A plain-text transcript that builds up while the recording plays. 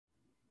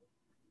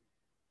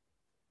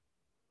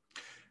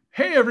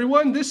Hey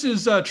everyone, this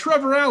is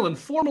Trevor Allen,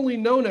 formerly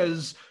known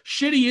as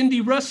shitty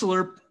indie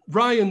wrestler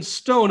Ryan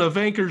Stone of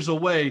Anchors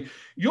Away.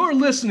 You're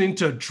listening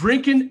to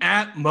Drinkin'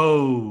 at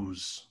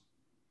Moe's.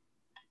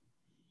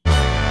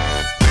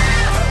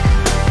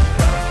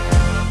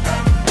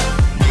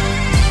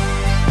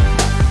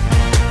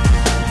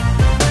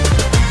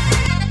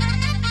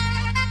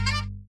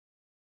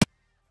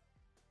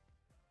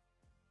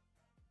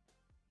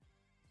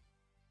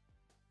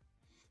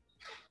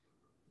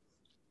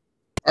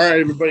 All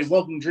right, everybody,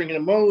 welcome to Drinkin'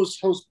 at Moe's.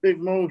 Host Big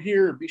Mo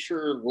here. Be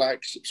sure to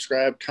like,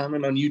 subscribe,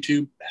 comment on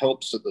YouTube.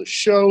 Helps the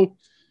show.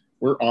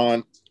 We're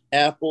on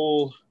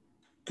Apple,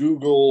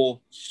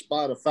 Google,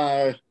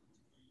 Spotify.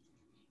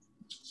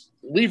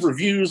 Leave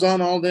reviews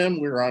on all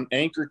them. We're on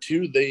Anchor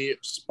too. They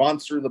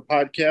sponsor the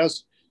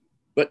podcast.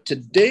 But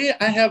today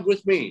I have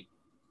with me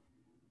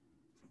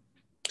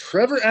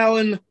Trevor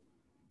Allen,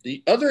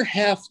 the other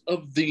half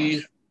of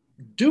the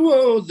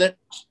duo that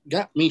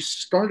got me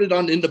started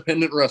on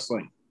independent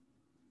wrestling.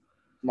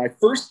 My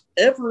first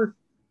ever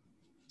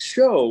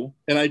show,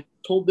 and I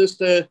told this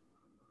to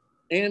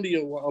Andy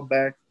a while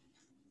back,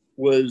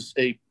 was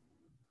a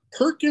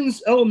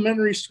Perkins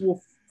Elementary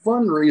School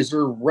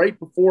fundraiser right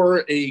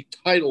before a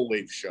tidal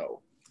wave show.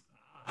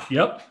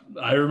 Yep,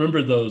 I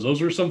remember those.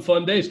 Those were some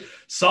fun days.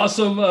 Saw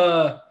some,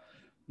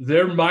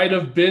 there might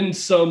have been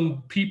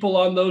some people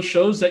on those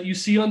shows that you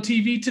see on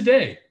TV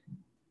today.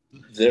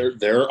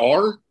 There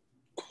are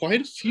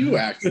quite a few,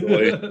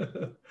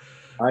 actually.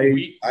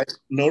 I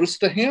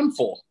noticed a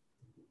handful.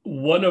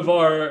 One of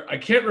our, I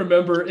can't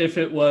remember if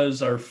it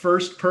was our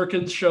first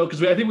Perkins show,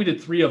 because I think we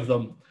did 3 of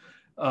them.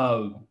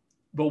 But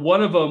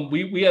one of them,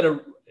 we had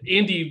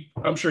Andy,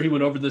 I'm sure he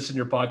went over this in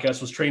your podcast,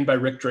 was trained by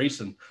Rick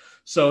Drayson.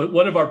 So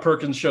one of our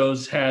Perkins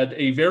shows had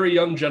a very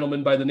young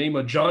gentleman by the name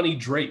of Johnny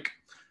Drake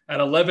at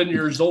 11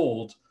 years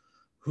old,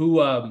 who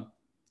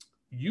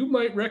you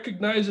might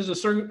recognize as a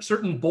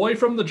certain boy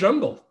from the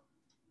jungle.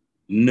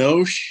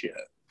 No shit.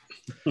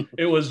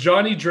 It was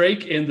Johnny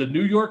Drake and the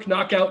New York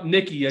Knockout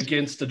Nikki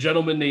against a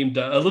gentleman named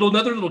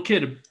another little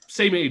kid,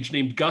 same age,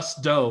 named Gus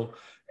Doe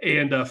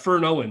and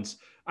Fern Owens.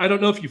 I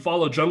don't know if you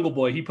follow Jungle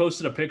Boy. He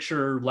posted a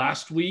picture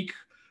last week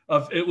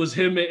of it was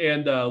him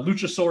and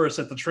Luchasaurus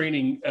at the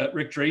training at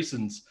Rick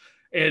Drayson's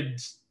and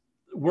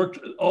worked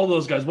all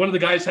those guys. One of the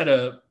guys had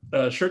a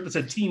shirt that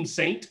said Team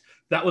Saint.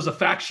 That was a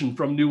faction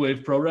from New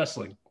Wave Pro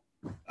Wrestling.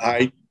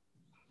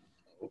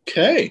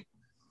 Okay.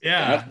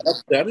 Yeah,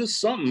 that is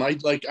something.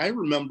 I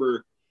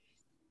remember,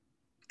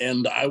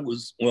 and I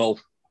was, well,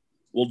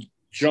 we'll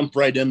jump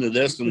right into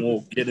this and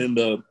we'll get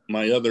into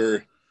my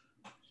other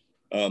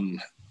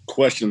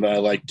question that I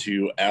like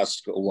to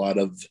ask a lot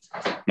of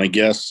my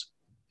guests.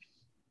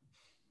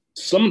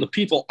 Some of the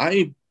people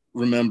I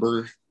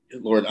remember,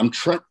 Lord,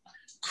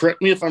 correct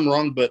me if I'm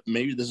wrong, but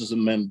maybe this is a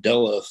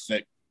Mandela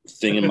effect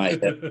thing in my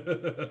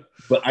head.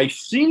 But I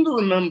seem to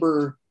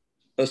remember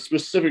a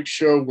specific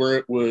show where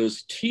it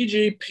was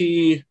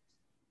TJP,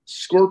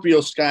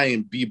 Scorpio Sky,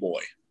 and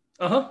B-Boy.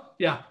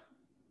 Yeah.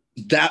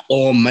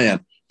 Oh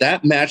man,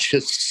 that match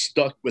has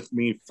stuck with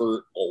me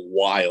for a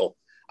while.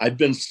 I've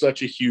been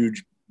such a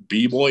huge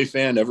B-Boy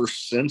fan ever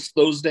since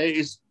those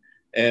days.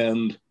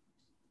 And,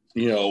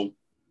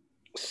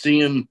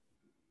 seeing,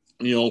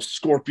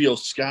 Scorpio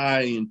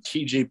Sky and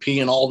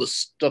TJP and all the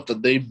stuff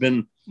that they've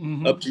been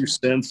up to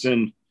since,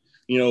 and,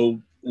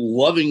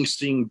 loving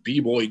seeing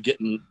B-Boy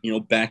getting,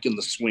 back in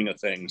the swing of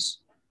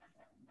things.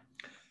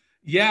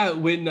 Yeah,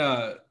 when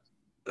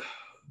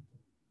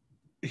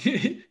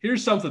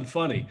here's something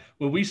funny.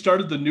 When we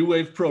started the New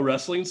Wave Pro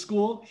Wrestling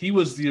School, he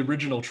was the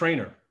original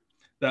trainer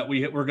that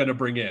we were going to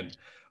bring in.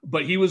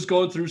 But he was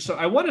going through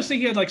I want to say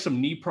he had like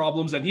some knee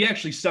problems, and he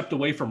actually stepped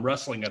away from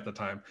wrestling at the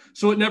time.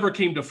 So it never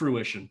came to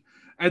fruition.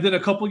 And then a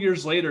couple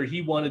years later,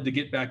 he wanted to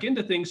get back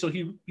into things. So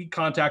he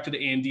contacted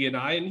Andy and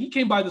I, and he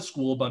came by the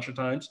school a bunch of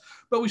times,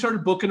 but we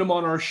started booking him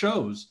on our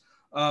shows.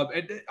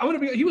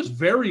 He was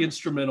very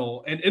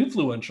instrumental and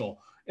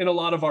influential in a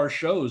lot of our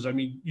shows. I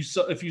mean,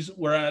 if you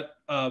were at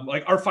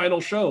like our final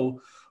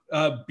show,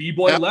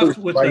 B-Boy left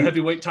with the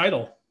heavyweight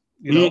title.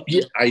 Yeah,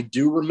 I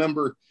do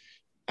remember.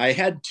 I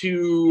had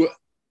to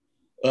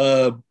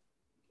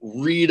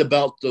read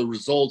about the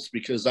results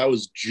because I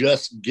was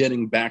just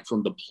getting back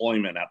from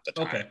deployment at the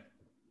time. Okay.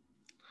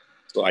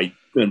 So I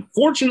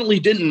unfortunately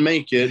didn't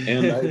make it.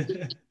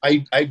 And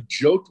I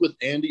joked with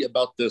Andy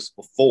about this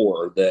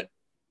before, that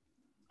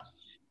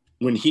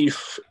when he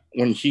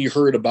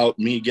heard about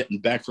me getting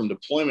back from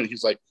deployment,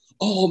 he's like,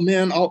 "Oh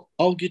man,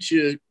 I'll get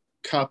you a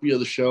copy of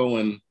the show."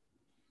 And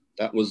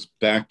that was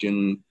back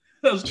in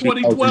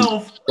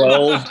 2012.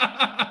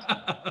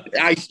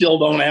 I still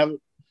don't have it.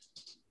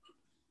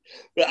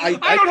 But I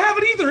don't have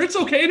it either. It's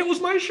okay. And it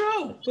was my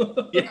show.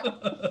 Yeah.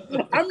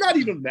 I'm not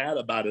even mad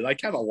about it. I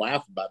kind of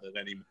laugh about it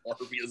anymore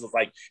because it's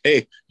like,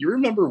 hey, you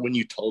remember when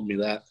you told me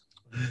that?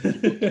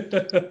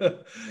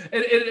 and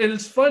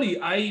it's funny.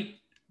 I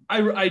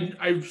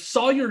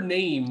saw your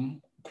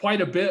name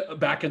quite a bit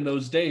back in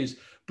those days,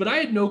 but I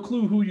had no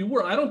clue who you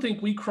were. I don't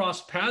think we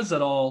crossed paths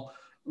at all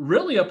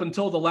really up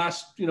until the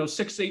last,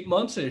 6-8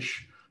 months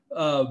ish.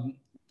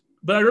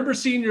 But I remember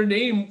seeing your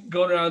name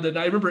going around, and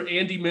I remember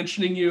Andy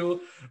mentioning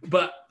you,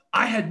 but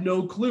I had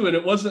no clue. And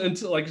it wasn't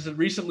until, like I said,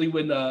 recently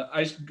when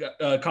I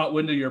caught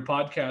wind of your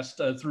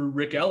podcast through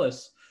Rick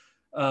Ellis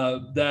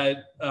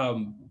that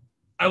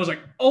I was like,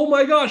 oh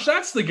my gosh,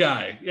 that's the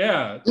guy.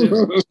 Yeah.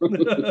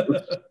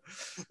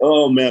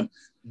 Oh man.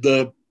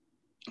 The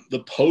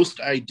post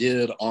I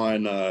did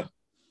on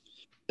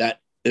that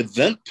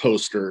event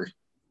poster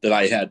that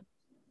I had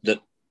that,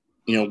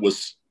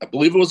 was, I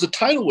believe it was a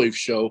tidal wave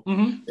show.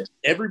 Mm-hmm.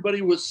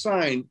 Everybody was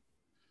signed.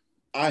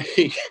 I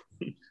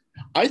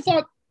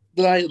thought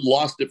that I had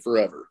lost it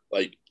forever.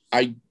 Like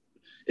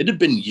it had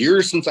been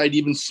years since I'd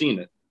even seen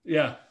it.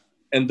 Yeah.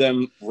 And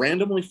then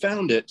randomly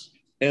found it.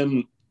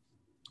 And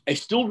I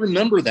still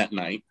remember that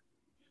night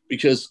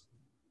because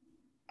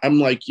I'm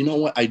like, you know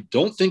what? I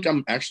don't think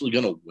I'm actually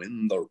going to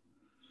win the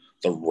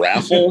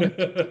raffle.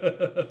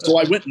 So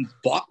I went and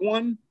bought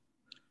one.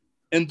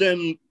 And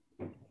then,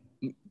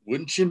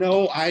 wouldn't you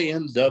know, I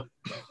end up.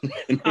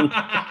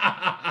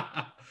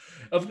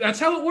 That's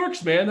how it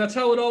works, man. That's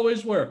how it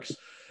always works.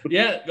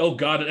 Yeah. Oh,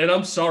 God. And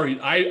I'm sorry.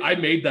 I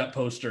made that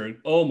poster.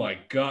 Oh, my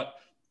God.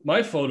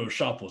 My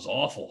Photoshop was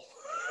awful.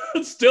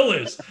 It still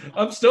is.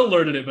 I'm still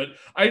learning it, but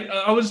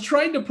I was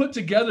trying to put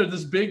together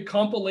this big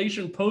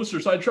compilation poster.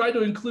 So I tried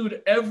to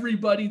include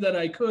everybody that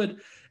I could.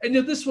 And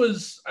yet this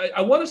was,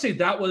 I want to say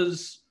that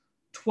was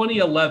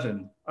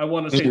 2011. I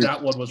want to say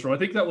that one was wrong. I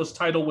think that was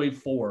Tidal Wave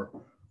 4.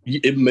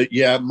 It might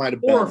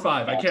have been 4 or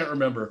 5. I can't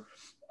remember.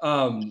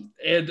 And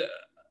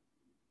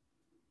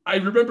I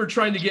remember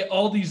trying to get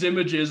all these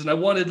images, and I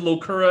wanted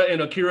Lokura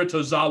and Akira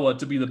Tozawa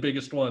to be the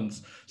biggest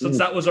ones since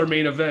that was our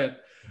main event.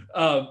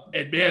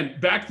 And man,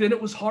 back then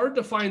it was hard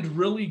to find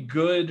really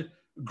good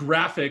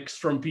graphics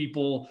from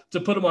people to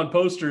put them on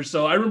posters.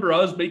 So I remember I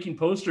was making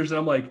posters and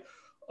I'm like,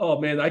 oh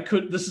man,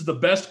 this is the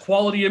best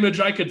quality image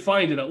I could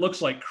find. And it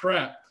looks like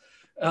crap.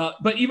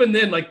 But even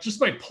then, like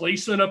just my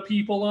placement of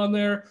people on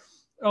there,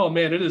 oh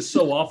man, it is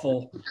so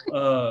awful.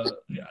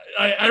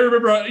 I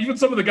remember even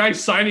some of the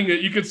guys signing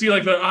it, you could see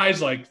like their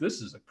eyes like,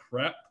 this is a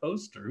crap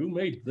poster. Who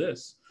made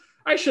this?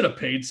 I should have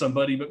paid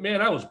somebody, but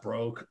man, I was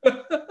broke.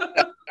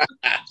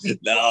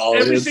 No,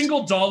 every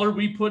single dollar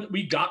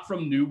we got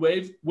from New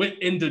Wave went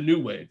into New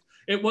Wave.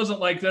 It wasn't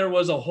like there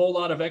was a whole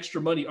lot of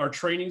extra money. Our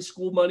training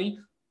school money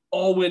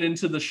all went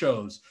into the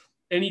shows.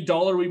 Any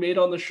dollar we made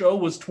on the show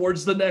was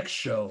towards the next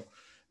show.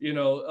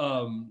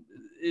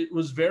 It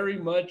was very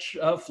much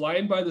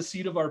flying by the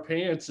seat of our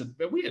pants, and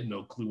we had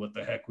no clue what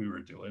the heck we were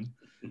doing.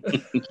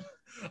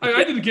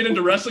 I didn't get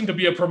into wrestling to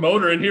be a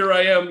promoter, and here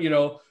I am,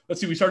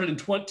 let's see, we started in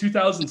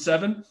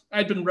 2007.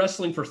 I'd been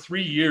wrestling for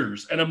 3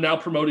 years, and I'm now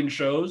promoting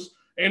shows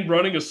and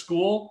running a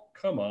school.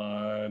 Come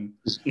on.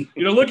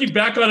 Looking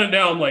back on it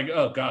now, I'm like,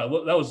 oh, God,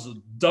 that was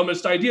the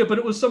dumbest idea, but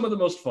it was some of the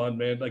most fun,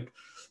 man. Like,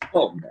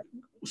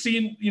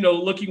 seeing,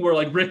 looking where,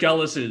 like, Rick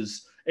Ellis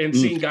is and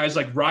seeing guys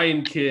like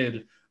Ryan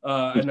Kidd,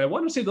 and I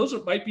want to say those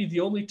might be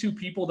the only 2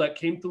 people that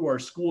came through our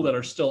school that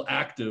are still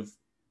active.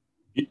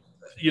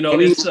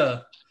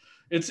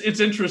 It's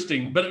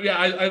interesting, but yeah,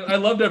 I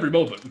loved every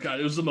moment. God,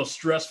 it was the most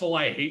stressful.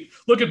 I hate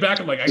looking back.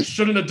 I'm like, I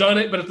shouldn't have done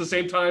it, but at the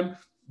same time,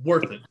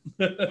 worth it.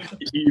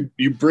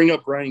 you bring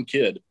up Ryan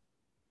Kidd.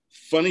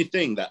 Funny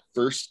thing, that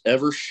first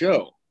ever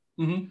show,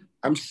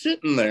 I'm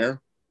sitting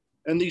there,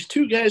 and these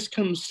 2 guys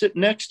come sit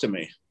next to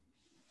me.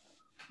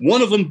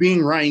 One of them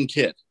being Ryan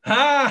Kidd.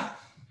 Ha!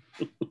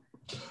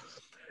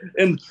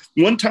 And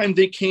one time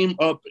they came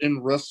up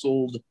and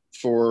wrestled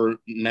for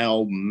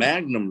now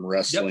Magnum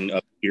Wrestling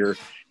up here.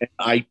 And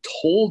I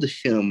told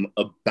him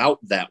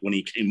about that when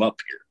he came up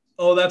here.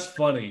 Oh, that's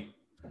funny.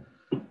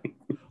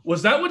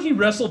 Was that when he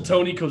wrestled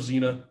Tony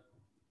Kozina?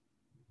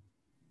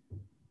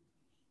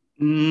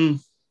 I'm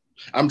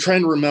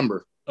trying to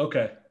remember.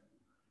 Okay.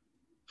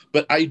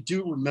 But I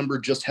do remember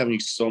just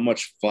having so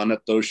much fun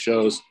at those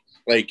shows.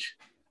 Like,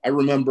 I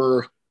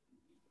remember,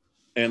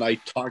 and I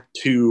talked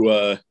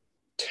to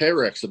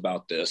Terex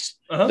about this,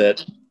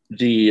 that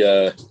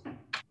the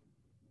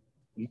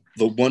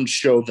one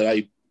show that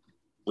I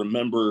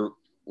remember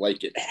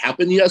like it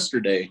happened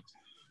yesterday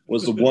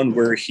was the one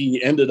where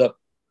he ended up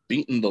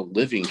beating the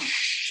living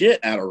shit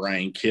out of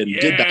Ryan Kidd.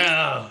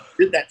 Yeah.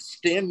 Did that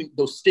standing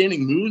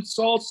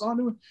moonsaults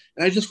onto him.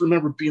 And I just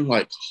remember being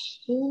like,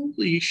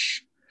 holy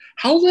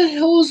how the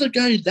hell is a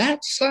guy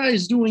that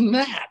size doing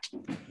that?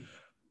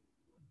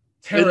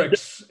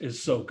 Terex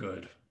is so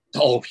good.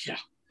 Oh yeah.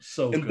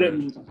 So and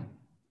good. Then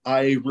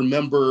I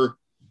remember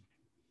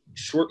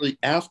shortly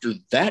after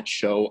that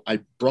show,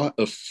 I brought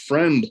a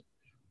friend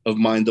of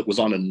mine that was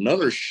on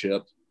another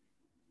ship,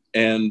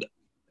 and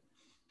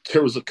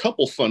there was a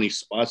couple funny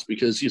spots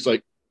because he's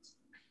like,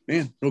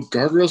 man, no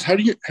guardrails. How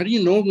do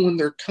you know when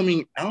they're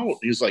coming out?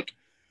 He's like,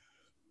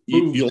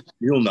 you'll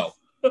know.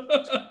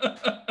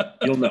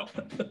 You'll know.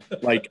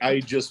 Like, I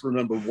just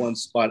remember one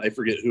spot, I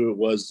forget who it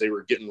was. They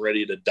were getting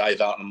ready to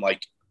dive out, and I'm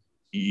like,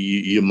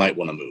 you might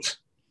want to move.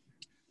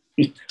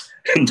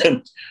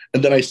 and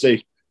then I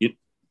say,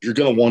 you're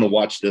going to want to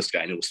watch this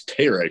guy. And it was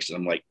Terex. And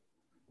I'm like,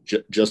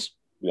 just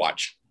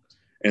watch.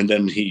 And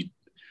then he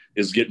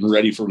is getting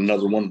ready for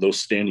another one of those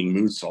standing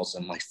moonsaults,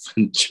 and my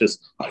friend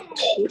just like,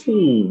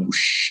 oh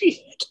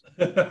shit.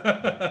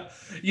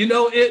 You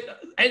know it,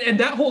 and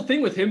that whole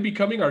thing with him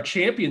becoming our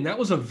champion, that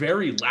was a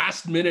very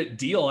last minute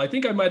deal. I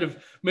think I might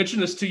have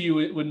mentioned this to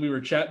you when we were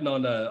chatting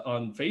on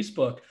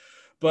Facebook,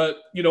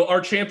 but you know,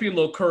 our champion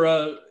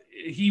Lokura,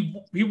 he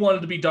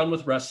wanted to be done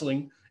with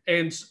wrestling,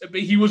 and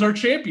he was our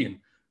champion.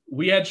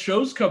 We had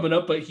shows coming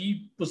up, but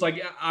he was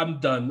like, I'm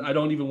done. I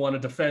don't even want to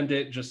defend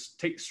it. Just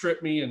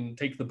strip me and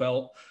take the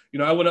belt. You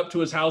know, I went up to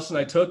his house and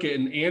I took it,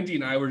 and Andy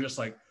and I were just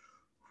like,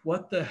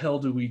 what the hell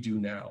do we do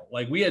now?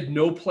 Like, we had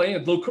no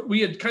plan.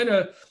 We had kind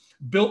of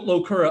built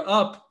Lokura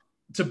up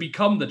to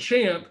become the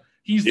champ.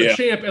 He's the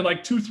champ. And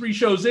like 2-3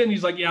 shows in,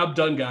 he's like, yeah, I'm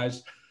done,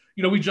 guys.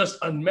 You know, we just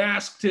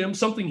unmasked him,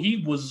 something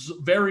he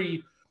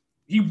wanted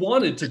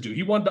to do.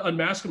 He wanted to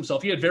unmask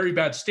himself. He had very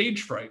bad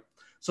stage fright.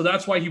 So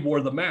that's why he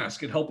wore the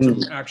mask. It helped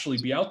him actually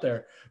be out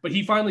there. But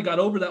he finally got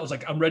over that. Was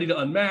like, I'm ready to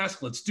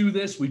unmask. Let's do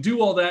this. We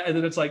do all that. And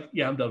then it's like,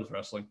 yeah, I'm done with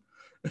wrestling.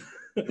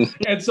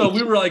 And so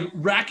we were like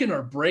racking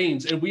our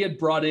brains, and we had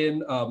brought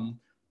in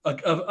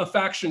a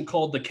faction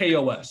called the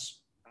KOS.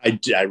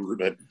 I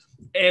remember.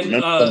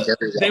 And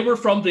they were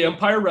from the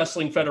Empire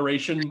Wrestling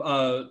Federation.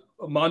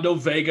 Mondo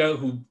Vega,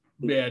 who,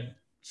 man,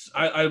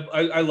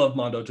 I love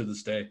Mondo to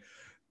this day.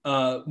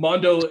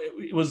 Mondo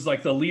was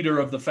like the leader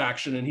of the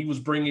faction, and he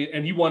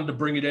wanted to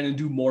bring it in and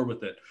do more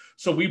with it.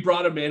 So we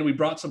brought him in, we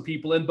brought some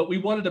people in, but we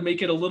wanted to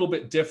make it a little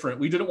bit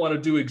different. We didn't want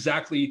to do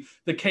exactly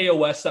the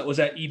KOS that was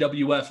at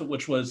EWF,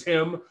 which was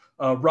him,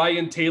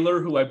 Ryan Taylor,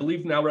 who I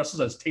believe now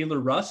wrestles as Taylor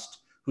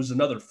Rust, who's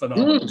another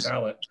phenomenal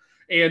talent.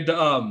 And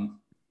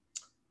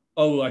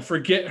I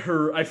forget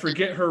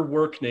her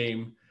work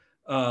name.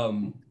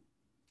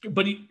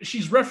 But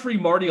she's referee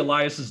Marty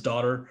Elias's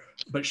daughter,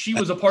 but she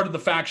was a part of the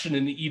faction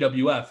in the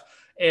EWF.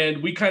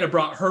 And we kind of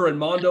brought her and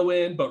Mondo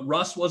in, but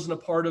Russ wasn't a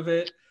part of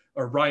it,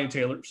 or Ryan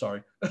Taylor,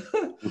 sorry.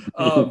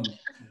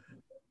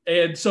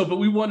 And so, but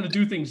we wanted to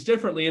do things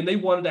differently, and they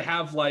wanted to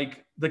have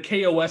like the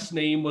KOS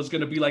name was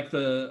going to be like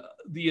the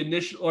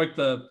initial, like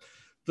the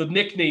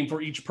nickname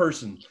for each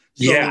person.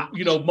 So,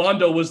 you know,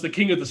 Mondo was the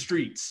king of the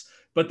streets,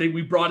 but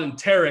we brought in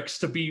Terex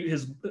to be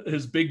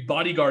his big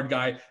bodyguard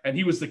guy, and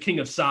he was the king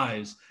of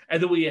size.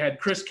 And then we had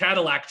Chris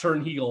Cadillac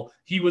turn heel.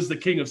 He was the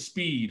king of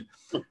speed.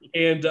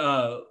 And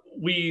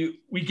we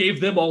gave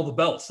them all the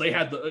belts.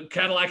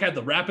 Cadillac had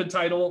the rapid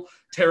title.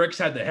 Terex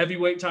had the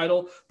heavyweight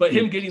title. But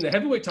him getting the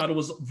heavyweight title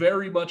was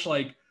very much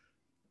like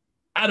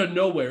out of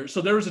nowhere.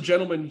 So there was a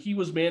gentleman, he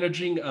was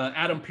managing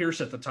Adam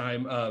Pearce at the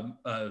time,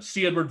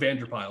 C. Edward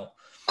Vanderpyle.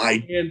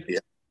 And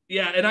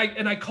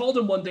I called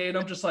him one day, and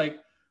I'm just like,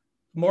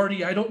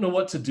 Marty, I don't know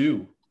what to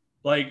do.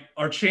 Like,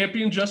 our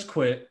champion just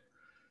quit.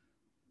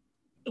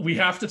 We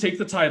have to take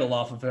the title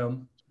off of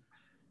him.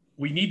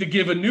 We need to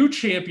give a new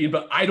champion,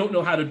 but I don't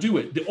know how to do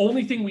it. The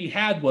only thing we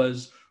had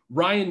was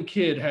Ryan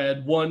Kidd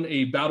had won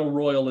a battle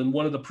royal in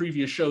one of the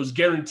previous shows,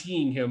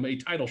 guaranteeing him a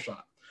title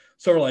shot.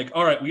 So we're like,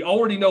 all right, we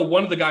already know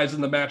one of the guys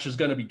in the match is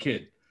going to be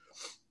Kidd.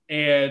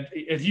 And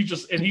he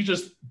just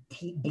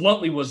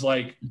bluntly was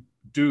like,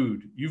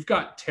 dude, you've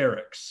got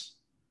Terex.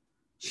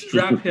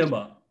 Strap him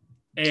up.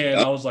 And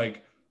I was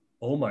like,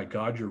 oh my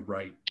God, you're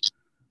right.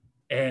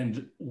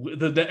 And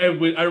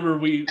I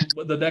remember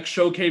the next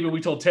show came and we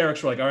told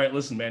Terex, we're like, all right,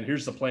 listen, man,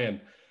 here's the plan.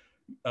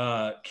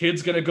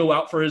 Kid's going to go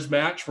out for his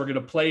match. We're going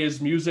to play his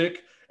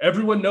music.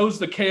 Everyone knows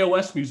the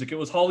KOS music. It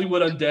was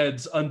Hollywood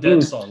Undead's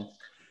Undead song.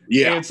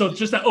 Yeah. And so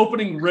just that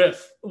opening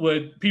riff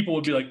people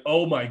would be like,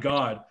 oh my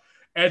God.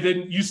 And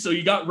then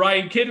you got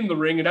Ryan Kidd in the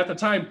ring. And at the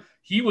time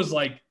he was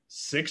like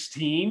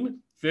 16,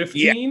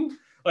 15. Yeah.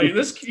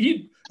 Like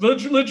he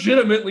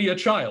legitimately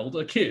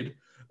a kid.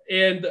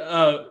 And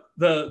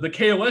the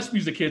KOS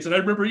music hits. And I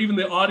remember even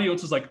the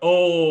audience was like,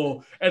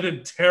 oh, and then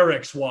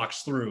Terex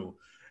walks through.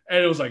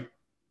 And it was like,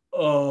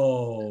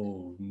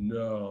 oh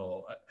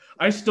no.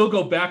 I still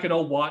go back and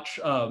I'll watch.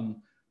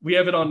 We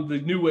have it on the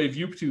New Wave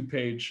YouTube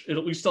page.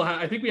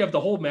 I think we have the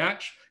whole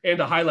match and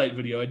a highlight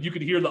video, and you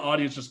could hear the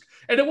audience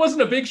and it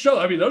wasn't a big show.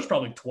 I mean, there was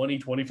probably 20,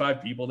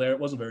 25 people there. It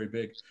wasn't very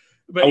big,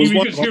 but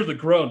you could hear the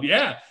groan.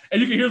 Yeah. And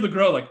you could hear the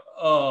groan like,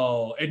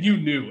 oh, and you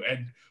knew,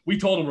 and we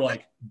told him, we're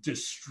like,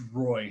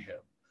 destroy him.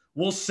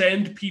 We'll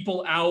send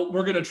people out.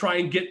 We're going to try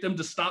and get them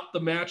to stop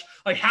the match.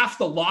 Like half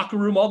the locker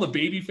room, all the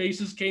baby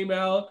faces came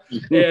out,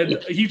 and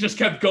he just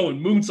kept going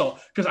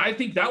moonsault. Because I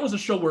think that was a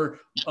show where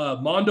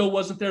Mondo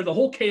wasn't there. The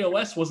whole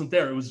KOS wasn't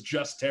there. It was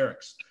just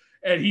Terex.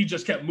 And he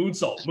just kept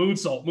moonsault.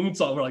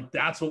 We're like,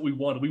 that's what we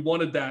wanted. We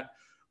wanted that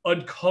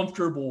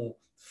uncomfortable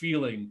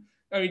feeling.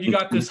 I mean, you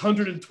got this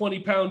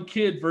 120-pound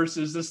kid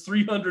versus this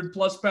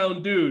 300-plus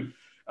pound dude.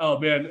 Oh,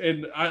 man.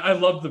 And I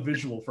love the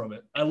visual from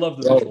it.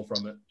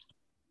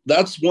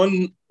 That's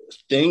one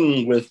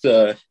thing with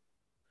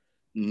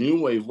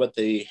New Wave. What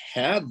they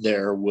had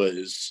there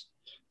was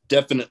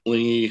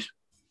definitely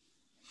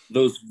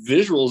those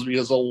visuals,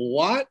 because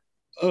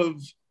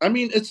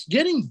it's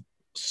getting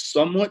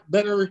somewhat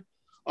better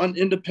on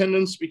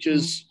independents,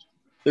 because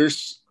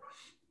there's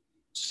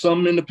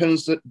some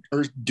independents that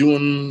are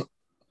doing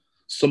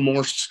some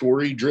more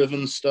story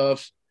driven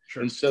stuff.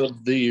 Sure. instead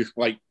of the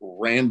like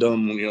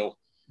random,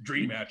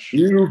 Dream match.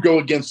 You go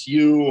against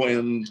you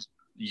and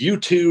you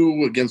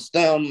two against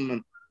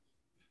them.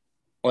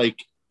 Like,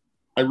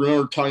 I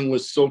remember talking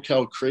with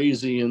SoCal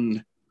Crazy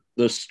and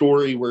the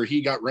story where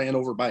he got ran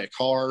over by a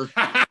car.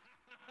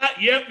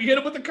 Yep, you hit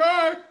him with the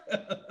car.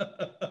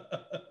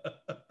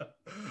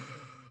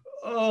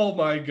 Oh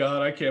my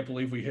God, I can't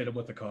believe we hit him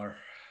with the car.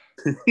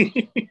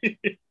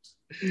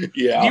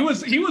 Yeah.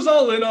 He was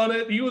all in on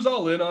it. He was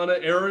all in on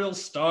it. Ariel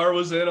Star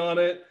was in on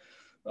it.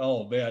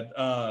 Oh man.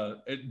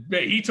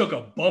 He took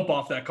a bump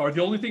off that car.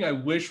 The only thing I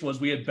wish was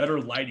we had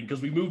better lighting,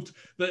 because we moved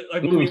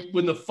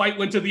when the fight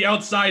went to the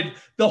outside,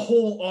 the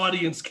whole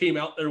audience came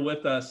out there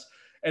with us.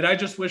 And I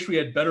just wish we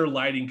had better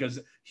lighting, because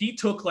he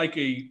took when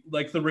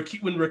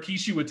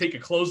Rikishi would take a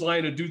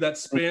clothesline and do that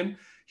spin,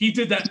 he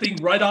did that thing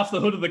right off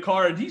the hood of the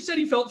car, and he said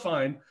he felt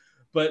fine.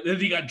 But then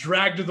he got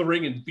dragged to the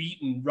ring and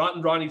beaten.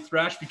 Rotten Ronnie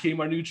Thrash became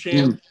our new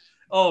champ.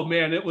 Oh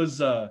man, it was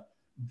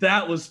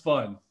that was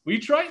fun. We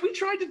tried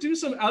to do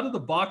some out of the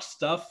box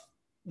stuff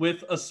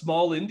with a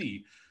small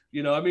indie.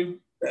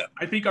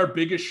 I think our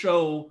biggest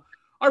show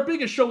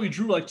we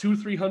drew like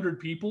 200-300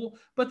 people,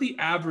 but the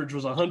average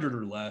was 100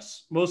 or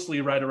less,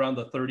 mostly right around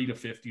the 30 to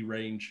 50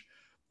 range.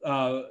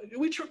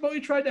 We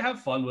tried to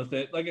have fun with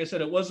it. Like I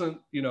said, it wasn't,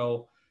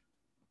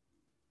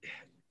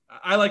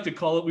 I like to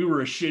call it, we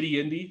were a shitty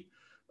indie.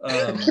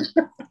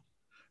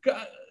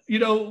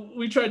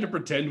 We tried to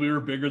pretend we were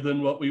bigger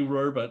than what we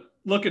were, but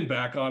looking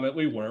back on it,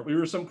 we weren't. We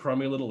were some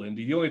crummy little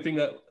indie. The only thing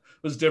that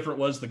was different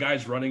was the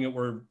guys running it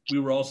we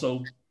were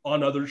also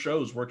on other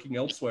shows working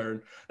elsewhere.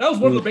 And that was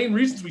one of the main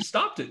reasons we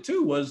stopped it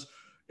too, was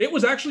it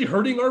was actually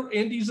hurting our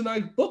Andy's and I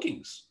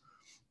bookings.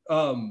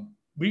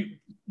 We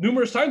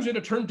numerous times we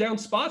had to turn down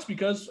spots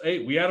because,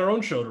 hey, we had our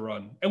own show to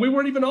run and we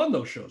weren't even on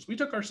those shows. We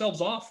took ourselves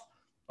off.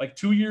 Like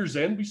 2 years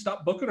in, we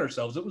stopped booking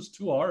ourselves. It was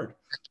too hard.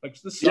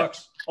 Like, this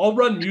sucks. Yeah. I'll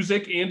run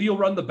music. Andy will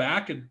run the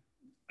back. And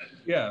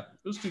yeah,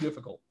 it was too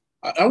difficult.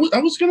 I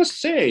was going to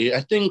say, I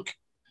think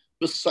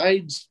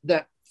besides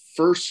that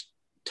first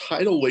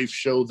Tidal Wave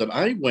show that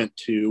I went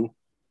to,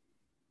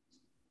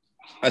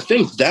 I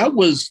think that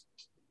was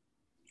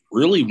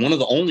really one of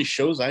the only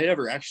shows I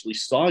ever actually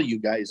saw you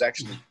guys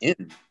actually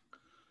in.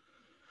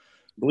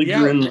 I believe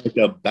you're in like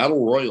a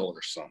battle royal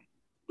or something.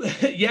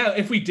 Yeah,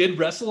 if we did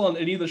wrestle on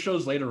any of the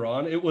shows later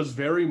on, it was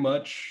very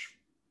much,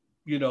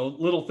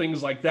 little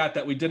things like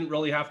that we didn't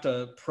really have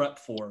to prep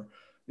for.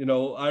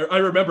 I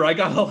remember I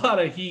got a lot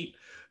of heat.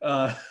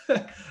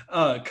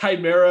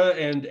 Chimera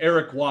and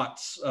Eric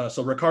Watts.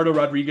 So Ricardo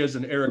Rodriguez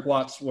and Eric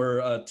Watts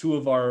were two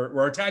of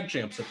our tag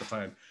champs at the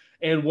time.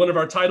 And one of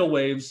our Tidal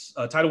Waves,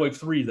 Tidal Wave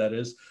 3, that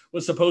is,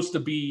 was supposed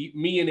to be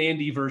me and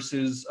Andy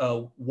versus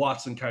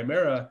Watts and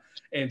Chimera.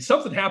 And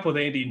something happened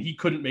with Andy and he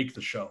couldn't make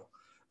the show.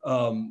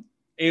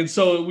 And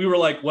so we were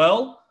like,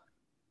 well,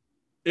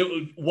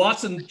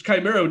 Watts and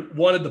Chimera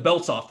wanted the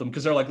belts off them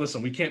because they're like,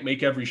 listen, we can't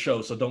make every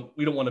show, so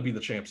we don't want to be the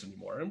champs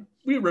anymore. And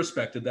we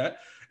respected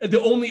that. And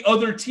the only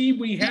other team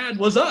we had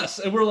was us.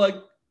 And we're like,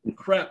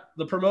 crap,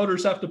 the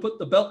promoters have to put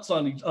the belts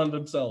on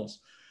themselves.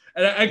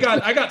 And I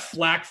got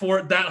flack for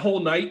it that whole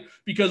night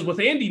because with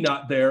Andy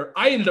not there,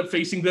 I ended up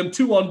facing them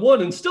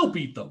 2-on-1 and still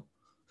beat them.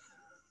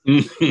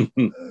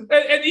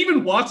 and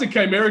even Watts and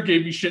Chimera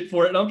gave me shit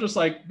for it. And I'm just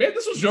like, man,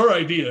 this was your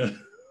idea.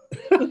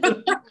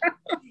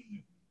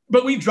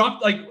 But we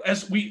dropped,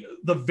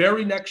 the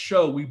very next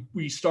show,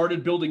 we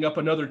started building up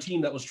another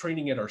team that was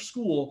training at our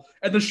school.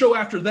 And the show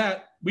after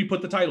that, we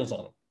put the titles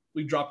on them.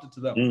 We dropped it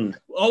to them.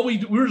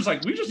 We were just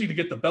like, we just need to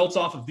get the belts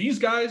off of these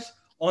guys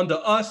onto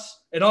us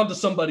and onto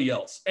somebody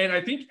else. And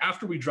I think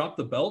after we dropped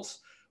the belts,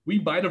 we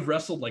might have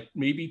wrestled like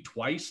maybe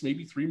twice,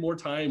 maybe 3 more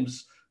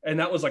times. And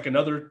that was like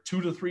another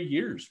 2 to 3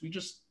 years.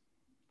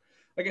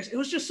 I guess it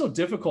was just so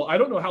difficult. I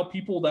don't know how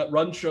people that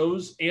run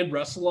shows and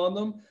wrestle on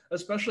them,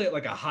 especially at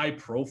like a high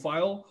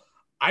profile,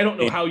 I don't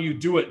know how you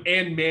do it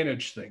and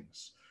manage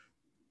things.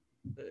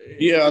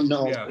 Yeah,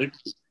 no. Yeah.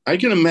 I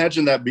can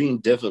imagine that being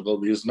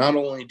difficult because not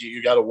only do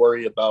you got to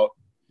worry about,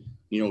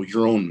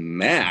 your own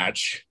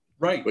match,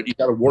 right, but you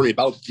got to worry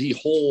about the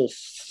whole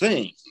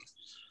thing.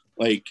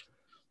 Like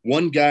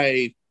one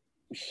guy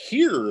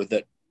here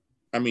that,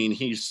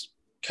 he's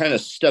kind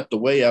of stepped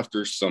away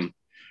after some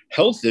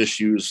health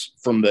issues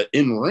from the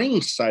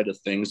in-ring side of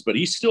things, but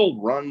he still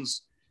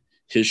runs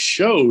his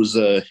shows,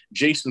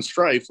 Jason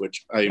Strife,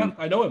 which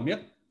I know him.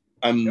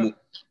 Yeah.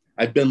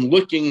 I've been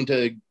looking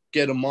to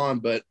get him on,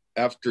 but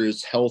after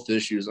his health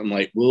issues, I'm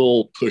like,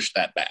 we'll push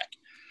that back.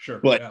 Sure.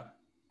 But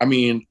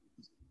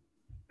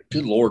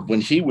good Lord,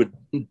 when he would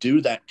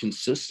do that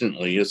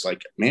consistently, it's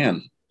like,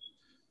 man,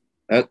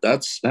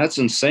 that's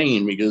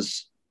insane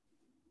because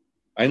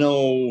I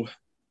know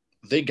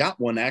they got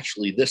one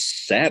actually this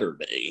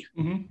Saturday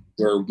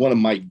where one of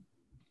my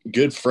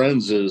good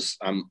friends is,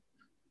 I'm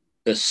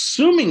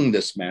assuming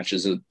this match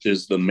is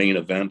the main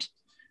event.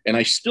 And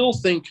I still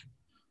think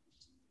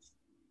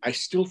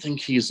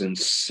he's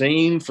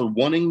insane for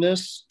wanting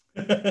this,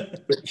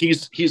 but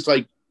he's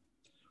like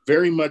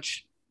very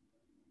much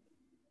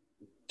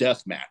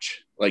death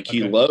match. Like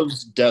he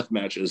loves death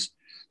matches.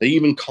 They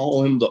even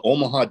call him the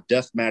Omaha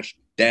Deathmatch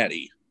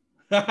Daddy.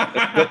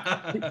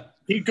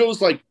 He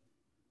goes like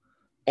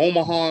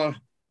Omaha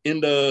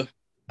into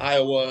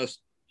Iowa,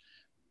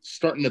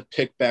 starting to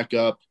pick back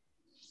up,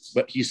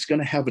 but he's going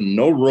to have a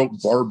no rope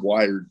barbed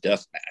wire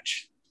death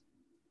match.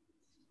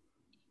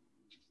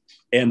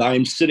 And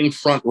I'm sitting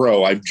front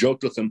row. I've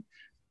joked with him,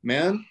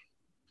 man,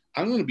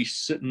 I'm going to be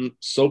sitting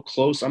so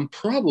close, I'm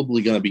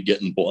probably going to be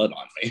getting blood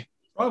on me.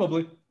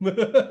 Probably.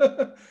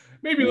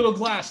 Maybe a little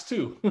glass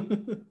too.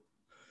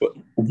 But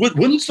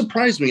wouldn't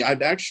surprise me.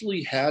 I've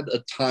actually had a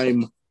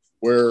time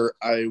where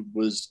I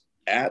was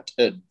at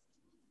it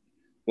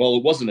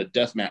wasn't a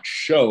deathmatch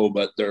show,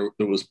 but there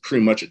was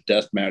pretty much a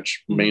deathmatch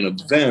main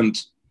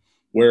event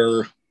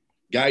where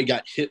guy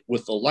got hit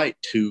with a light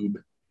tube,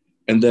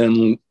 and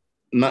then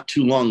not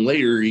too long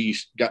later he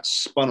got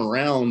spun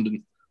around,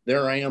 and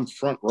there I am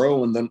front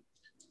row, and then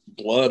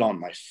blood on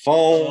my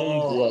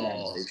phone, blood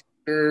on my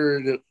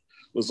shirt. It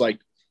was like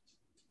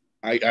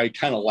I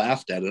kind of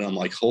laughed at it. I'm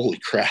like, holy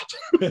crap.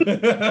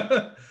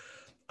 I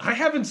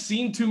haven't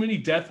seen too many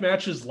death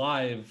matches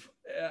live.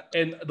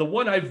 And the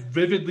one I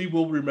vividly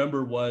will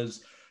remember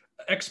was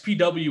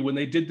XPW when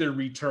they did their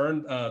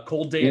return,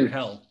 Cold Day in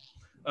Hell.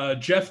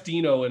 Jeff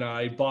Dino and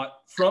I bought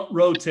front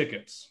row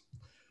tickets.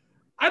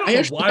 I don't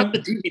know why. I have the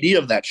DVD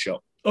of that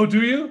show. Oh,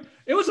 do you?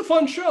 It was a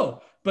fun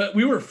show. But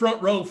we were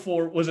front row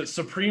for, was it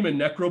Supreme and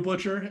Necro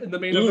Butcher in the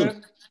main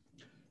event?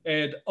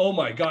 And oh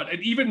my God.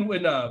 And even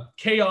when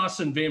Chaos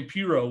and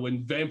Vampiro,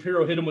 when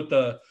Vampiro hit him with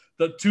the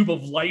tube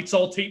of lights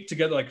all taped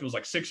together, like it was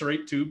like 6 or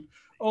 8 tube.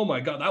 Oh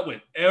my God, that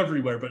went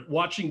everywhere. But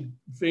watching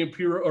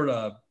Vampiro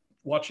or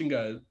watching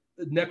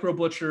Necro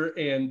Butcher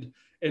and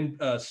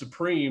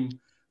Supreme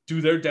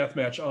do their death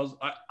match,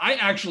 I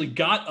actually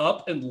got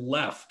up and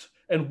left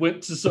and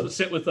went to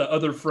sit with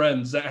other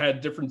friends that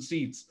had different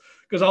seats,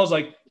 because I was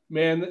like,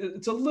 man,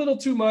 it's a little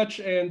too much,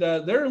 and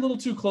they're a little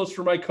too close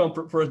for my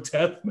comfort for a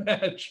death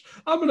match.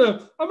 I'm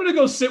gonna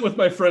go sit with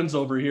my friends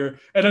over here.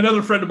 And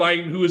another friend of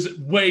mine who is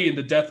way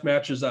into death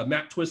matches,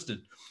 Matt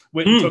Twisted,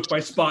 went and took my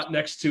spot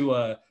next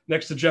to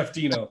Jeff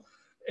Dino,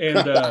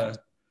 and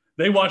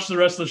they watched the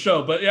rest of the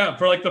show. But yeah,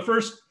 for like the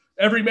first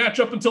every match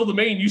up until the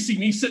main, you see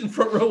me sitting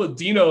front row with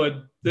Dino,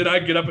 and then I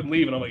get up and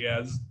leave, and I'm like,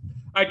 yeah,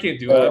 I can't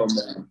do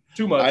that.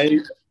 Too much.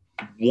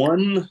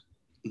 One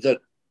that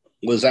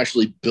was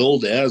actually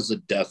billed as a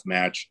death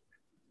match,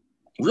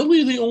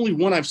 really the only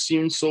one I've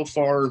seen so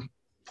far,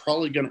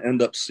 probably going to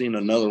end up seeing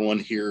another one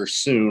here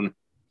soon,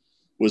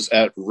 was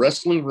at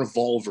Wrestling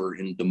Revolver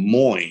in Des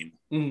Moines.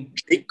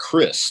 Jake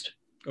Christ.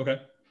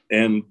 Okay.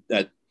 And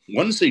I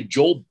want to say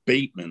Joel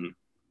Bateman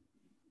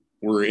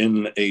were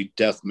in a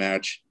death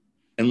match,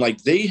 and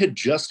like they had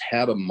just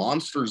had a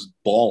Monsters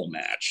Ball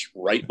match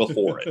right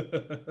before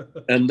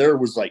it. And there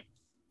was like,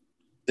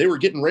 they were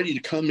getting ready to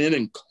come in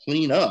and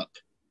clean up,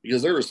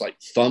 because there was like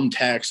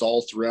thumbtacks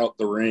all throughout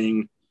the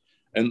ring,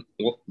 and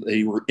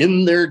they were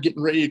in there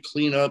getting ready to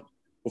clean up.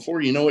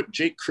 Before you know it,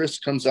 Jake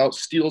Christ comes out,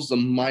 steals the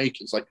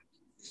mic. It's like,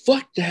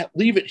 fuck that,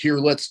 leave it here,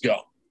 let's go.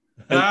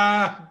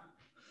 That's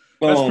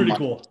pretty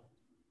cool.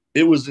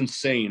 It was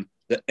insane.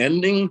 The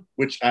ending,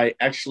 which I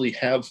actually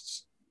have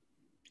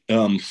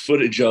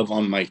footage of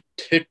on my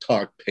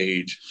TikTok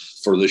page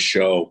for the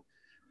show,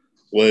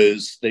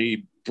 was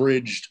they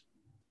bridged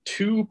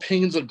 2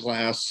 panes of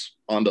glass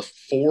onto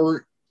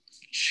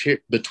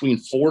between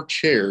 4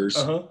 chairs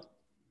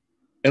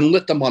and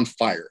lit them on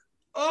fire.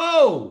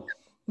 Oh!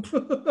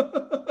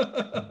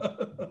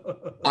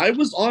 I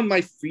was on my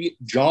feet,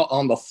 jaw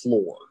on the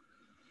floor.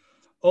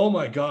 Oh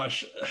my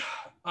gosh.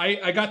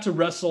 I got to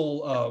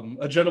wrestle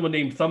a gentleman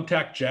named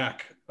Thumbtack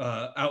Jack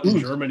out in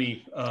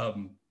Germany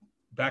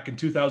back in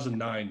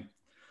 2009.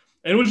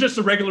 And it was just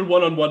a regular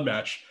one-on-one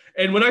match.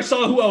 And when I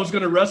saw who I was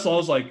going to wrestle, I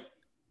was like,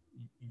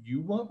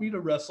 you want me to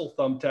wrestle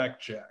Thumbtack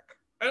Jack?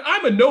 And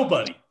I'm a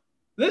nobody.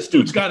 This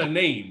dude's got a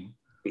name.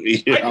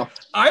 Yeah.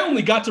 I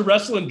only got to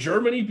wrestle in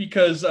Germany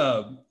because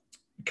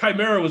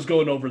Chimera was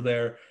going over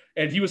there,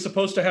 and he was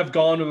supposed to have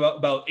gone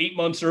about 8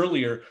 months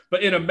earlier.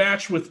 But in a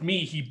match with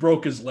me, he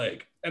broke his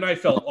leg, and I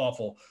felt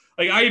awful.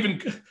 Like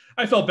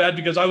I felt bad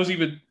because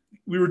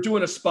we were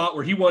doing a spot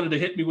where he wanted to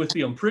hit me with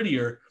the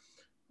Unprettier,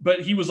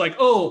 but he was like,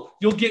 "Oh,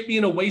 you'll get me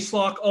in a waist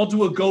lock. I'll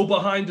do a go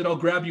behind, and I'll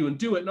grab you and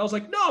do it." And I was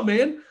like, "No,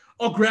 man,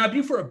 I'll grab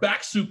you for a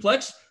back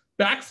suplex,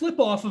 backflip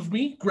off of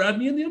me, grab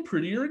me in the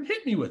Unprettier, and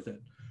hit me with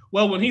it."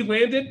 Well, when he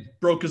landed,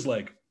 broke his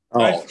leg.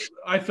 Oh.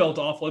 I felt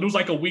awful. It was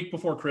like a week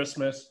before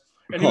Christmas,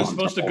 and he was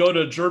supposed to go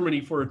to Germany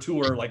for a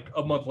tour like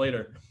a month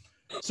later.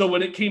 So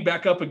when it came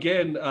back up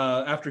again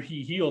after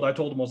he healed, I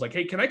told him, I was like,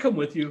 "Hey, can I come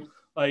with you?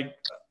 Like,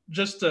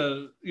 just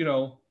to,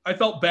 I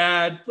felt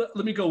bad.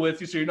 Let me go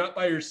with you so you're not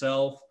by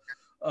yourself."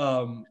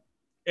 And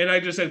I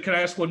just said, "Can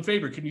I ask one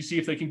favor? Can you see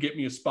if they can get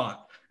me a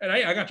spot?" And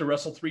I got to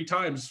wrestle 3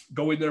 times,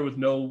 going there with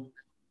no,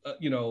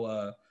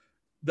 I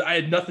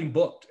had nothing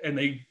booked, and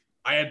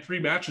I had 3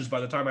 matches by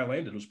the time I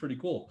landed. It was pretty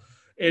cool.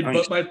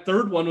 But my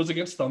third one was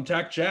against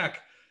Thumbtack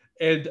Jack.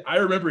 And I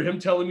remember him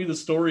telling me the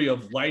story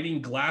of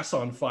lighting glass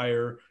on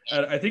fire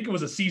at, I think it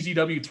was a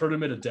CZW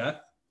Tournament of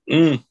Death.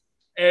 And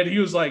he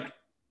was like,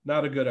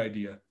 Not a good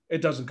idea.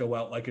 It doesn't go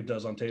out like it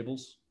does on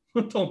tables.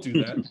 Don't do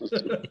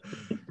that.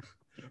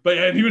 But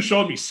and he was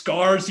showing me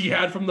scars he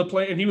had from the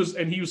play, and he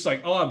was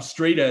like, "Oh, I'm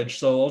straight edge."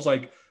 So I was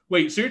like,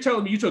 "Wait, so you're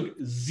telling me you took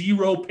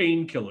 0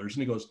 painkillers?"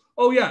 And he goes,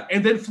 "Oh yeah,"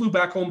 and then flew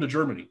back home to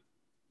Germany.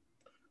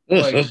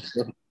 Like,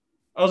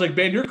 I was like,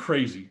 "Man, you're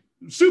crazy."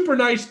 Super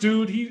nice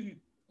dude. He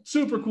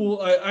super cool.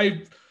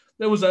 It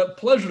was a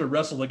pleasure to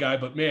wrestle the guy,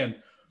 but man,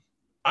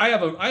 I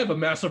have a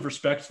massive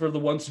respect for the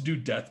ones who do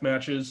death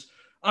matches.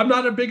 I'm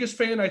not a biggest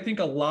fan. I think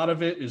a lot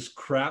of it is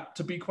crap,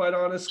 to be quite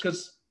honest,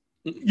 because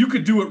you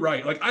could do it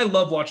right. Like, I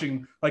love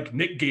watching like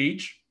Nick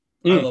Gage.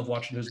 I love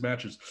watching his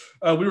matches.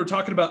 We were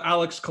talking about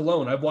Alex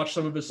Colon. I've watched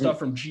some of his stuff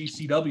from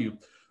GCW.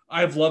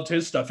 I've loved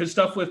his stuff. His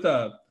stuff with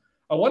I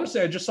want to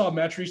say I just saw a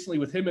match recently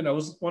with him, and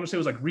want to say it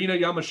was like Rina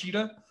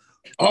Yamashita.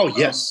 Oh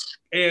yes.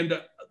 And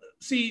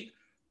see,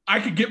 I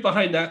could get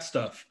behind that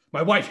stuff.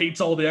 My wife hates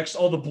all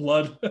the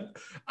blood.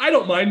 I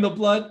don't mind the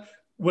blood.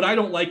 What I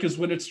don't like is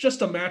when it's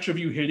just a match of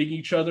you hitting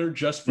each other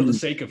just for the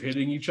sake of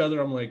hitting each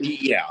other. I'm like,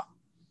 yeah,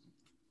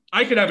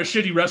 I could have a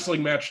shitty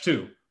wrestling match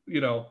too.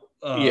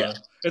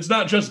 It's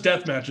not just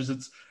death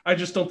matches. I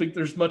just don't think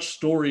there's much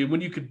story. And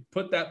when you could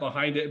put that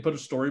behind it and put a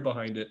story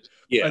behind it,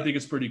 I think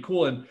it's pretty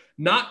cool. And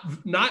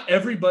not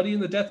everybody in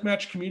the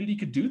deathmatch community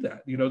could do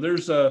that.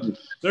 There's a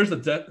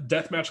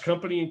deathmatch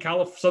company in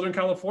Southern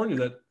California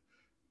that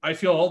I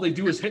feel all they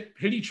do is hit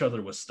each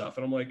other with stuff.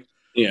 And I'm like,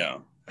 yeah,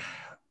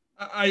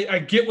 I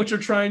get what you're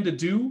trying to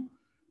do,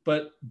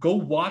 but go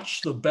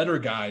watch the better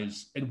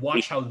guys and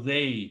watch how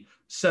they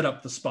set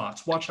up the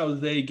spots. Watch how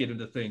they get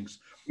into things.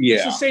 Yeah.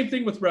 It's the same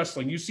thing with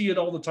wrestling. You see it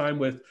all the time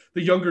with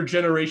the younger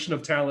generation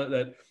of talent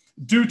that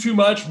do too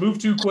much, move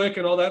too quick,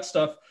 and all that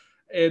stuff.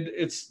 And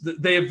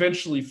they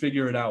eventually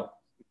figure it out.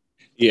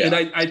 Yeah.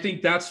 And I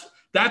think that's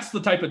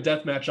the type of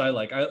death match I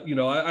like. I'm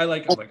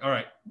like, all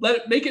right,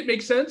 make it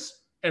make sense,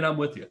 and I'm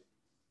with you.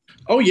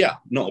 Oh yeah,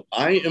 no,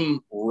 I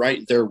am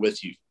right there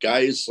with you.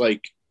 Guys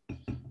like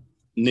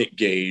Nick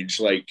Gage,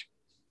 like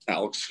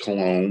Alex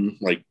Colon,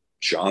 like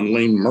John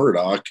Wayne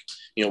Murdoch,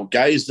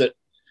 guys that,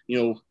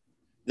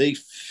 they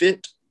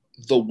fit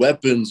the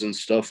weapons and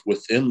stuff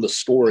within the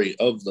story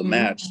of the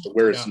match to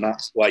where it's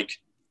not like,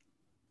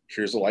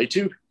 here's a light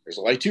tube, here's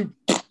a light tube.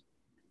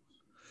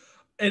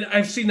 And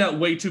I've seen that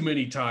way too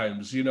many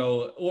times,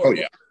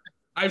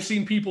 I've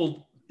seen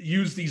people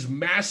use these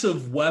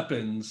massive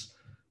weapons,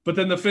 but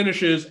then the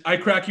finish is, I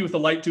crack you with a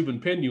light tube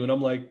and pin you. And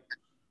I'm like,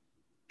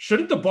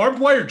 shouldn't the barbed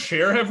wire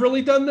chair have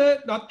really done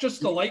that? Not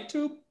just the light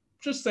tube?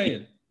 Just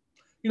saying.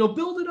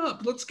 Build it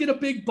up. Let's get a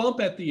big bump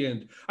at the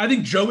end. I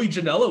think Joey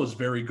Janela is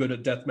very good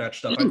at deathmatch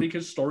stuff. I think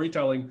his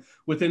storytelling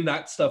within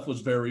that stuff was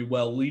very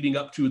well leading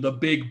up to the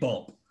big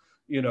bump,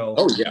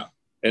 Oh, yeah.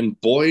 And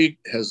boy,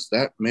 has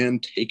that man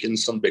taken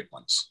some big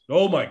ones.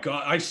 Oh, my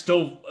God.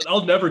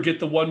 I'll never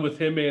get the one with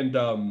him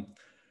and,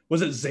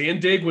 was it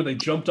Zandig when they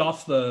jumped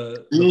off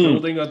the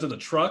building onto the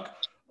truck?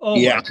 Oh,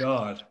 yeah. My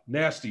God.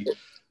 Nasty.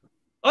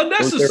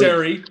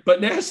 Unnecessary,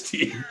 but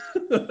nasty.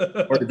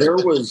 Or there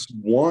was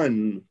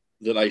one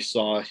that I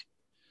saw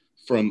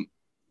from,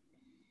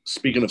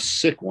 speaking of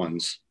sick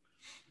ones,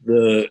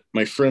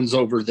 my friends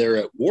over there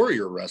at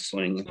Warrior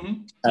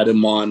Wrestling had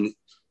him on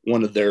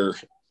one of their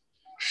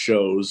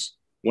shows,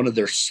 one of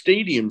their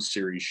Stadium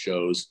Series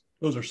shows.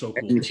 Those are so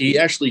cool. And he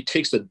actually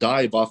takes a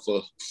dive off a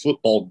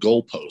football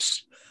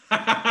goalpost.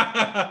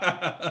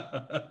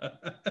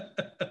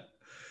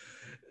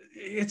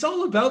 It's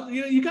all about,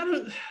 you got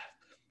to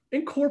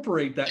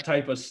incorporate that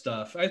type of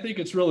stuff. I think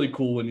it's really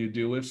cool when you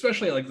do,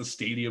 especially at like the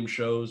stadium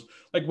shows,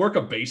 like work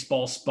a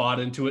baseball spot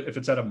into it if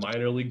it's at a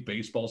minor league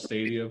baseball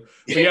stadium.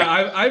 But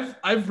yeah,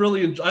 I've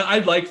really I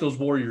like those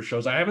Warrior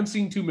shows. I haven't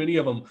seen too many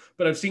of them,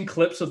 but I've seen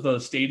clips of the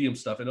stadium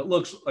stuff, and it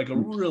looks like a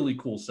really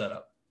cool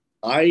setup.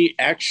 I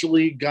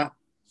actually got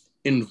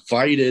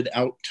invited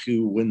out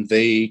to when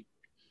they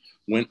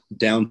went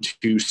down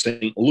to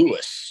St.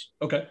 Louis.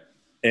 Okay.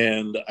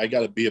 And I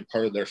got to be a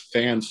part of their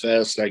fan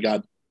fest.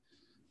 I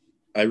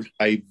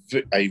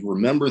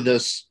remember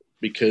this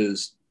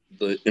because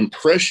the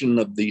impression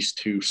of these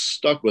two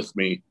stuck with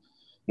me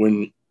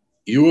when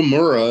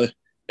Uemura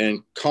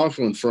and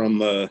Conklin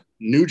from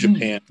New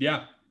Japan.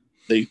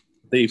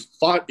 They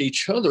fought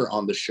each other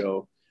on the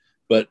show,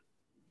 but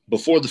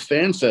before the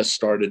fan fest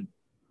started,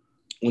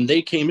 when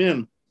they came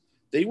in,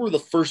 they were the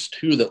first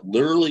two that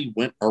literally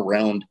went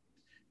around,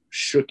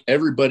 shook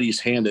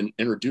everybody's hand, and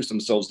introduced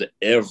themselves to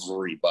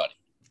everybody.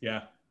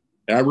 Yeah.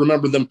 And I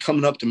remember them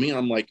coming up to me, and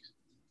I'm like,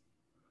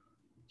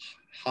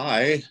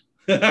 hi.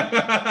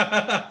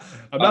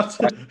 I'm not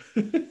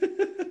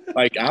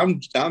like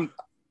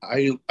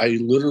I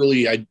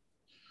literally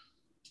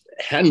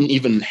hadn't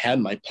even had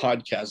my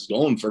podcast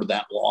going for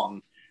that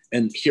long,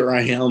 and here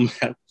I am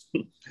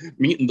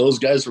meeting those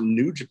guys from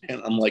New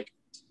Japan. I'm like,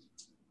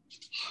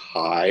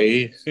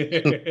 hi.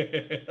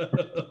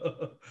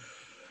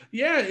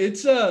 Yeah,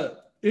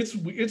 it's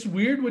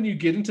weird when you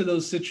get into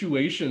those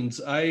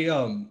situations. I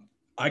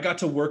got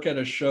to work at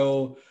a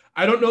show.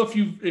 I don't know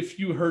if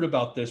you heard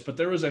about this, but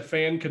there was a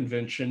fan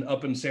convention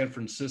up in San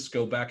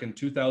Francisco back in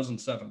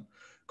 2007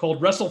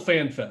 called Wrestle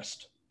Fan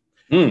Fest.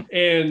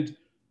 And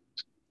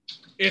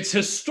it's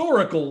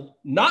historical,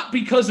 not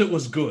because it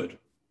was good,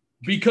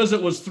 because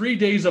it was 3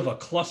 days of a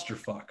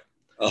clusterfuck.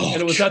 Oh,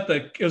 and it was at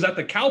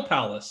the Cow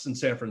Palace in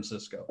San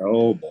Francisco.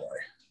 Oh boy.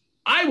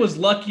 I was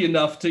lucky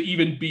enough to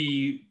even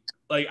be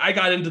like, I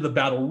got into the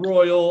Battle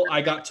Royal.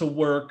 I got to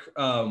work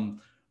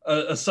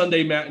a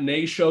Sunday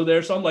matinee show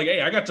there. So I'm like,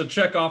 hey, I got to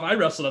check off. I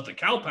wrestled at the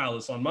Cow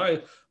Palace on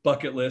my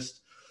bucket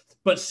list.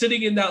 But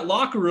sitting in that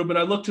locker room, and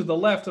I look to the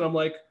left and I'm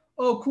like,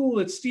 oh, cool.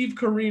 It's Steve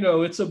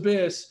Corino. It's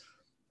Abyss.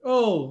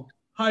 Oh,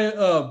 hi,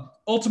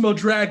 Ultimo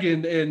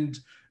Dragon and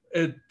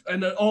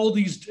all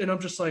these. And I'm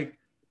just like,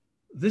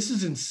 this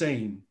is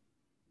insane.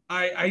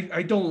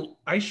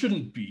 I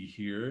shouldn't be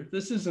here.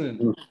 This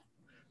isn't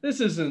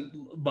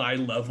my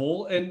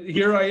level. And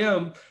here I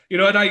am,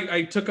 and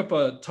I took up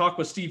a talk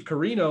with Steve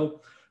Corino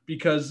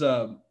because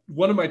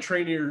one of my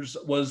trainers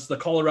was the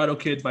Colorado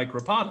kid, Mike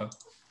Rapata,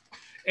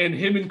 and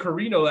him and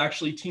Corino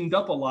actually teamed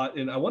up a lot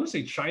in, I want to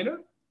say, China.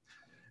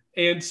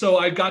 And so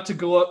I got to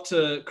go up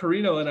to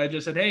Corino and I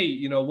just said,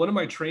 hey, one of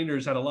my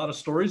trainers had a lot of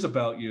stories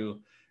about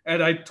you.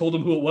 And I told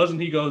him who it was.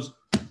 And he goes,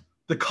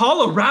 the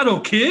Colorado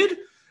kid?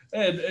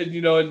 And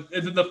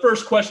then the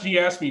first question he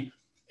asked me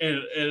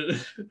and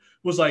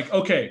was like,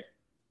 okay,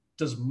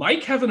 does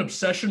Mike have an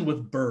obsession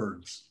with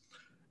birds?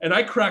 And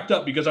I cracked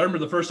up because I remember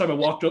the first time I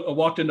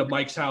walked into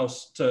Mike's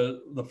house to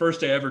the first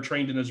day I ever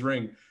trained in his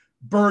ring.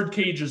 Bird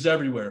cages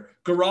everywhere.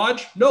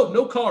 Garage?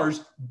 No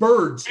cars.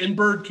 Birds in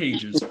bird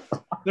cages.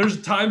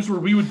 There's times where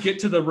we would get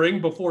to the ring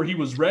before he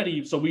was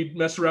ready, so we'd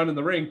mess around in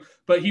the ring,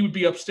 but he would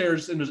be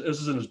upstairs, this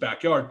is in his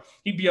backyard.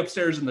 He'd be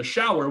upstairs in the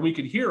shower, and we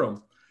could hear him.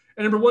 And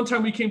I remember one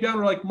time we came down,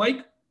 we're like,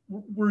 Mike,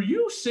 were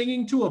you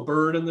singing to a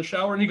bird in the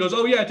shower? And he goes,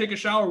 oh yeah, I take a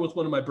shower with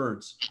one of my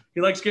birds.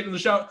 He likes getting in the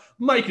shower.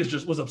 Mike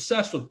was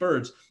obsessed with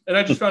birds. And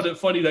I just found it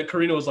funny that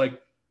Corino was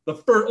like,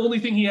 the only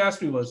thing he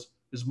asked me was,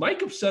 is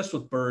Mike obsessed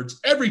with birds?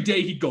 Every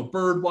day he'd go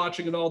bird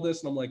watching and all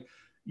this. And I'm like,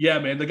 yeah,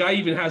 man, the guy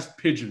even has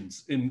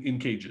pigeons in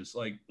cages.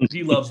 Like,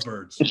 he loves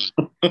birds.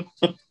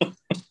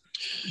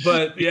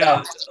 But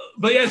yeah,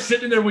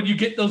 sitting there when you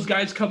get those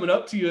guys coming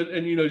up to you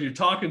and you're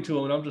talking to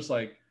them, and I'm just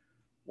like,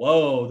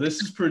 whoa,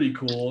 this is pretty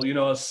cool.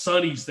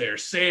 Sonny's there,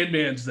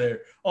 Sandman's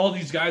there, all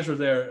these guys are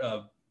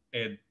there.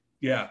 And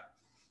yeah.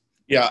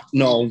 Yeah,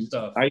 no,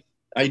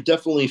 I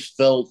definitely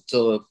felt,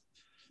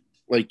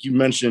 like you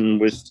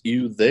mentioned with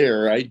you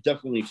there, I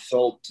definitely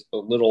felt a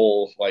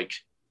little like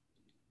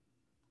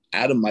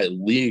out of my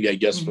league, I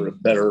guess, for a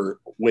better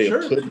way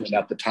of putting it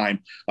at the time.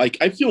 Like,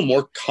 I feel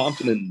more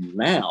confident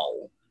now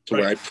to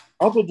where I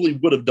probably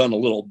would have done a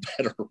little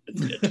better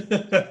with it.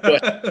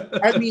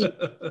 But I mean,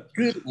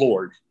 good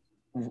Lord,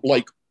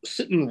 like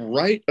sitting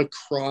right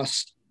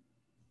across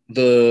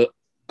the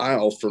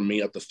aisle from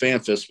me at the Fan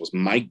Fest was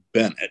Mike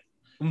Bennett.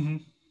 Mm-hmm.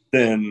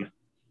 Then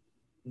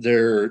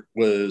there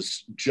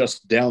was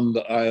just down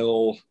the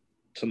aisle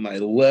to my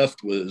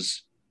left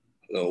was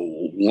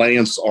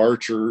Lance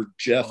Archer,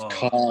 Jeff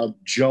Cobb,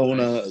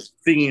 Jonah,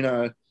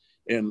 Athena,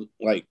 and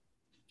like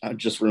I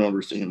just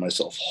remember thinking to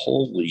myself,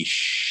 holy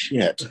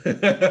shit.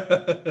 And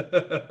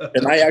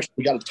I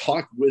actually got to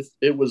talk with,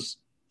 it was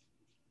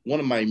one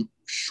of my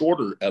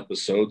shorter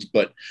episodes,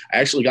 but I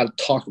actually got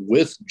to talk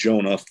with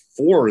Jonah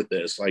for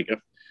this. Like, I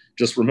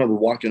just remember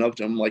walking up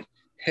to him like,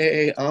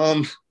 hey,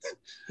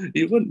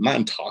 you wouldn't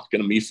mind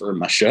talking to me for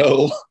my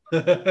show?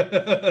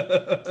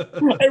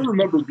 I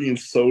remember being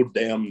so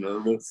damn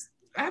nervous.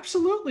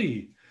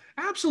 Absolutely.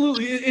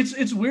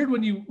 It's weird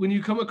when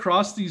you come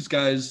across these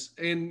guys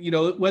and,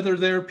 whether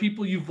they're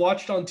people you've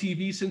watched on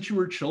TV since you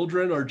were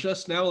children or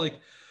just now, like,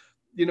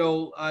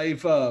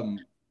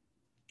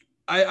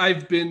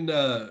 I've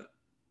been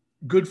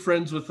good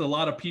friends with a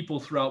lot of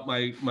people throughout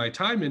my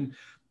time. And,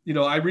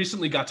 I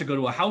recently got to go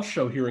to a house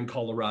show here in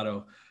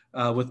Colorado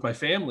with my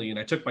family, and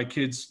I took my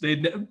kids.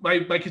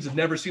 My kids had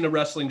never seen a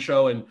wrestling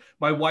show, and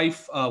my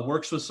wife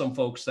works with some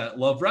folks that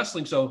love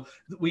wrestling, so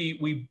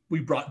we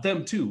brought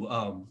them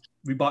too.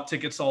 We bought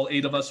tickets. All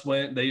 8 of us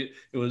went. It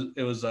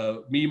was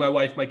me, my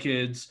wife, my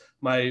kids,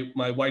 my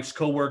wife's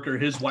coworker,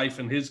 his wife,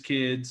 and his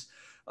kids,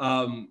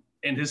 and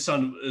his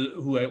son,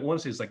 who I want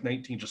to say is like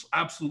 19, just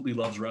absolutely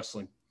loves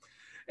wrestling.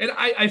 And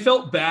I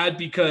felt bad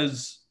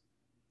because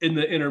in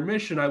the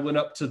intermission, I went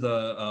up to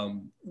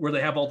the where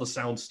they have all the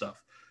sound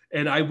stuff.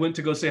 And I went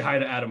to go say hi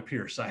to Adam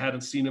Pearce. I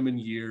hadn't seen him in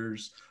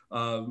years.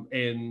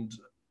 And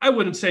I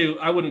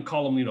wouldn't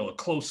call him, a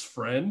close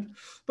friend,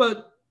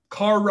 but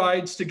car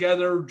rides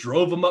together,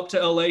 drove him up to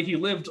LA. He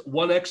lived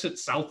one exit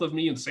south of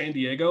me in San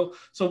Diego.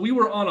 So we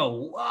were on a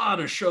lot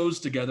of shows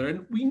together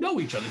and we know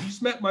each other.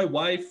 He's met my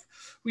wife.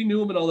 We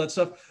knew him and all that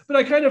stuff. But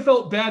I kind of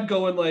felt bad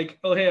going like,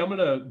 oh, hey, I'm going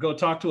to go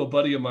talk to a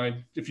buddy of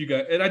mine.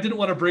 And I didn't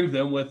want to bring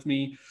them with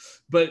me,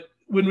 but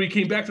when we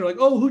came back, they're like,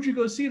 oh, who'd you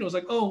go see? And I was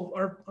like,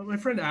 oh, my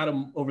friend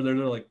Adam over there.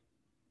 They're like,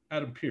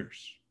 Adam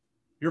Pearce.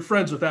 You're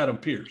friends with Adam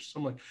Pearce.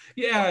 I'm like,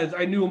 yeah,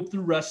 I knew him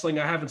through wrestling.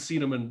 I haven't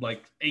seen him in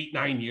like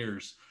 8-9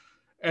 years.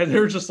 And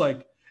they're just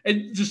like,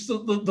 and just the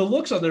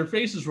looks on their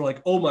faces were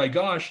like, oh my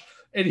gosh.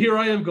 And here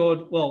I am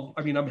going, well,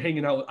 I mean,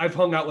 I've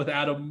hung out with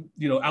Adam,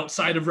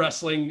 outside of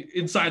wrestling,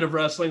 inside of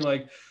wrestling,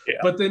 like, Yeah.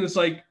 but then it's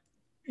like,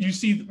 you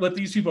see what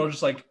these people are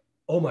just like,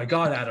 oh my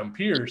God, Adam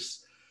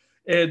Pearce.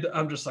 And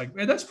I'm just like,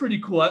 man, that's pretty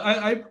cool.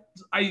 I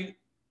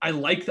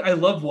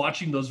love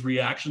watching those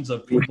reactions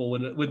of people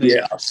when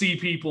they see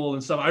people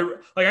and stuff.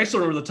 I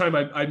still remember the time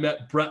I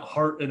met Bret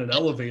Hart in an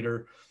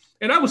elevator,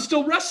 and I was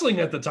still wrestling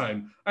at the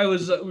time.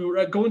 We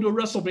were going to a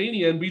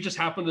WrestleMania, and we just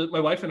happened to, my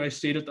wife and I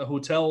stayed at the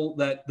hotel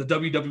that the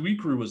WWE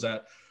crew was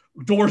at.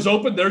 Doors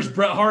open, there's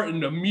Bret Hart,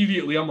 and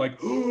immediately I'm like,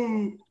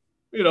 oh,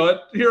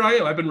 here I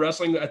am. I've been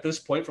wrestling at this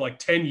point for like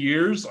 10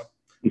 years.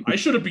 I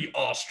shouldn't be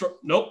awestruck.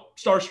 Nope,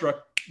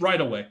 starstruck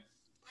right away.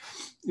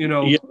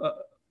 Yeah.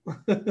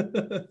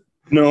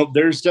 No,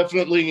 there's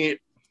definitely,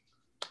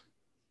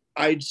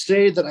 I'd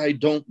say that I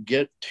don't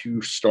get too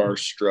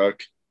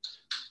starstruck,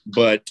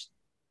 but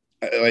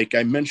like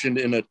I mentioned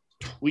in a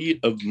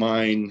tweet of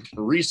mine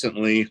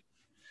recently,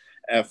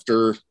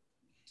 after,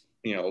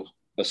 a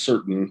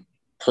certain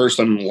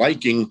person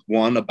liking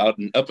one about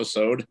an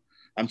episode,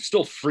 I'm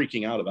still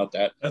freaking out about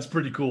that. That's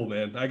pretty cool,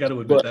 man. I got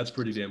to admit, that's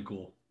pretty damn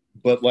cool.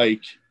 But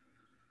like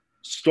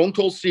Stone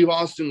Cold Steve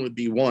Austin would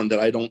be one that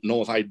I don't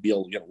know if I'd be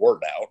able to get a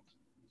word out.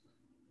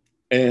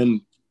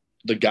 And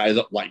the guy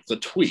that liked the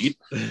tweet,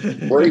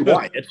 Bray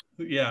Wyatt.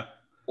 Yeah.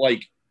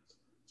 Like,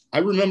 I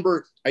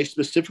remember I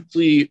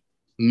specifically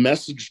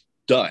messaged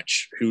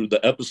Dutch, who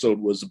the episode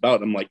was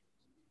about. I'm like,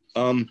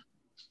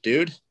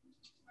 dude,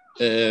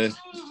 do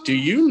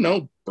you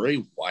know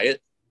Bray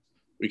Wyatt?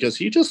 Because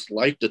he just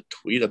liked a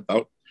tweet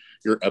about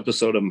your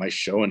episode of my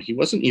show, and he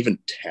wasn't even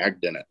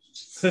tagged in it.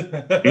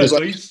 He was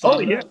like, oh,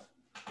 yeah.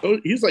 Oh,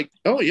 he's like,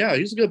 oh, yeah,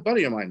 he's a good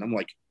buddy of mine. I'm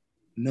like,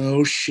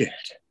 no shit.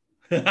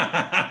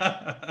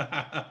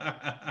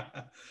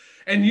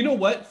 And you know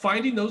what?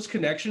 Finding those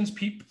connections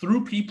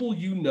through people,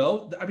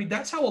 I mean,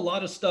 that's how a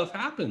lot of stuff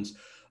happens.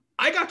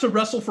 I got to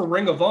wrestle for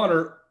Ring of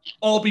Honor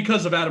all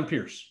because of Adam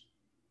Pearce.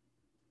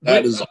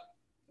 That is...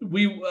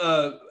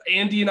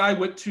 Andy and I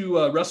went to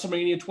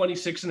WrestleMania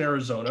 26 in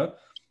Arizona.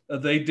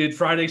 They did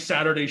Friday,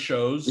 Saturday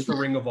shows for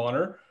Ring of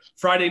Honor.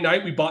 Friday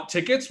night, we bought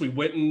tickets. We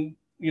went and,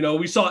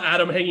 we saw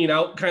Adam hanging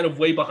out kind of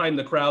way behind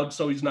the crowd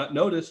so he's not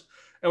noticed.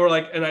 And we're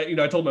like, and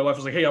I told my wife, I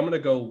was like, hey, I'm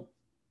going to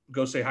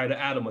go say hi to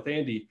Adam with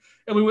Andy.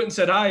 And we went and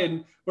said hi,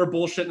 and we're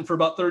bullshitting for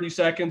about 30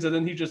 seconds. And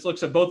then he just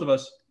looks at both of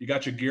us. You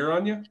got your gear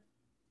on you?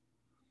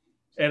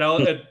 And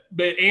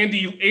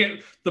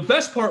Andy, the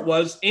best part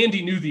was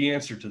Andy knew the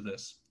answer to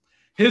this.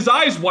 His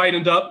eyes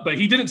widened up, but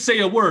he didn't say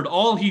a word.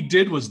 All he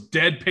did was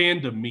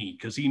deadpan to me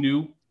because he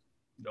knew,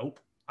 nope,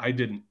 I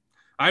didn't.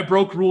 I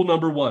broke rule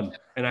number 1,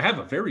 and I have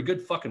a very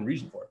good fucking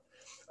reason for it.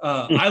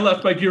 I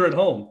left my gear at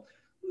home.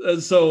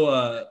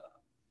 So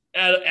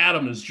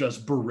Adam is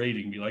just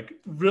berating me, like,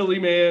 really,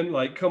 man?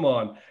 Like, come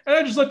on. And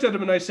I just looked at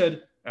him and I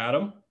said,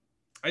 Adam,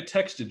 I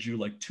texted you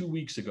like 2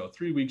 weeks ago,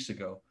 3 weeks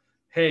ago.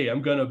 Hey,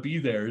 I'm going to be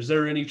there. Is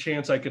there any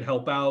chance I could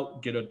help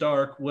out, get a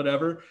dark,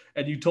 whatever?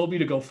 And you told me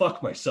to go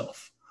fuck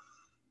myself.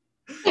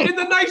 In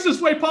the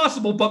nicest way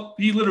possible, but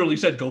he literally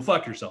said, go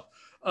fuck yourself.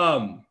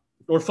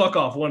 Or fuck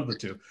off, one of the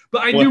two.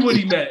 But I knew what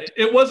he meant.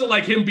 It wasn't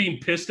like him being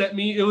pissed at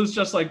me. It was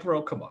just like,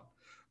 bro, come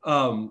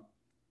on.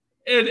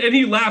 And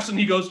he laughs and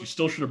he goes, you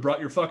still should have brought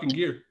your fucking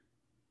gear.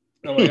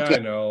 I'm like, I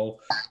know.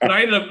 And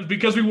I ended up,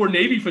 because we wore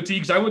Navy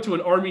fatigues, I went to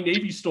an Army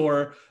Navy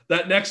store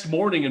that next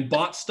morning and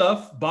bought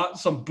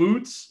some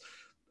boots.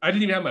 I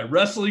didn't even have my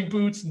wrestling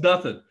boots,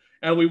 nothing.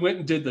 And we went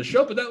and did the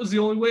show, but that was the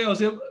only way I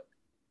was able.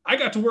 I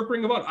got to work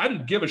Ring of Honor. I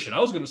didn't give a shit. I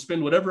was going to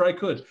spend whatever I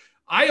could.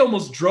 I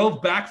almost drove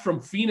back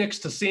from Phoenix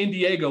to San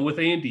Diego with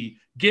Andy,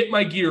 get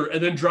my gear,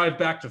 and then drive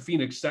back to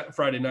Phoenix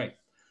Friday night.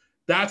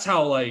 That's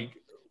how, like,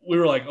 we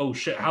were like, oh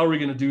shit, how are we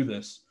going to do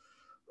this?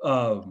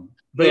 But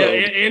yeah,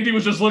 Andy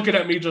was just looking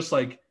at me just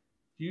like,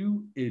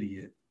 you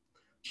idiot.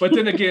 But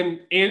then again,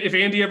 if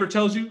Andy ever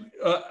tells you,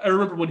 I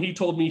remember when he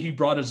told me he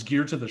brought his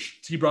gear to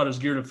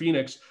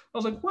Phoenix. I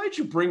was like, why'd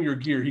you bring your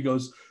gear? He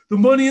goes, the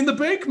Money in the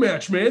Bank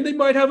match, man. They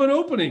might have an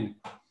opening.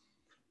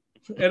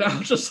 And I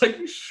was just like,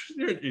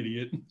 you're an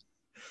idiot.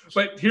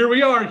 But here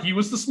we are. He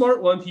was the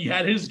smart one. He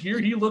had his gear.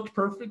 He looked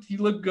perfect. He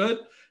looked good.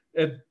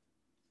 And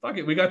fuck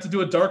it, we got to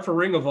do a dark for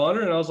Ring of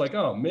Honor. And I was like,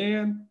 oh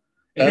man.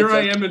 And here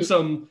I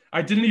am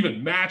I didn't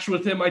even match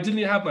with him. I didn't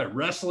even have my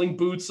wrestling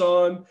boots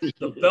on.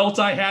 The belt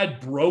I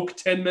had broke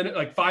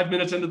 5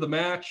 minutes into the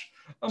match.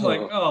 I'm like,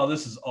 oh,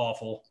 this is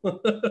awful.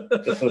 But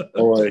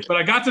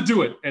I got to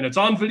do it, and it's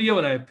on video,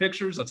 and I have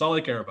pictures. That's all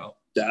I care about.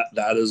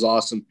 That is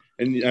awesome.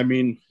 And I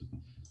mean,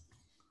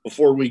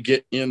 before we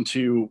get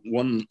into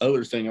one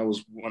other thing I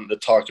was wanting to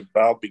talk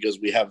about, because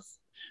we have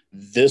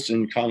this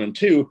in common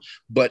too,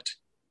 but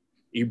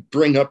you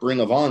bring up Ring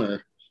of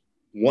Honor.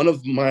 One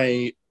of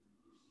my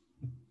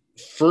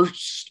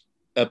first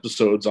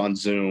episodes on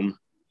Zoom,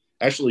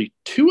 actually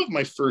 2 of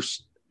my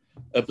first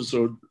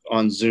episodes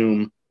on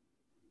Zoom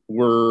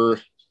were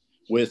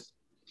with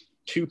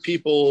 2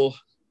 people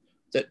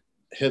that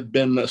have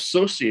been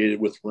associated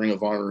with Ring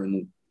of Honor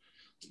in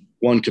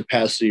one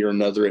capacity or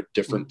another at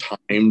different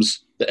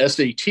times. The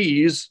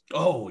SATs.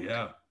 Oh,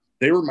 yeah.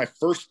 They were my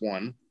first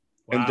one.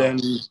 Wow. And then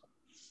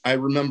I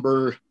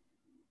remember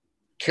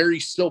Kerry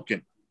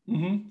Silken.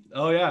 Mm-hmm.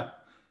 Oh, yeah.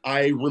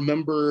 I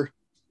remember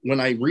when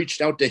I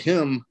reached out to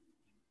him,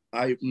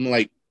 I'm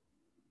like,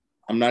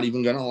 I'm not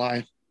even going to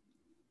lie.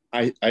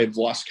 I've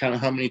lost count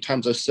of how many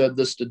times I've said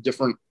this to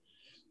different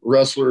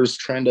wrestlers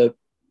trying to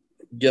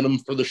get them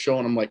for the show.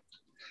 And I'm like,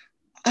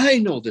 I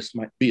know this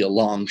might be a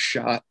long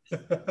shot,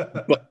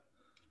 but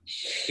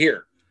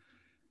here.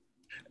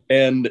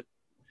 And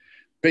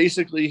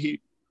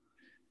basically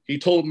he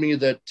told me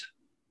that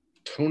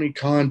Tony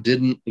Khan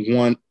didn't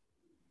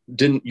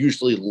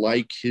usually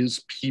like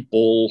his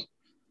people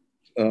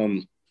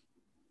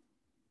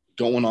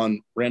going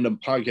on random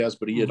podcasts,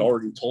 but he had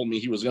already told me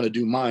he was going to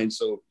do mine.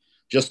 So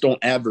just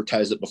don't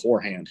advertise it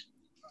beforehand.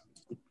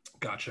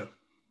 Gotcha.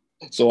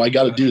 So I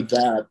got to do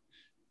that.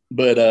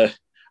 But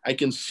I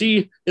can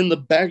see in the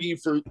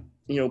baggie for,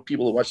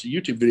 people that watch the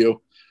YouTube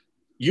video,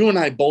 you and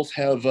I both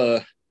have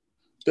a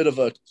bit of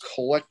a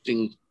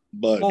collecting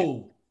bug.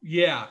 Oh,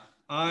 yeah.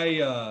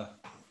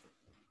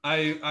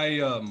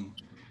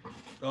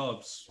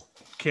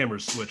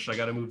 Camera's switched. I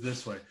got to move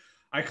this way.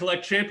 I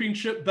collect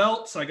championship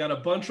belts. I got a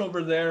bunch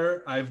over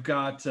there. I've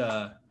got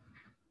a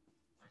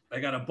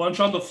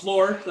bunch on the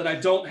floor that I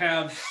don't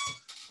have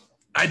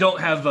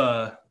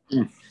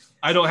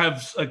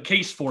a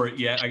case for it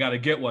yet. I got to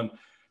get one.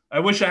 I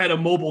wish I had a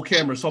mobile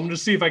camera, so I'm going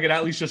to see if I could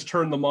at least just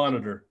turn the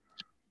monitor.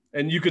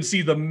 And you could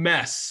see the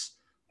mess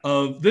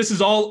of this is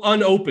all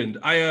unopened.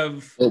 I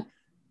have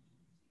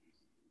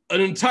an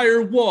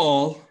entire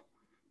wall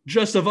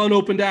just of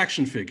unopened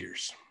action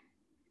figures.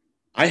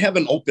 I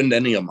haven't opened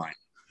any of mine.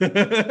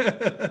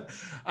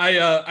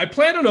 I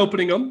plan on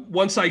opening them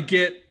once I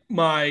get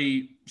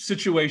my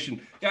situation.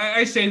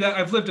 I say that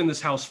I've lived in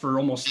this house for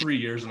almost 3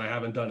 years and I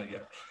haven't done it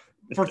yet.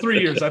 For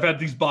 3 years, I've had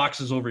these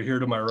boxes over here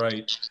to my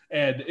right,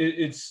 and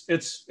it's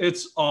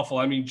awful.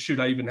 I mean, shoot,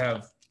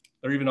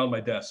 they're even on my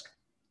desk.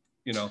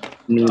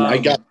 I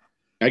got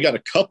a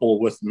couple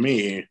with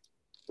me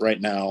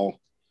right now.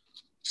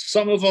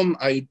 Some of them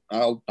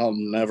I'll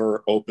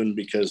never open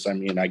because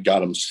I got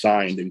them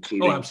signed,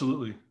 including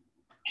absolutely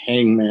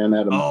Hangman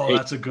Adam. Oh, Page.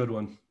 That's a good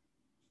one.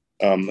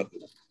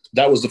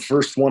 That was the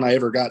first one I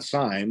ever got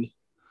signed,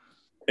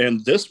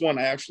 and this one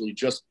I actually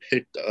just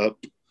picked up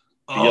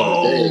the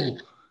other day.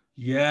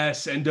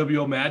 Yes,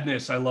 NWO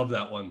Madness. I love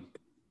that one.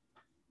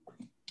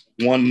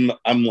 One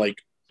I'm like,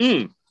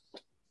 and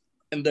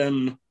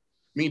then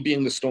me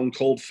being the Stone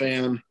Cold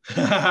fan.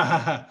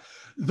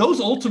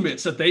 Those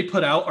Ultimates that they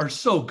put out are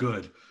so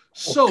good.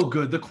 So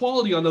good. The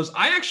quality on those.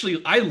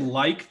 I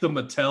like the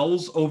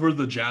Mattels over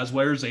the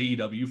Jazzwares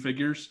AEW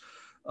figures.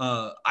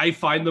 I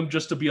find them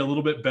just to be a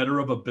little bit better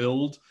of a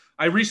build.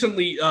 I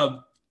recently, I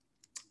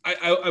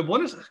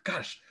want to,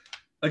 gosh,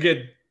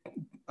 again,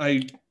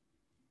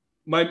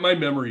 my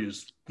memory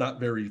is not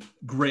very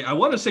great. I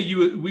want to say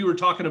we were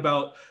talking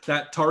about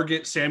that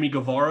Target Sammy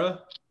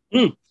Guevara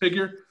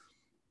figure.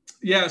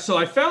 Yeah, so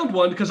I found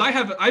one because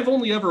I've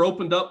only ever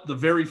opened up the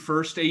very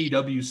first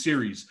AEW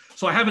series.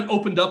 So I haven't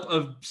opened up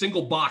a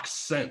single box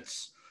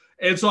since.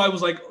 And so I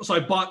was like, I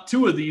bought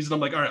 2 of these and I'm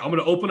like, all right, I'm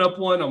going to open up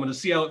one. I'm going to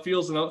see how it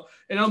feels. And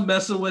I'm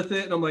messing with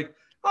it. And I'm like,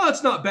 oh,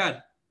 it's not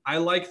bad. I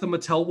like the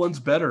Mattel ones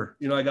better.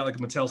 I got like a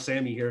Mattel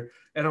Sammy here.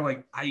 And I'm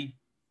like, I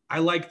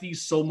like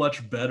these so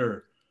much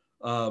better.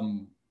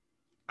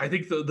 I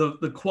think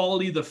the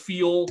quality, the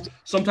feel,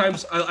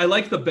 sometimes I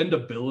like the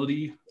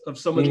bendability of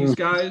some of these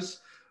guys.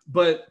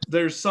 But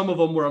there's some of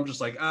them where I'm just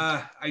like,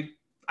 I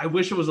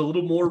wish it was a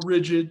little more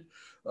rigid.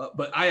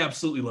 But I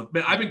absolutely love it.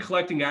 Man, I've been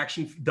collecting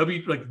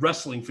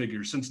wrestling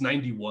figures since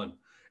 '91.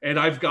 And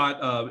I've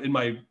got in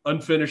my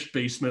unfinished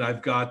basement,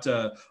 I've got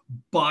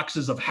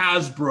boxes of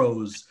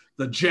Hasbro's,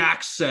 the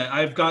Jack set.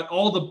 I've got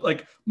all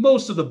the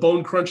most of the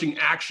bone crunching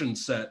action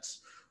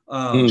sets.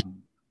 I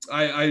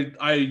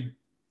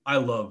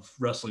love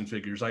wrestling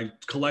figures. I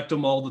collect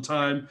them all the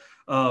time.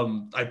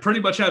 I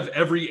pretty much have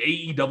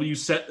every AEW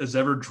set that's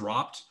ever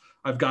dropped.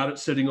 I've got it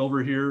sitting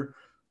over here.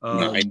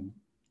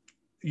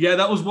 Yeah,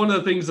 that was one of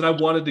the things that I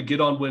wanted to get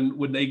on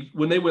when they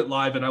went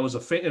live and I was a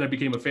fan and I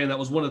became a fan. That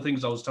was one of the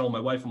things I was telling my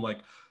wife. I'm like,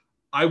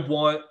 I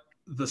want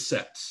the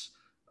sets.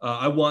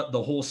 I want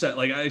the whole set.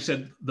 Like I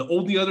said, the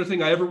only other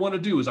thing I ever want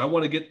to do is I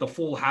want to get the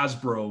full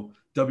Hasbro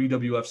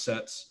WWF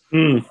sets.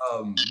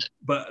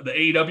 But the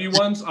AEW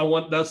ones,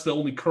 that's the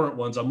only current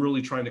ones I'm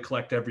really trying to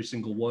collect every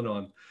single one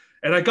on.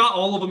 And I got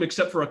all of them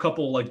except for a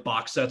couple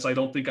box sets. I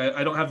don't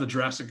have the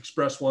Jurassic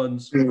Express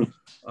ones.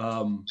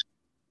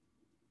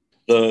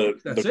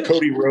 The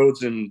Cody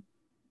Rhodes and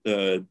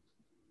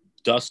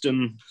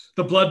Dustin.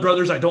 The Blood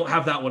Brothers, I don't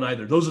have that one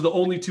either. Those are the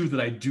only 2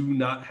 that I do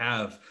not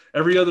have.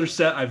 Every other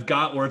set I've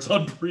got or it's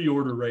on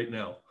pre-order right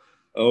now.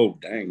 Oh,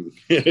 dang.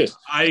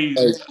 I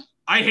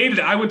hated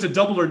it. I went to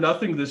Double or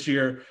Nothing this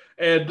year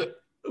and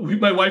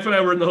my wife and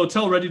I were in the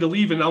hotel ready to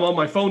leave and I'm on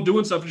my phone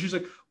doing stuff. And she's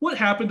like, what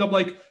happened? I'm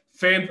like,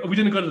 we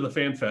didn't go to the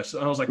Fan Fest.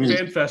 And I was like,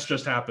 Fan Fest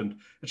just happened.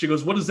 And she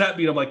goes, what does that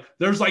mean? I'm like,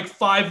 there's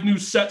 5 new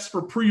sets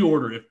for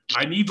pre-order.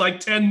 I need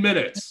 10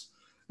 minutes.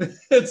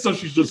 And so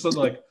she's just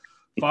like,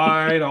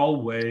 Fine,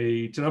 I'll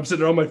wait. And I'm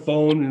sitting on my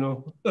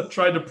phone,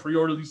 trying to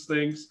pre-order these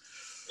things.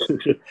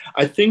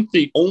 I think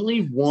the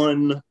only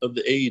one of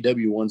the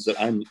AEW ones that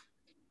I'm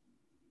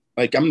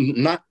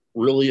not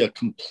really a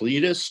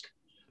completist,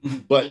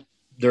 but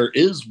there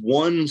is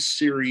one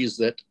series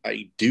that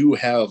I do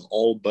have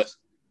all but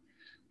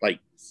like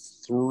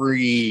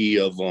 3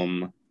 of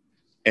them,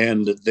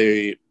 and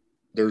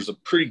there's a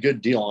pretty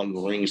good deal on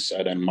the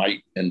ringside I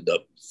might end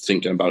up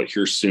thinking about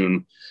here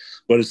soon,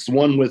 but it's the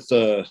one with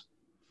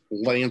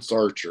Lance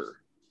Archer.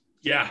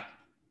 Yeah.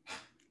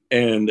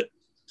 And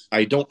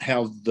I don't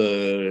have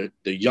the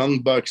Young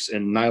Bucks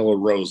and Nyla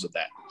Rose of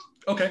that.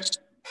 Okay.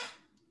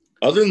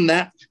 Other than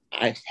that,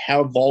 I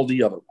have all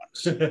the other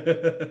ones.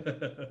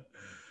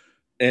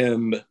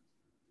 And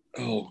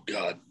oh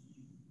God.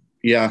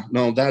 Yeah,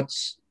 no,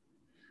 that's,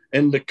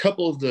 and a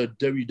couple of the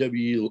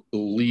WWE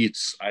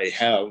elites, I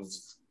have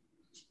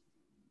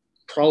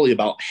probably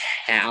about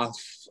half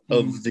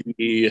of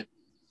the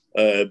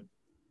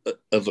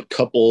of a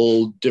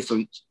couple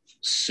different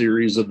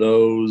series of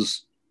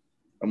those.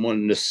 I'm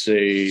wanting to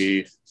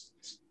say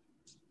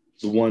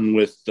the one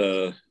with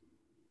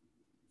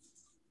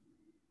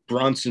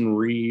Bronson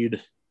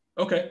Reed.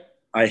 Okay.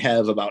 I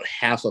have about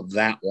half of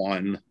that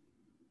one.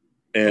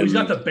 And he's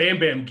got the Bam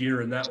Bam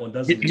gear in that one,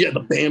 doesn't he? Yeah, the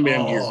Bam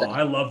Bam gear. Oh,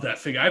 I love that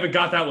figure. I haven't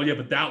got that one yet,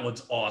 but that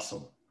one's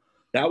awesome.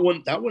 That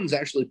one's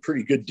actually a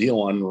pretty good deal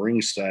on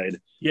ringside.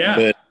 Yeah.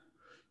 But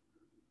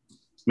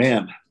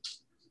man,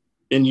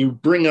 and you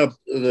bring up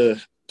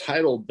the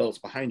title belts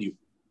behind you.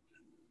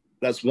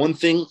 That's one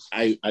thing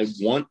I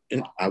want.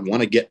 I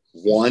want to get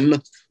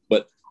one,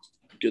 but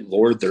good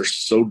Lord, they're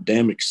so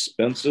damn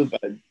expensive.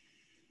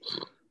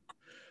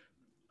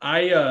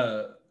 I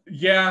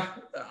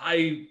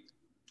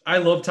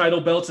love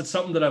title belts. It's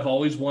something that I've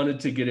always wanted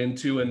to get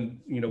into.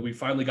 And, we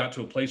finally got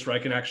to a place where I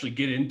can actually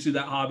get into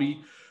that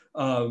hobby.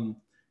 Am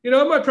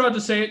I proud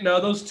to say it now?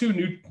 Those two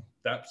New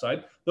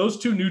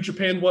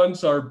Japan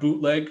ones are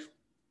bootleg,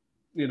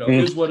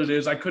 is what it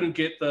is. I couldn't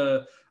get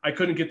the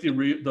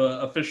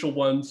official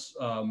ones.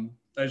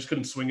 I just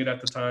couldn't swing it at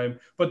the time,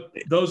 but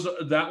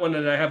that one,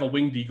 and I have a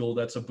Winged Eagle.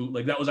 That's a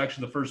bootleg. That was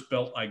actually the first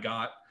belt I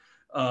got.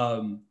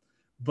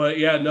 But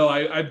yeah, no,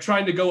 I'm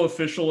trying to go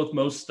official with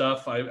most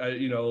stuff. I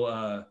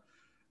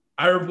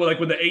remember like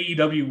when the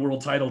AEW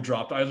world title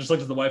dropped, I just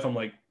looked at the wife. I'm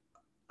like,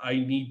 I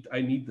need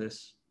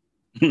this.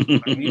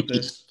 I need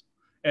this.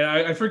 And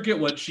I forget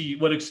what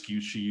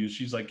excuse she used.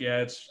 She's like, yeah,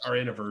 it's our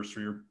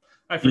anniversary. Or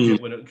I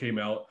forget when it came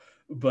out.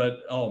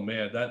 But oh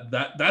man,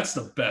 that's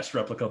the best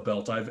replica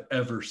belt I've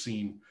ever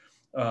seen.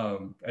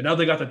 And now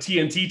they got the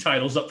TNT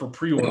titles up for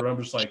pre-order.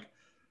 I'm just like,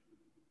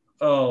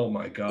 oh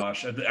my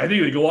gosh. I think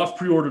they go off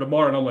pre-order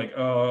tomorrow, and I'm like,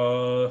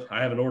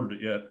 I haven't ordered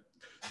it yet.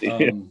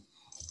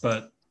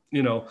 But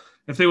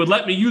if they would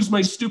let me use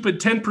my stupid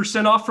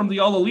 10% off from the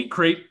All Elite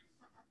crate,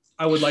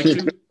 I would like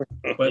to.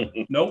 But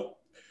nope.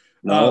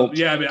 No.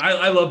 Yeah, I mean,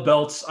 I love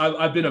belts.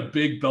 I've been a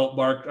big belt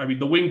mark. I mean,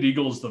 the Winged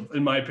Eagle is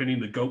in my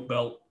opinion, the GOAT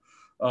belt.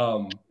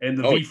 And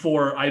the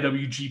V4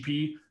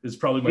 IWGP is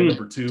probably my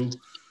number 2.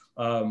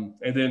 And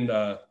then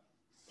I'm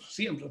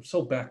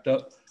so backed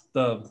up.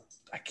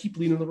 I keep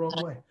leaning the wrong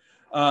way.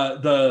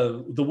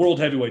 The world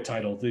heavyweight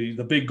title,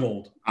 the big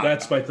gold.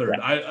 That's my 3rd.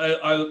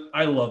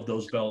 I love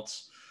those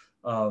belts.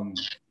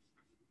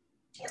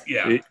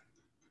 Yeah.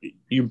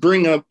 You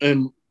bring up,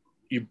 and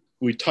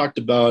we talked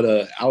about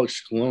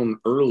Alex Colon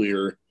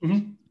earlier.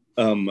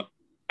 Mm-hmm.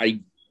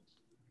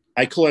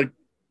 I collect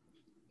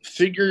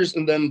figures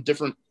and then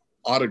different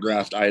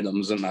autographed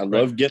items, and I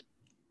love getting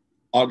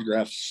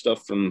autographed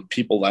stuff from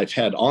people I've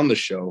had on the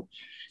show.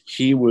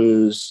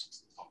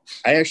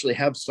 I actually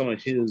have some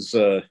of his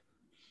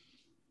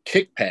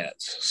kick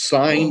pads,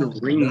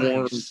 signed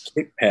ring-worn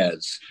kick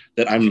pads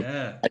that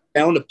I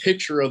found a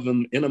picture of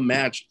him in a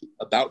match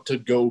about to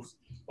go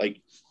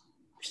like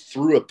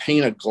through a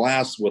pane of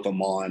glass with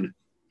them on.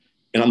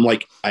 And I'm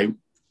like, I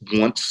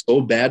want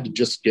so bad to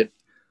just get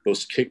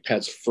those kick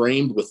pads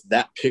framed with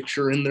that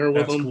picture in there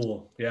with them. That's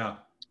cool. Yeah.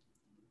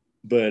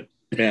 But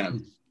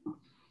man,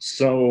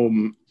 so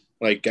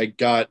like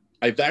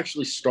I've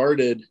actually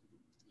started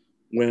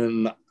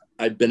when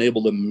I've been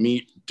able to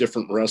meet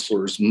different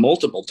wrestlers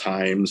multiple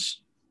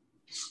times,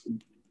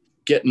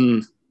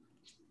 getting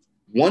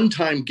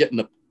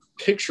a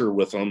picture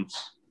with them.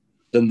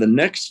 Then the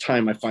next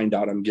time I find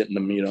out I'm getting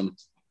to meet them,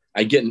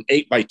 I get an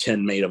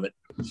 8x10 made of it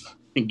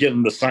and get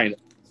them to sign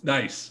it.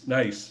 Nice.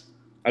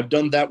 I've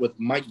done that with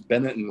Mike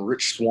Bennett and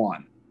Rich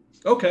Swann.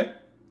 Okay.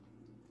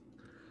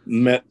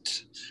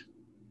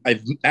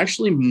 I've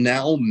actually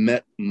now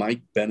met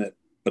Mike Bennett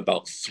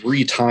about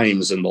 3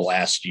 times in the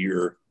last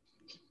year.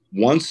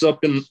 Once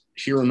up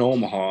here in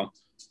Omaha,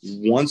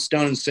 once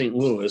down in St.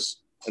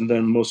 Louis, and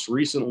then most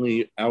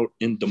recently out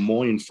in Des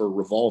Moines for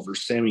Revolver,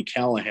 Sami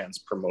Callihan's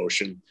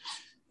promotion.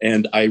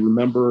 And I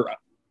remember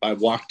I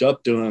walked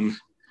up to him,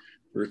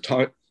 we were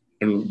talking,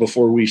 and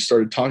before we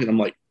started talking, I'm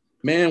like,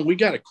 man, we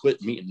got to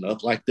quit meeting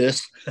up like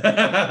this.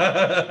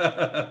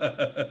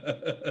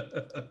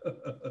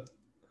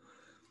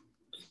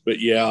 But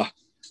yeah,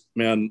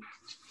 man,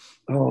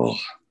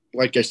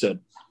 like I said,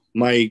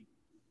 my,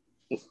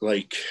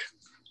 like,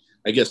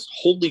 I guess,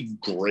 holy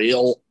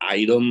grail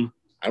item.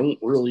 I don't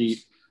really,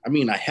 I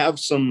mean, I have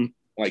some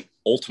like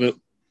ultimate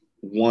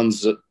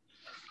ones that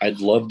I'd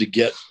love to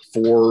get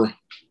for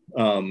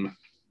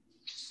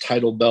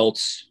title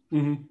belts,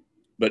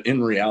 but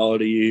in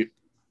reality,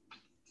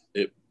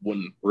 it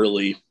wouldn't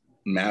really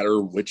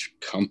matter which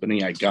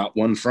company I got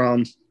one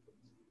from.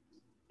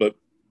 But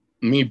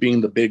me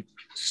being the big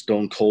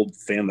Stone Cold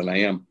fan that I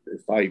am,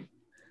 I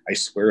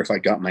swear if I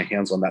got my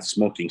hands on that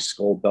Smoking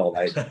Skull belt,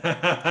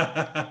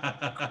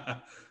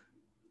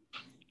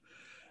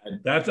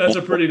 that's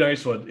a pretty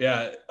nice one.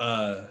 Yeah.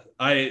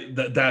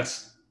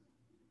 That's,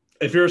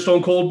 if you're a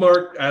Stone Cold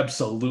Mark,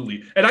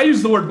 absolutely. And I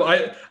use the word,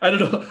 I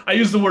don't know, I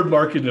use the word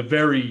Mark in a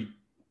very,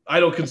 I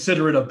don't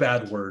consider it a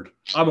bad word.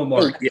 I'm a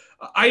Mark. Oh, yeah.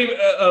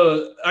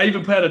 I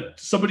even had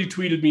somebody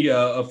tweeted me,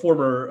 a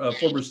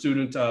former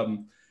student.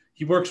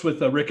 He works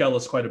with Rick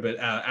Ellis quite a bit,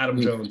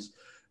 Adam Jones.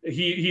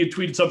 He had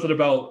tweeted something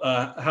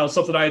about how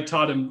something I had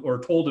taught him or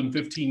told him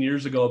 15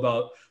 years ago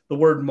about the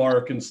word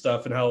Mark and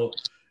stuff, and how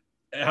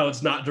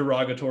it's not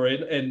derogatory.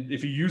 And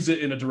if you use it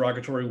in a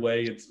derogatory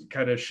way, it's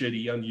kind of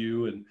shitty on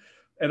you. And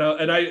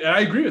I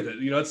agree with it.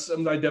 You know, it's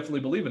something I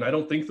definitely believe in. I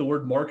don't think the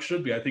word mark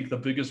should be. I think the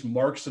biggest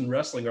marks in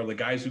wrestling are the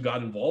guys who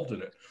got involved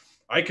in it.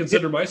 I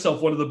consider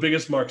myself one of the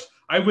biggest marks.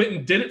 I went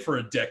and did it for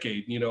a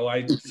decade. You know,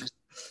 I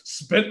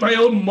spent my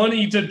own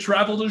money to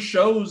travel to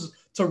shows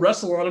to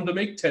wrestle on them to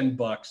make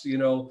 $10. You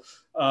know,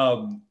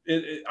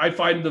 I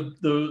find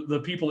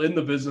the people in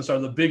the business are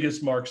the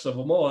biggest marks of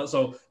them all.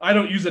 So I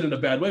don't use it in a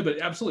bad way, but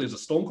absolutely as a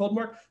Stone Cold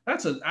Mark,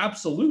 that's an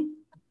absolute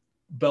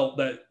belt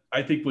that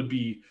I think would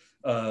be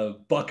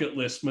bucket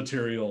list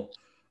material.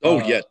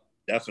 Oh yeah,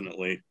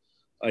 definitely.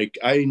 Like,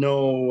 I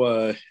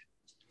know,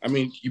 I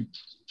mean, you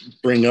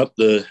bring up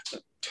the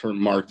term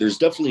mark. There's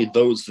definitely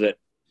those that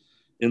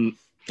in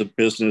the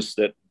business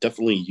that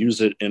definitely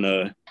use it in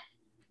a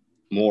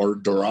more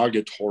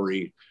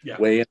derogatory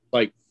way.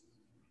 Like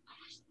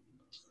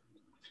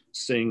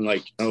saying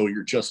like, oh,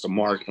 you're just a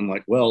mark. I'm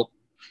like, well,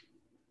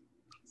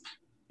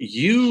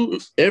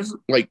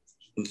 like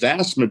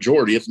vast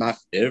majority, if not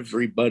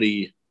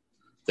everybody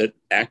that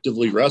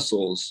actively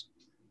wrestles,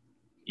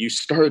 you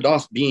started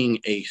off being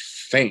a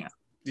fan,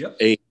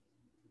 a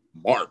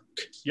mark.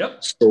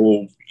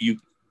 So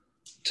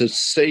to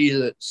say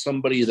that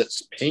somebody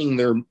that's paying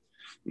their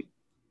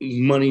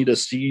money to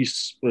see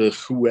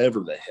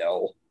whoever the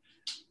hell,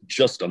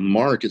 just a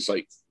mark, it's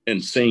like,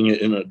 and saying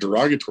it in a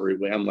derogatory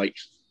way, I'm like,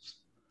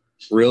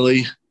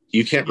 really?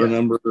 You can't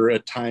remember a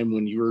time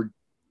when you were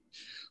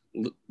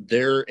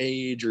their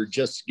age or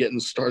just getting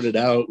started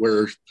out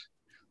where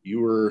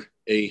you were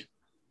a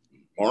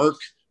mark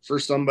for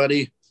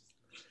somebody?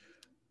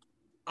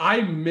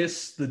 I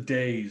miss the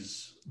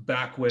days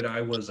back when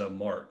I was a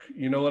mark.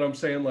 You know what I'm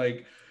saying?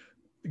 Like,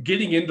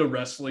 getting into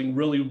wrestling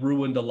really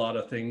ruined a lot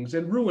of things,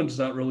 and ruined's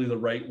not really the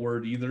right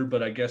word either,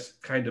 but I guess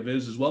kind of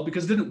is as well,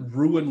 because it didn't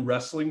ruin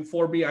wrestling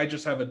for me. I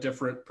just have a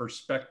different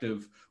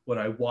perspective when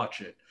I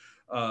watch it.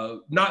 I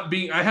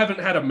haven't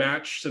had a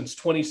match since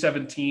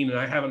 2017, and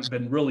I haven't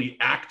been really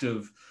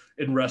active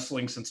in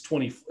wrestling since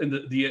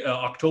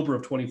October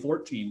of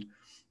 2014.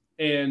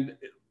 And,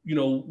 you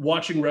know,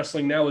 watching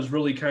wrestling now has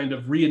really kind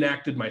of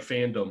reenacted my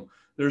fandom.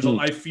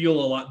 I feel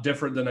a lot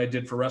different than I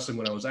did for wrestling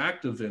when I was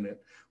active in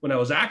it. When I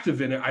was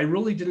active in it, I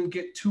really didn't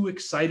get too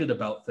excited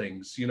about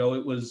things. You know,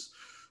 it was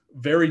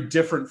very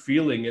different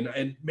feeling.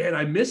 And man,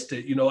 I missed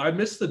it. You know, I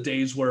missed the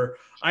days where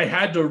I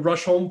had to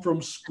rush home from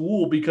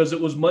school because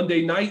it was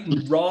Monday night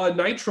and Raw and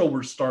Nitro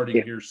were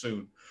starting here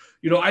soon.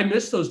 You know, I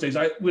miss those days.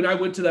 When I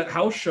went to that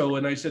house show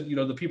and I said, you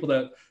know, the people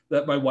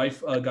that my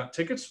wife got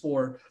tickets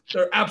for,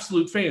 they're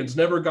absolute fans,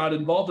 never got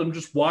involved. I'm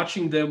just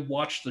watching them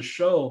watch the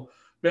show.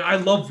 Man, I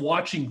love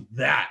watching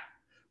that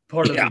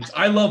part of things.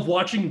 I love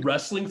watching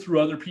wrestling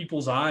through other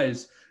people's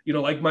eyes. You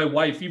know, like my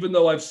wife, even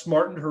though I've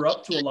smartened her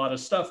up to a lot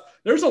of stuff,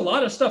 there's a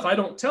lot of stuff I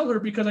don't tell her,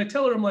 because I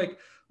tell her, I'm like,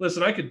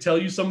 listen, I could tell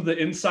you some of the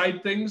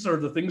inside things or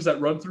the things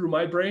that run through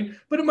my brain,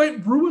 but it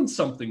might ruin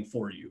something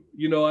for you.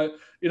 You know, I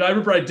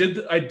remember I did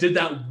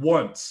that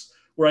once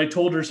where I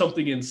told her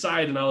something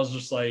inside and I was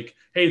just like,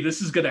 hey,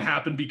 this is going to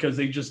happen because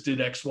they just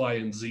did X, Y,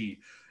 and Z.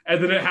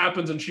 And then it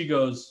happens and she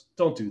goes,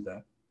 don't do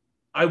that.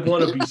 I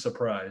want to be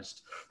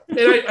surprised.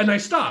 And I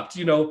stopped,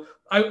 you know,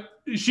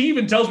 she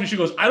even tells me, she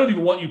goes, I don't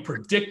even want you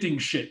predicting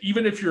shit.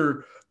 Even if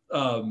you're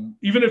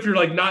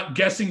like not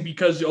guessing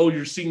because, oh,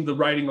 you're seeing the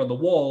writing on the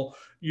wall,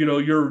 you know,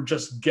 you're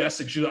just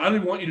guessing. She goes, I don't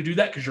even want you to do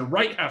that because you're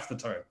right half the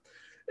time.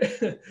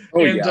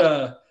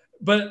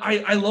 But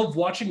I love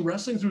watching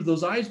wrestling through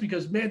those eyes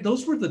because, man,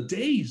 those were the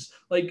days.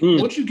 Like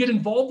once you get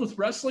involved with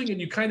wrestling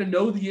and you kind of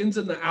know the ins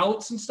and the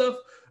outs and stuff,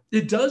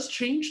 it does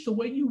change the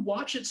way you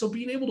watch it. So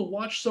being able to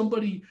watch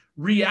somebody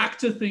react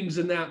to things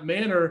in that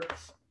manner,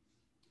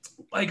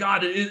 my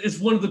God, it's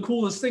one of the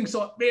coolest things.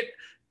 So, man,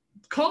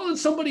 calling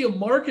somebody a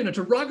mark in a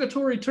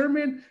derogatory term,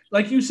 man,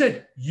 like you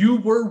said, you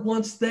were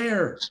once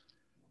there.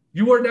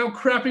 You are now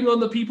crapping on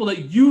the people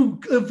that you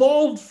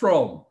evolved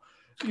from,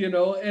 you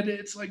know? And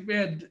it's like,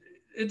 man,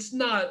 it's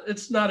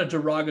not a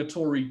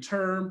derogatory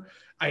term.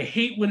 I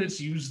hate when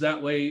it's used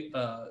that way.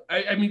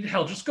 I mean,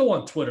 hell, just go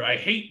on Twitter. I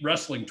hate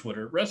wrestling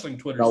Twitter. Wrestling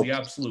Twitter is the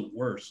absolute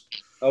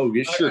worst. Oh,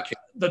 you sure can.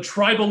 The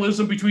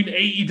tribalism between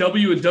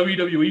AEW and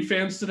WWE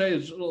fans today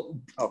is. Oh,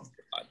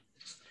 God.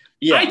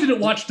 Yeah. I didn't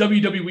watch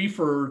WWE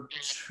for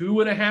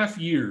 2.5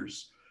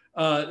 years,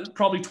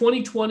 probably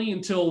 2020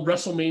 until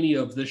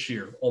WrestleMania of this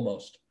year,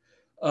 almost.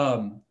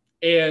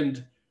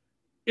 And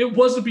it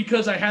wasn't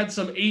because I had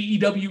some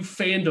AEW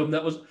fandom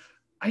that was.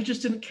 I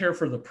just didn't care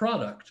for the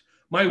product.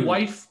 My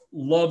wife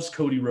loves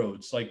Cody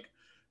Rhodes. Like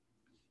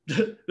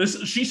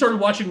this, she started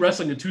watching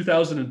wrestling in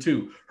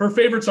 2002. Her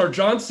favorites are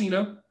John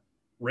Cena,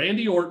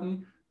 Randy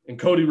Orton, and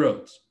Cody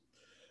Rhodes.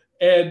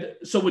 And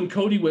so when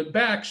Cody went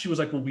back, she was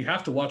like, well, we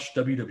have to watch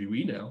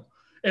WWE now.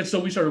 And so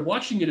we started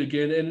watching it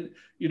again. And,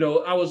 you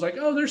know, I was like,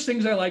 oh, there's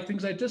things I like,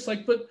 things I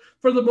dislike. But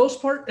for the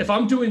most part, if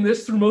I'm doing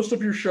this through most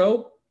of your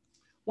show,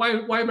 why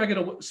am I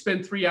going to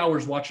spend 3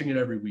 hours watching it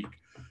every week?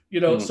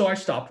 You know, so I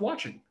stopped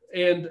watching.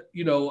 And,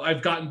 you know,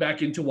 I've gotten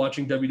back into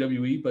watching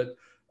WWE, but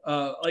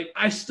like,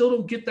 I still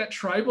don't get that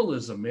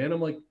tribalism, man. I'm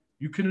like,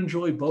 you can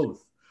enjoy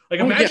both. Like,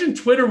 imagine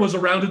Twitter was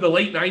around in the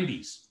late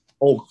 90s.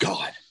 Oh,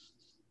 God.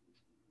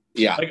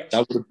 Yeah, like,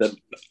 that would have been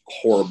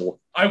horrible.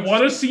 I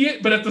want to see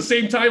it, but at the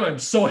same time, I'm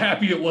so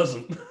happy it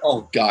wasn't.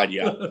 Oh, God,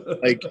 yeah.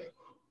 Like,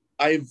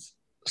 I've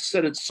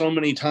said it so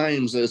many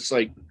times. It's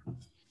like,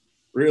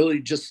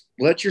 really just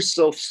let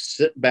yourself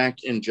sit back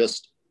and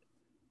just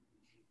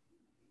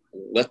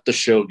let the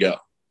show go.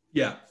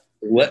 Yeah.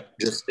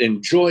 Just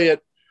enjoy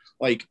it.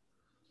 Like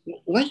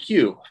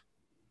you,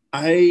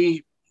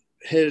 I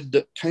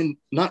had kind of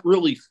not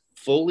really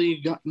fully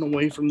gotten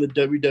away from the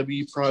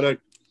WWE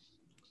product,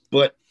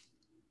 but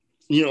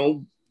you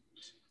know,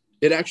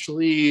 it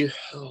actually,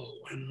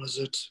 when was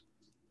it?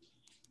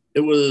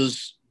 It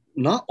was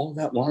not all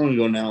that long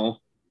ago now.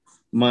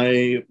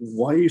 My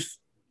wife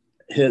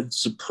had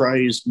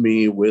surprised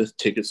me with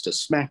tickets to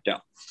SmackDown.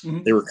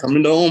 Mm-hmm. They were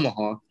coming to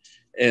Omaha,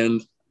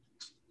 and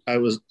I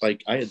was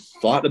like, I had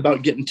thought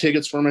about getting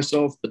tickets for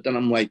myself, but then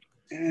I'm like,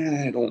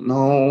 I don't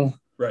know.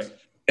 Right.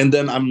 And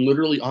then I'm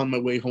literally on my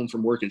way home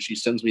from work, and she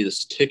sends me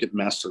this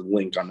Ticketmaster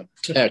link on a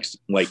text.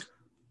 I'm like,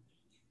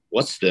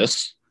 what's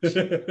this?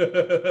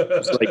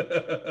 It's like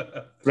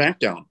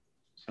SmackDown.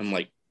 I'm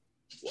like,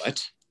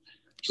 what?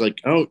 She's like,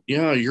 oh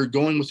yeah, you're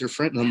going with your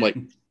friend. And I'm like,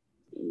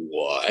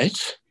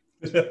 what?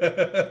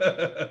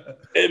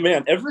 And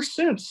man, ever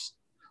since,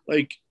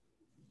 like,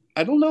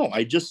 I don't know.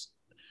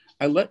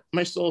 I let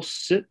myself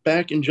sit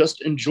back and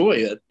just enjoy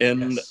it.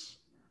 And,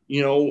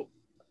 you know,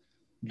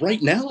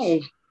 right now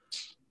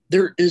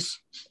there is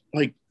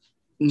like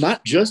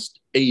not just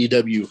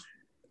AEW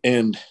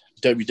and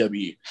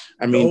WWE.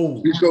 I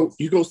mean,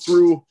 you go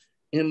through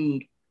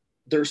and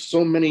there's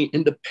so many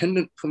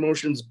independent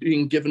promotions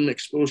being given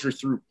exposure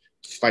through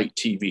Fight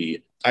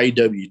TV,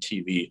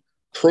 IWTV,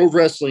 Pro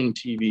Wrestling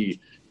TV.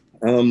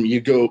 You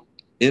go,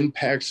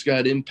 Impact's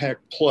got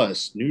Impact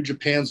Plus, New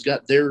Japan's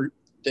got their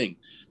thing.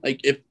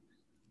 Like, if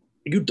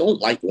you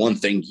don't like one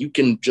thing, you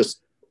can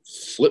just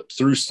flip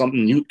through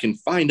something, you can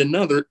find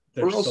another,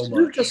 or else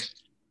you're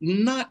just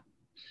not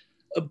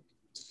a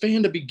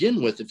fan to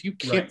begin with if you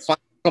can't find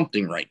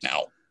something right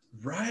now.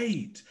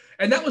 Right.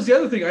 And that was the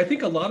other thing. I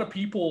think a lot of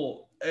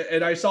people,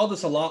 and I saw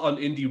this a lot on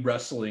indie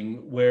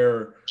wrestling,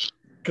 where,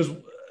 because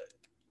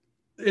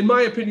in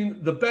my opinion,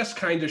 the best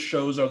kind of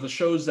shows are the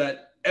shows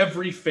that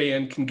every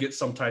fan can get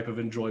some type of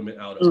enjoyment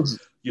out of. Mm-hmm.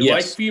 You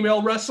like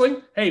female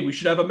wrestling? Hey, we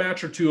should have a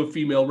match or two of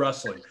female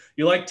wrestling.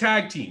 You like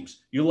tag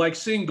teams? You like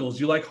singles?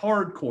 You like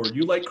hardcore?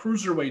 You like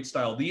cruiserweight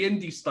style, the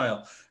indie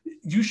style?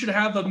 You should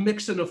have a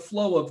mix and a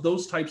flow of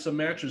those types of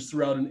matches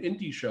throughout an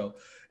indie show.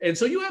 And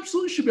so you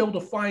absolutely should be able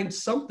to find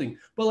something.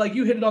 But like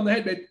you hit it on the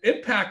head, man,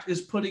 Impact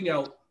is putting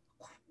out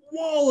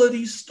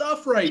quality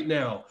stuff right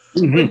now.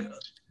 Mm-hmm. Like,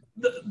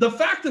 the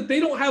fact that they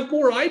don't have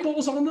more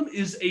eyeballs on them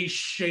is a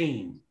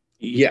shame.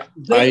 Yeah.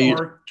 They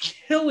are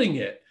killing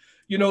it.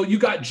 You know, you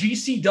got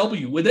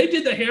GCW. When they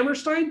did the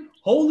Hammerstein,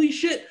 holy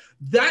shit,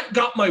 that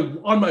got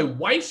on my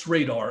wife's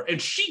radar,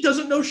 and she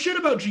doesn't know shit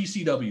about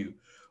GCW.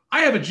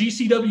 I have a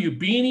GCW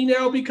beanie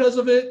now because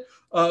of it.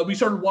 We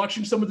started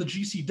watching some of the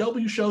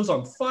GCW shows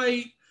on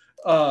Fight.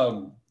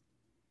 You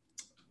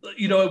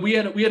know, we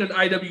had an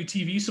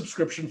IWTV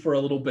subscription for a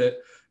little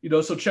bit. You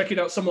know, so checking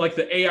out some like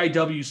the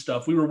AIW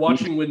stuff. We were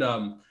watching when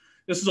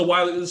this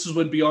is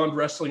when Beyond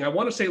Wrestling, I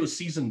want to say it was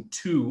season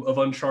 2 of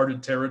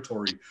Uncharted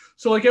Territory.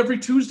 So like every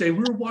Tuesday we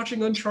were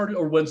watching Uncharted,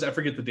 or Wednesday, I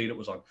forget the date it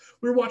was on.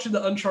 We were watching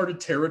the Uncharted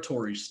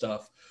Territory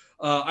stuff.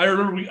 I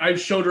remember I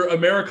showed her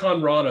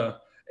American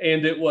Rana,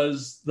 and it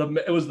was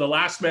the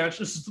last match.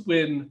 This is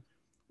when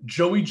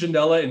Joey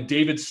Janela and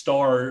David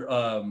Starr,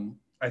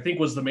 I think,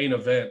 was the main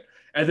event.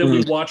 And then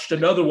we watched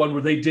another one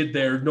where they did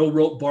their no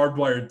rope barbed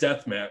wire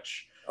death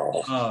match.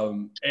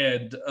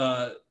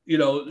 You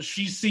know,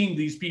 she's seen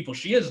these people.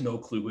 She has no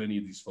clue who any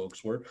of these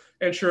folks were.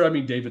 And sure, I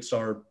mean, David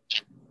Starr,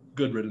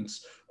 good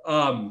riddance.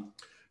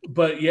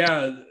 But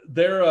yeah,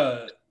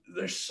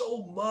 there's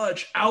so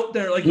much out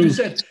there. Like you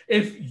said,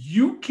 if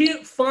you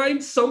can't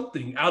find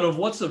something out of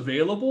what's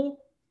available,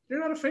 you're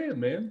not a fan,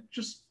 man.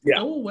 Just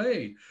go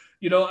away.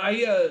 You know,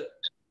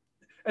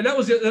 and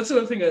that's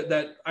another thing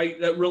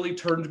that really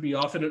turned me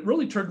off, and it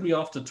really turned me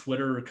off to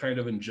Twitter kind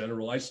of in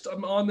general.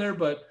 I'm on there,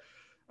 but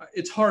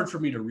it's hard for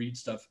me to read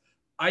stuff.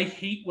 I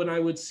hate when I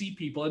would see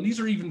people, and these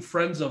are even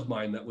friends of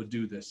mine that would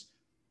do this.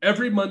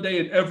 Every Monday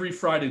and every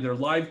Friday, they're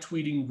live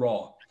tweeting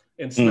Raw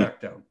and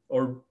SmackDown,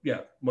 or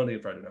Monday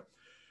and Friday now.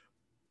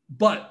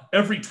 But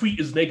every tweet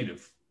is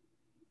negative.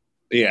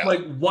 Yeah.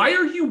 Like, why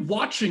are you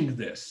watching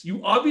this?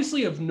 You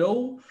obviously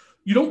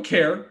you don't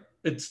care.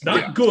 It's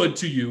not good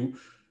to you.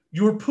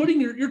 You're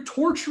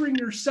torturing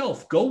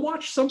yourself. Go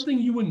watch something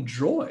you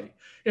enjoy.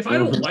 If I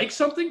don't like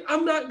something,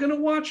 I'm not going to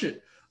watch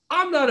it.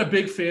 I'm not a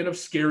big fan of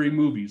scary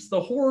movies. The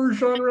horror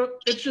genre,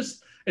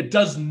 it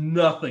does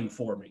nothing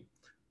for me.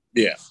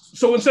 Yeah.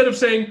 So instead of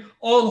saying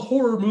all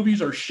horror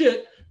movies are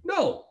shit,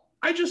 no,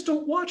 I just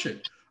don't watch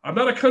it. I'm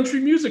not a country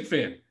music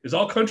fan. Is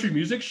all country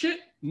music shit?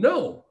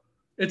 No,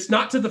 it's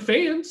not to the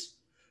fans.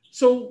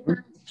 So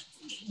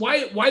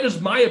why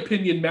does my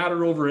opinion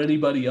matter over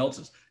anybody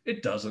else's?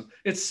 It doesn't.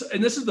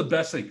 And this is the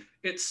best thing.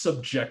 It's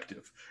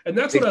subjective. And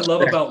that's what I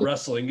love about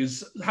wrestling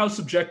is how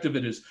subjective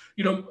it is.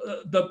 You know,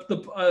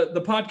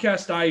 the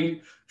podcast I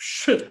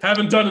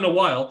haven't done in a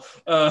while,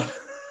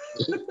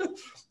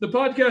 the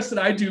podcast that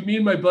I do, me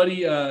and my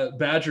buddy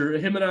Badger,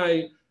 him and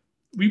I,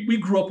 we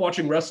grew up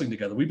watching wrestling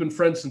together. We've been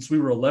friends since we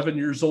were 11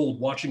 years old,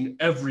 watching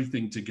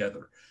everything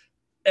together.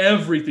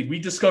 Everything. We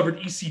discovered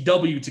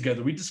ECW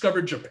together. We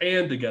discovered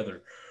Japan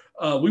together.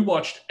 We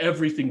watched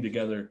everything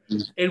together.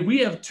 And we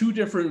have two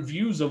different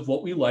views of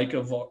what we like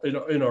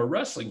in our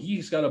wrestling.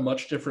 He's got a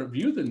much different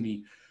view than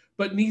me,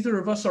 but neither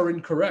of us are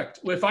incorrect.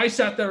 If I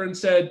sat there and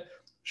said,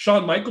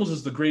 Shawn Michaels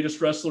is the greatest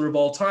wrestler of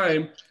all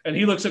time, and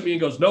he looks at me and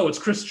goes, no, it's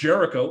Chris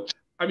Jericho.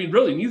 I mean,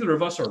 really, neither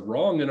of us are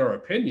wrong in our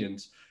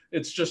opinions.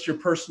 It's just your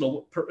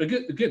personal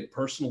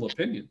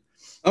opinion.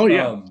 Oh,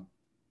 yeah.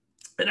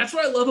 And that's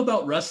what I love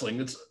about wrestling.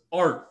 It's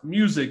art,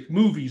 music,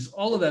 movies,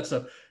 all of that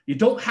stuff. You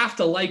don't have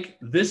to like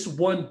this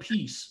one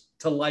piece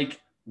to like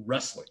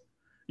wrestling.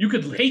 You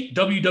could hate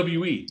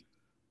WWE,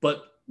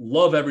 but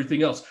love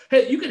everything else.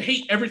 Hey, you could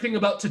hate everything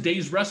about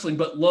today's wrestling,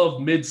 but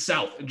love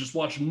Mid-South and just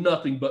watch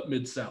nothing but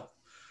Mid-South.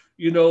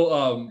 You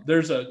know,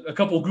 there's a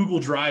couple Google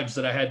Drives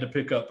that I had to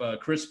pick up,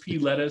 Chris P.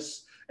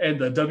 Lettuce and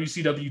the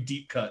WCW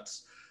Deep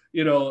Cuts.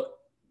 You know,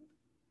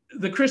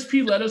 the Chris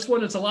P. Lettuce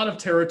one, it's a lot of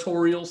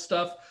territorial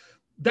stuff.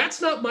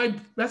 That's not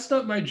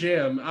my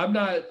jam. I'm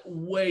not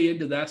way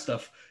into that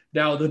stuff.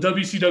 Now the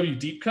WCW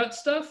Deep Cut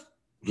stuff,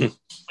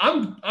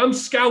 I'm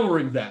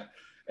scouring that,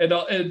 and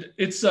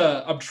it's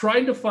I'm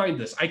trying to find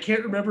this. I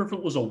can't remember if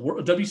it was a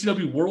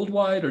WCW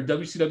Worldwide or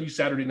WCW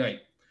Saturday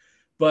Night,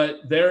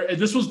 but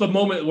this was the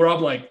moment where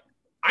I'm like,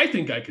 I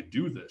think I could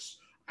do this.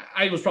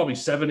 I was probably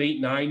 7,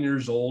 8, 9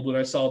 years old when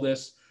I saw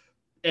this,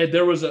 and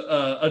there was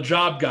a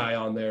job guy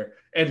on there,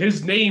 and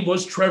his name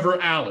was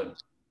Trevor Allen.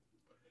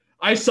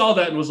 I saw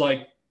that and was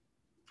like,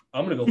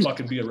 I'm going to go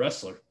fucking be a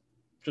wrestler.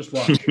 Just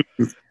watch.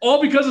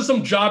 All because of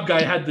some job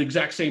guy had the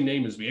exact same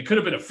name as me. It could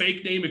have been a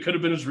fake name. It could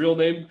have been his real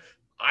name.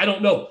 I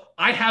don't know.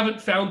 I haven't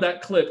found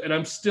that clip, and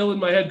I'm still in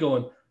my head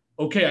going,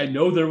 okay, I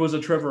know there was a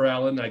Trevor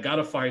Allen. I got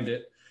to find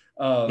it.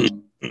 But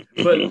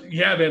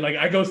yeah, man, like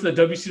I go to the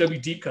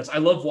WCW Deep Cuts. I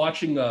love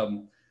watching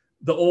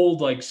the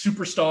old like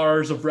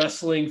superstars of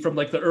wrestling from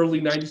like the early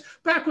 90s,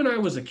 back when I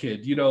was a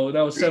kid, you know, and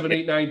I was 7,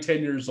 8, 9,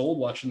 10 years old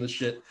watching this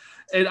shit.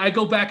 And I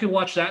go back and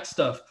watch that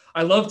stuff.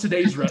 I love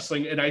today's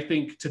wrestling, and I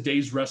think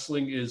today's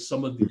wrestling is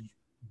some of the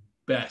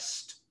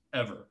best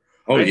ever.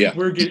 I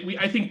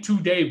think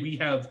today we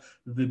have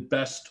the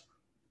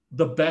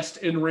best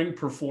in-ring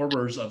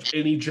performers of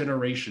any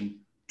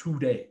generation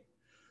today.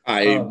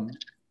 I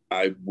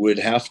would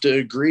have to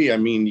agree. I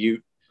mean,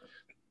 you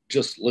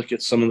just look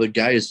at some of the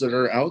guys that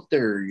are out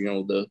there, you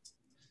know, the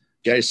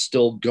guys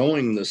still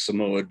going, the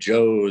Samoa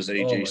Joes,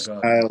 AJ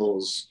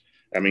Styles,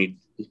 I mean,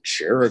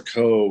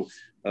 Jericho,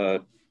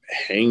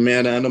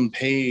 Hangman Adam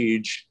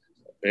Page,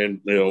 and,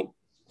 you know,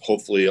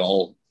 hopefully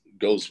all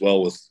goes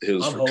well with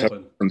his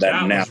recovery from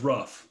that nap. Was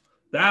rough.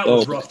 That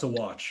was rough to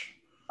watch.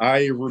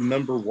 I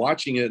remember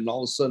watching it, and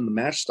all of a sudden the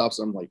match stops.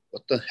 I'm like,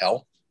 what the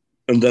hell?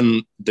 And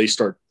then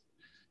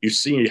you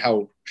see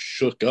how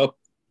shook up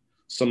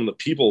some of the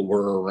people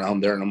were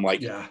around there, and I'm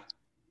like,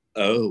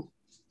 oh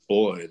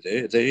boy,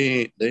 they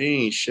ain't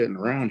shitting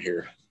around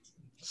here.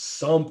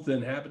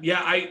 Something happened.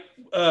 Yeah,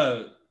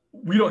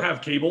 we don't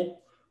have cable.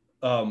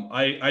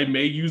 I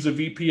may use a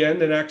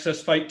VPN and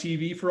access Fight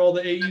TV for all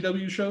the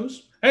AEW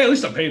shows. Hey, at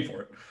least I'm paying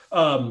for it.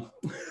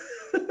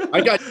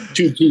 I got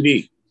YouTube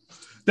TV.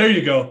 There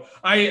you go.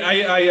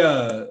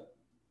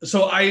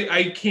 So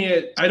I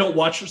can't. I don't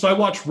watch. So I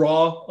watch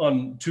Raw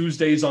on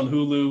Tuesdays on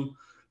Hulu,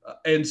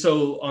 and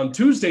so on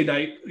Tuesday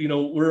night, you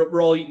know,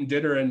 we're all eating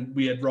dinner and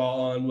we had Raw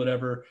on,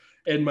 whatever.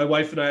 And my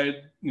wife and I,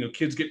 you know,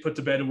 kids get put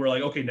to bed and we're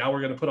like, okay, now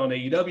we're gonna put on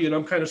AEW. And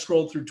I'm kind of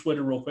scrolling through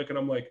Twitter real quick, and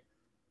I'm like,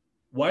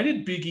 why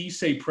did Big E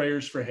say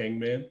prayers for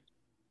Hangman?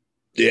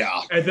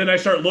 Yeah. And then I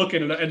start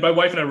looking, and my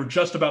wife and I were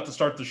just about to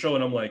start the show,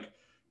 and I'm like,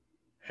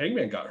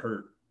 Hangman got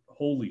hurt.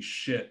 Holy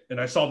shit. And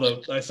I saw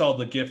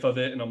the gif of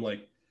it, and I'm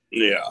like,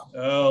 yeah.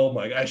 Oh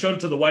my God. I showed it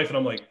to the wife, and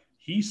I'm like,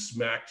 he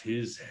smacked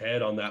his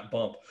head on that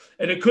bump.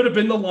 And it could have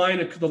been the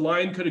line. The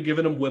line could have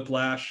given him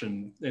whiplash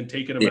and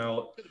taken him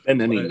out.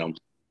 And any number.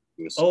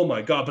 Oh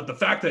my God. But the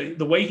fact that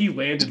the way he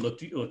landed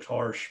looked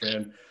harsh,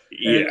 man.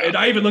 Yeah. And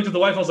I even looked at the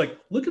wife. I was like,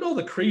 look at all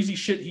the crazy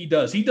shit he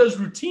does. He does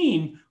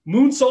routine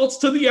moonsaults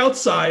to the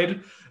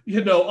outside,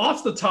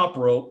 off the top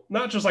rope,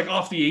 not just like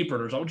off the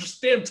apron or something, just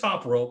stand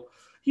top rope.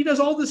 He does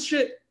all this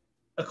shit.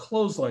 A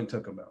clothesline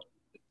took him out.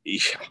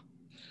 Yeah.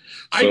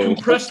 I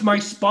compressed my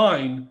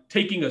spine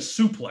taking a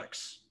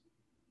suplex.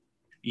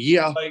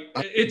 Yeah. Like,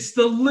 it's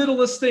the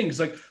littlest things.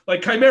 Like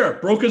Chimera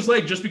broke his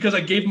leg just because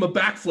I gave him a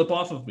backflip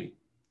off of me.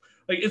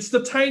 Like, it's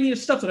the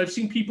tiniest stuff that I've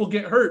seen people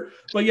get hurt,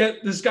 but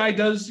yet this guy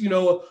does,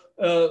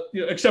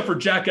 except for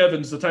Jack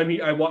Evans, the time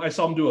I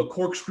saw him do a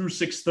corkscrew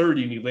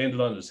 630 and he landed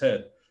on his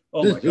head.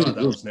 Oh my God,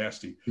 that was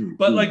nasty.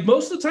 But like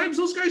most of the times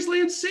those guys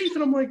land safe,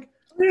 and I'm like,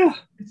 yeah,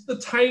 it's the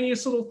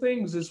tiniest little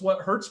things is what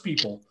hurts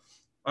people.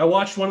 I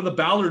watched one of the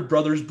Ballard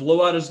brothers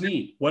blow out his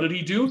knee. What did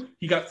he do?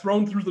 He got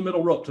thrown through the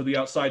middle rope to the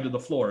outside of the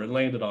floor and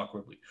landed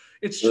awkwardly.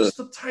 It's just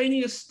the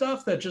tiniest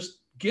stuff that just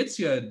gets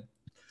you.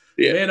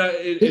 Yeah. Man,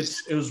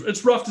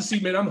 it's rough to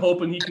see, man. I'm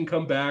hoping he can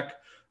come back.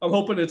 I'm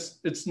hoping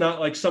it's not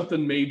like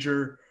something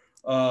major.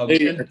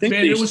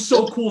 It was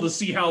so cool to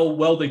see how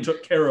well they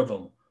took care of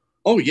him.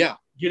 Oh yeah,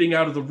 getting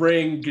out of the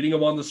ring, getting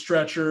him on the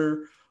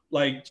stretcher,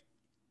 like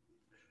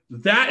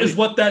that is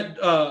what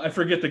that I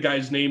forget the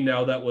guy's name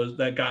now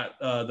that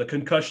got the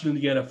concussion in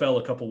the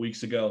NFL a couple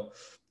weeks ago.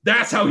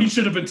 That's how he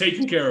should have been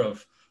taken care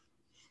of.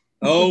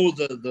 Oh,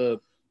 the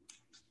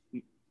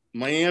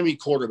Miami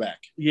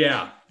quarterback.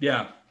 Yeah.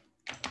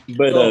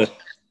 But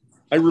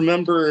I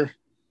remember,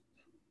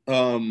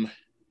 think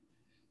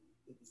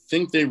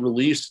they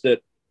released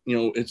that.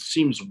 It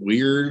seems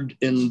weird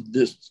in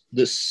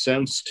this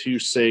sense to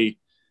say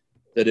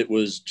that it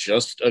was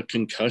just a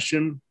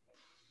concussion,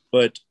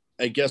 but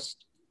I guess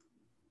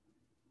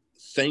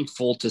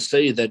thankful to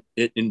say that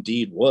it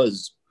indeed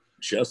was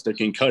just a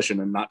concussion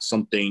and not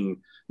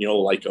something,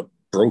 like a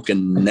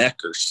broken neck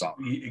or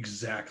something.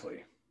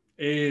 Exactly.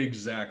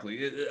 It's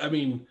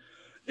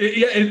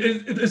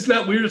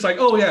not weird. It's like,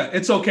 oh yeah,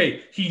 it's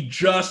okay. He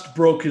just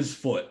broke his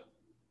foot.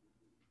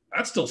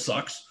 That still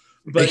sucks.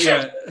 But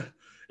yeah,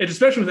 and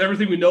especially with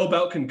everything we know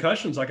about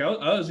concussions, like I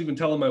was even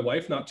telling my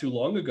wife not too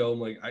long ago, I'm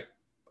like,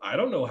 I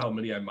don't know how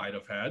many I might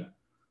have had.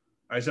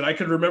 I said, I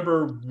could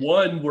remember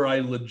one where I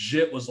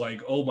legit was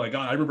like, oh my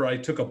God, I remember I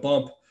took a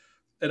bump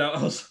and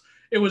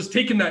it was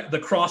taking the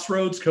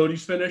Crossroads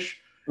Cody's finish.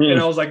 And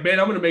I was like, man,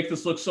 I'm going to make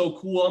this look so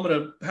cool. I'm going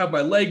to have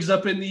my legs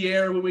up in the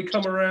air when we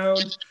come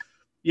around.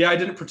 Yeah, I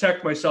didn't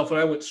protect myself and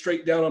I went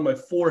straight down on my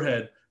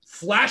forehead,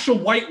 flash a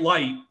white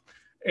light,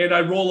 and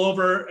I roll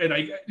over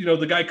and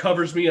the guy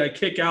covers me and I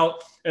kick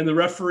out, and the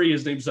referee,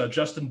 his name's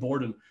Justin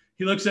Borden.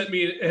 He looks at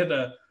me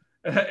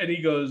and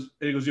he goes,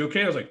 you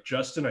okay? I was like,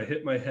 Justin, I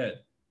hit my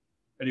head.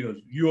 And he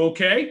goes, you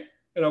okay?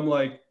 And I'm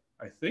like,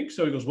 I think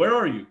so. He goes, where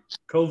are you?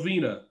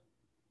 Covina.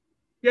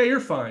 Yeah, you're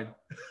fine.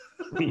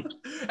 And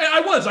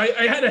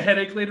I had a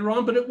headache later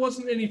on, but it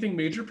wasn't anything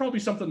major, probably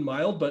something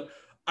mild, but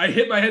I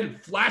hit my head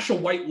and flash a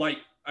white light.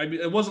 I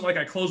mean, it wasn't like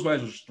I closed my eyes,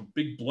 it was just a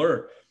big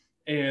blur.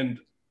 And,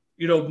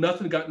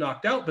 nothing got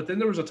knocked out. But then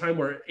there was a time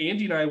where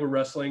Andy and I were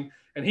wrestling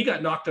and he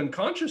got knocked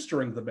unconscious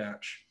during the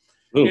match.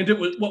 Ooh. And it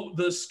was,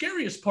 the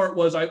scariest part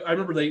was I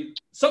remember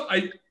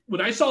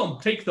when I saw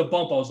him take the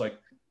bump, I was like,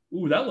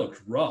 ooh, that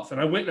looked rough. And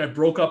I went and I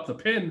broke up the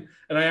pin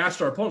and I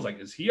asked our opponent,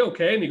 like, is he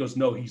okay? And he goes,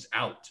 no, he's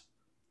out.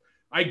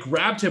 I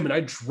grabbed him and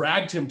I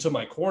dragged him to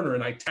my corner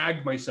and I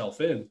tagged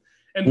myself in.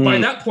 And by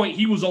that point,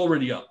 he was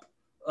already up.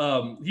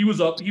 He was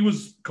up. He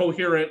was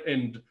coherent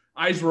and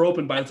eyes were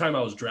open by the time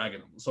I was dragging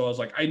him. So I was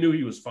like, I knew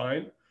he was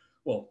fine.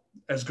 Well,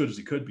 as good as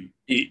he could be.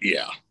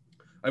 Yeah.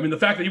 I mean, the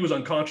fact that he was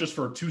unconscious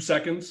for 2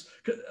 seconds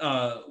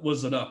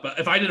was enough. But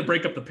if I didn't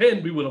break up the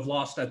pin, we would have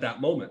lost at that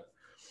moment.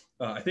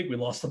 I think we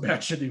lost the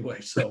match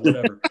anyway, so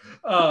whatever.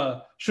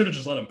 Should have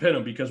just let him pin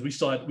him because we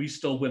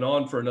still went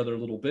on for another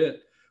little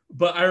bit.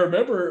 But I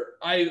remember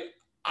I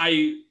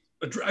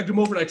dragged him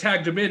over and I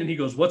tagged him in and he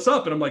goes, what's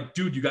up? And I'm like,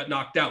 dude, you got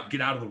knocked out. Get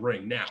out of the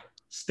ring now.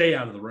 Stay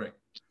out of the ring.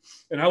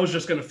 And I was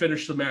just going to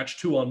finish the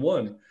match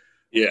 2-on-1.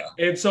 Yeah.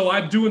 And so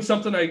I'm doing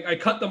something. I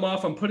cut them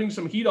off. I'm putting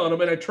some heat on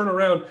them and I turn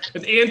around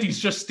and Andy's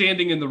just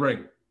standing in the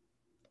ring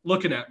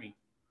looking at me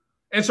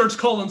and starts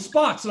calling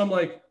spots. And I'm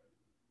like,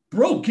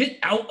 bro, get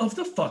out of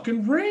the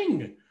fucking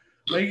ring.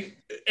 Like,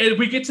 and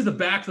we get to the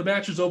back, the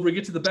match is over. We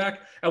get to the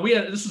back and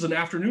this was an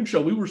afternoon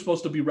show. We were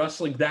supposed to be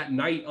wrestling that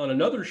night on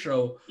another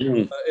show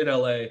in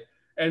LA.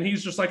 And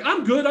he's just like,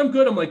 I'm good.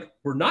 I'm like,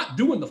 we're not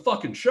doing the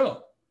fucking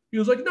show. He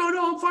was like, no,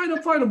 I'm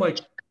fine. I'm like,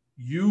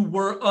 you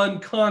were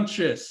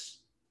unconscious.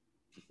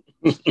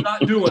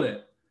 Not doing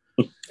it.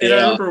 And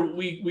I remember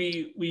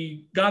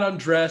we got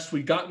undressed.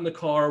 We got in the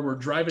car. We're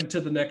driving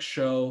to the next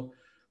show.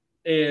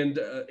 And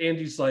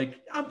Andy's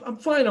like, I'm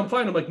fine. I'm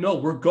fine. I'm like, no,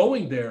 we're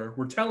going there.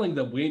 We're telling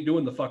them we ain't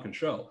doing the fucking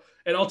show.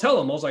 And I'll tell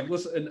them, I was like,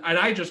 listen, and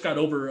I just got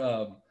over,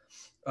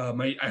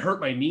 I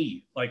hurt my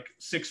knee like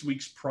 6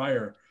 weeks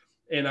prior,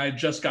 and I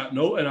just got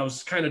and I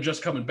was kind of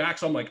just coming back.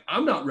 So I'm like,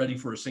 I'm not ready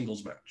for a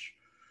singles match.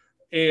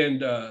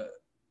 And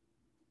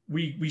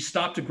we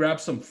stopped to grab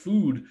some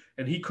food,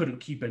 and he couldn't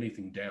keep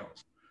anything down.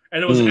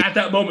 And it was at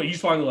that moment, he's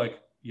finally like,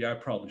 yeah, I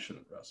probably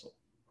shouldn't wrestle.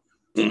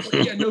 Like,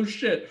 yeah, no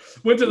shit.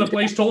 Went to the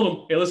place, told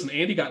him, hey, listen,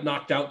 Andy got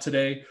knocked out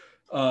today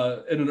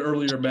in an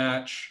earlier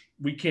match.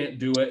 We can't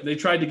do it. They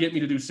tried to get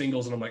me to do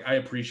singles, and I'm like, I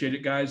appreciate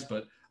it, guys,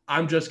 but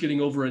I'm just getting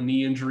over a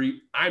knee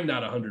injury. I'm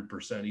not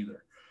 100%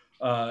 either.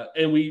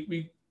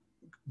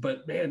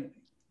 But man,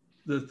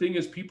 the thing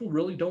is, people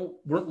really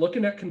weren't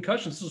looking at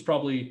concussions. This was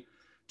probably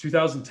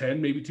 2010,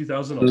 maybe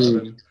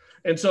 2011.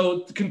 And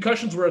so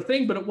concussions were a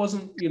thing, but it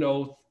wasn't,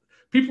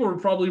 people were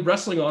probably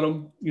wrestling on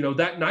them,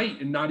 that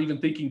night and not even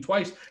thinking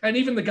twice. And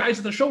even the guys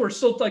at the show were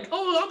still like,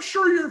 oh, I'm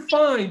sure you're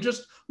fine.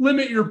 Just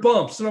limit your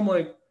bumps. And I'm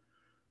like,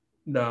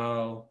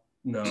 no.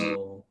 This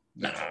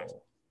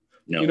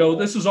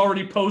is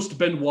already post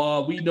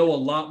Benoit. We know a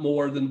lot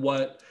more than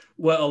what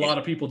a lot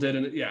of people did.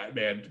 And yeah,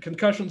 man,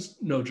 concussions,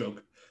 no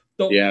joke.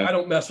 I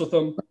don't mess with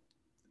them.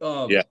 I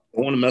don't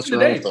want to mess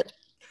around with them.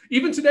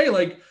 Even today,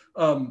 like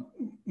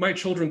my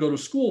children go to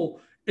school.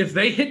 If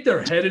they hit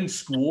their head in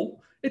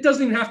school, it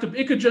doesn't even have to.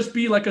 It could just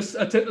be like just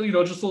a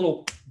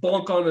little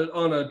bonk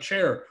on a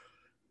chair.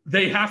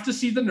 They have to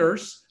see the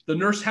nurse. The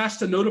nurse has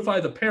to notify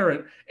the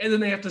parent, and then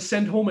they have to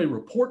send home a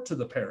report to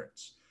the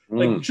parents.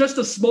 Like just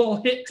a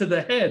small hit to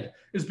the head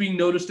is being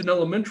noticed in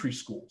elementary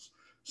schools.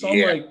 So I'm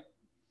like,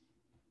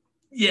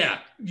 yeah,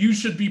 you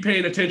should be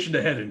paying attention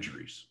to head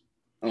injuries.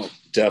 Oh,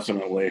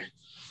 definitely.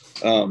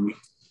 One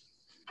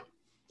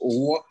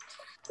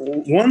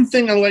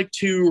thing I like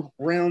to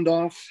round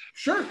off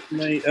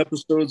my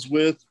episodes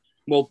with,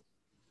 well,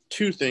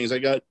 two things. I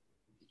got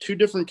two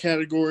different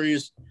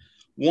categories.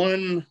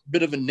 One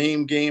bit of a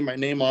name game. I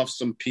name off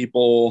some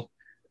people,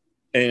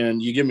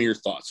 and you give me your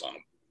thoughts on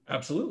them.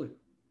 Absolutely.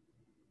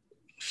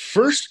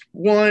 First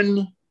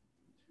one,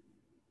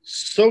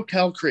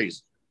 SoCal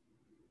Crazy.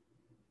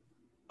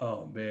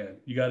 Oh man,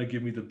 you got to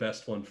give me the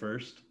best one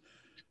first.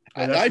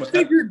 That's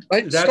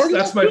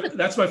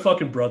my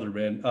fucking brother,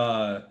 man.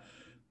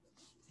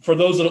 For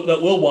those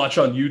that will watch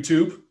on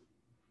YouTube,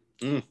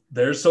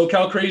 there's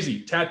SoCal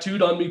Crazy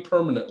tattooed on me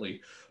permanently.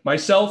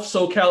 Myself,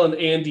 SoCal, and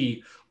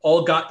Andy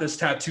all got this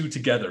tattoo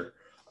together.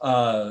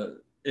 I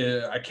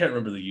can't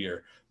remember the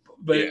year.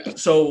 But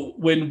so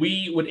when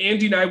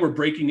Andy and I were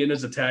breaking in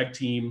as a tag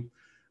team,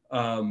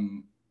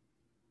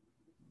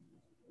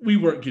 we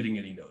weren't getting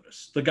any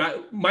notice. The guy,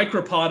 Mike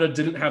Rapata,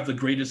 didn't have the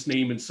greatest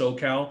name in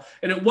SoCal.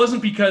 And it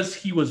wasn't because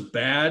he was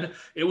bad.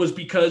 It was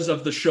because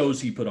of the shows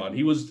he put on.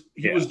 He was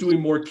doing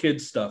more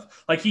kids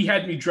stuff. Like he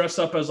had me dress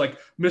up as like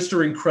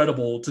Mr.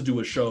 Incredible to do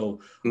a show.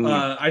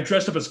 I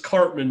dressed up as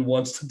Cartman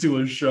once to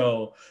do a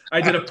show. I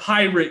did a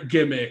pirate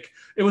gimmick.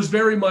 It was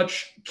very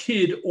much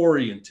kid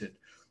oriented.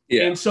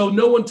 Yeah. And so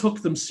no one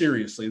took them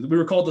seriously. We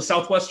were called the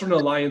Southwestern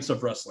Alliance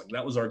of Wrestling.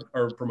 That was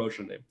our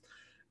promotion name.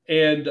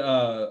 And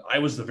I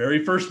was the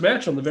very first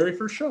match on the very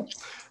first show.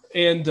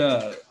 And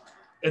that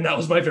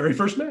was my very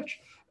first match.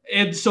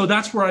 And so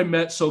that's where I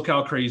met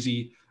SoCal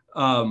Crazy.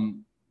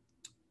 And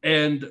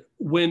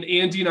when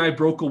Andy and I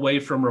broke away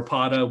from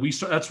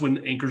Rapata, that's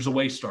when Anchors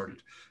Away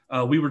started.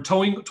 We were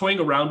toying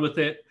around with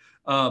it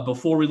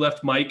before we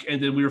left Mike.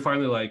 And then we were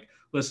finally like,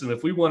 listen,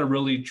 if we want to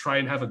really try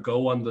and have a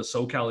go on the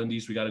SoCal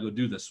Indies, we got to go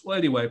do this. Well,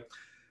 anyway,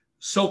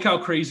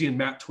 SoCal Crazy and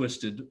Matt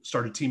Twisted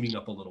started teaming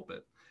up a little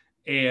bit.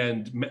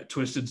 And Matt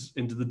Twisted's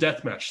into the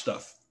deathmatch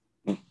stuff.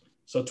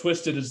 So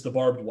Twisted is the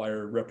barbed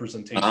wire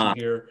representation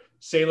here.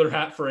 Sailor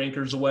hat for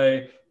Anchors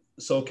Away,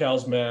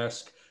 SoCal's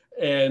mask.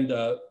 And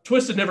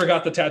Twisted never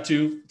got the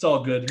tattoo. It's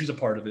all good. He's a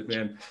part of it,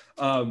 man.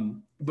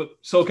 But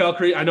SoCal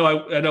Crazy, I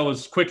know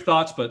his quick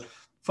thoughts, but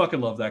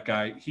fucking love that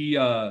guy.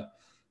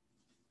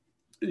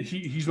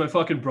 He's my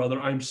fucking brother.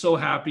 I'm so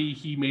happy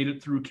he made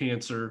it through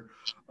cancer.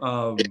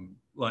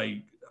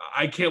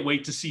 I can't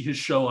wait to see his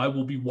show. I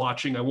will be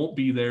watching. I won't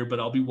be there, but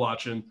I'll be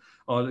watching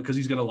because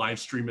he's going to live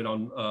stream it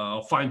on.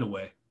 I'll find a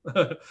way.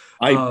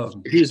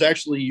 He's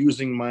actually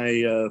using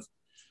my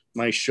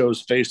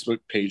show's Facebook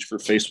page for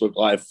Facebook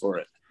Live for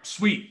it.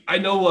 Sweet. I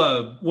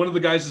know one of the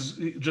guys has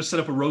just set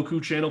up a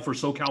Roku channel for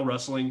SoCal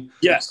Wrestling.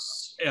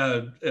 Yes.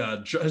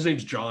 His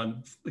name's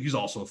John. He's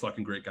also a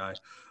fucking great guy.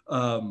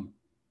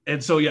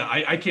 And so, yeah,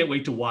 I can't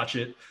wait to watch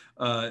it.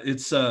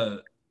 It's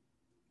man,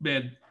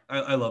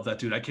 I love that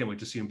dude. I can't wait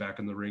to see him back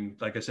in the ring.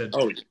 Like I said,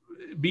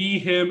 me,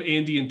 him,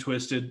 Andy, and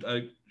Twisted,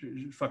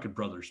 fucking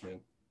brothers, man.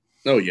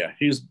 Oh yeah,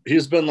 he's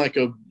been like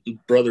a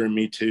brother in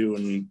me too,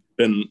 and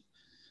been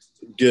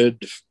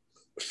good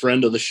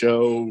friend of the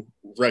show.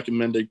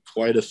 Recommended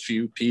quite a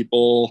few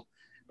people,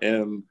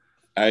 and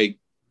I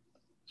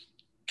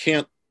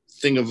can't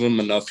think of him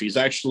enough. He's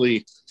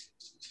actually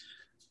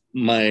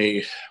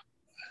my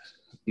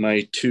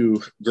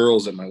two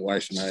girls that my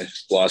wife and I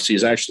lost.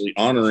 He's actually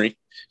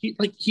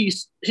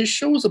his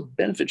show is a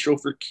benefit show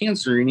for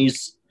cancer, and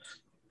he's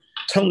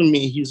telling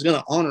me he's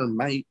gonna honor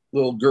my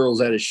little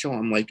girls at his show.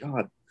 I'm like,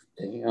 God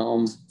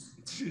damn.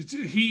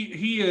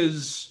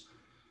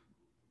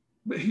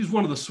 He's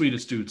one of the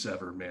sweetest dudes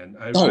ever, man.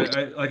 I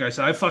like I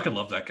said, I fucking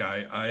love that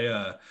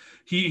guy.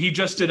 He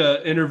just did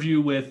an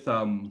interview with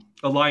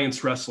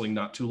Alliance Wrestling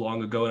not too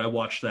long ago, and I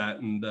watched that,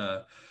 and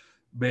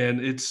man,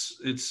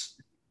 it's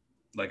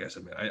like I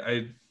said,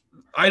 man,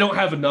 I don't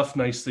have enough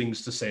nice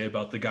things to say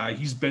about the guy.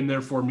 He's been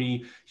there for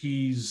me.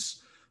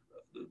 He's,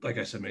 like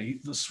I said, man,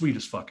 he's the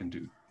sweetest fucking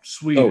dude.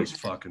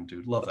 Fucking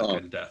dude. Love that guy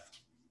to death.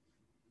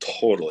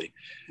 Totally.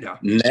 Yeah.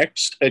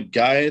 Next, a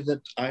guy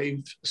that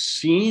I've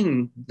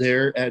seen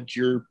there at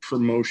your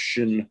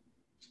promotion,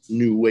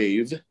 New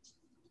Wave,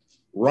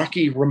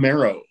 Rocky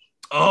Romero.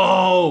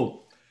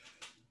 Oh,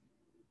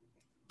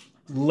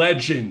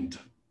 legend.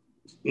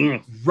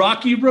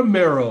 Rocky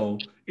Romero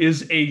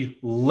is a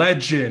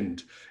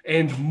legend,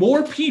 and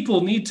more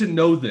people need to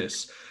know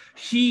this.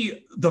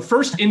 The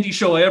first indie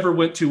show I ever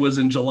went to was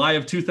in July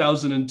of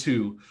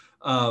 2002,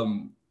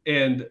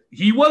 and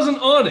he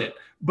wasn't on it,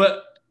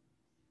 but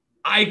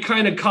I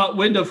kind of caught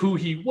wind of who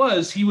he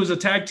was. He was a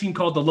tag team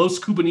called the Los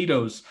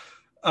Cubanitos,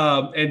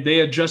 and they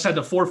had just had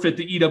to forfeit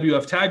the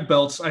EWF tag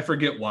belts. I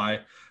forget why.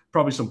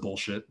 Probably some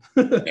bullshit.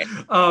 But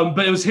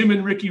it was him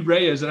and Ricky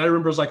Reyes. And I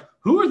remember I was like,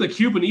 who are the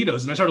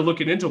Cubanitos? And I started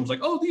looking into them. I was like,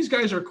 oh, these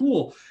guys are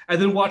cool.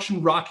 And then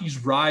watching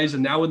Rocky's rise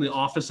and now in the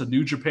office of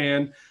New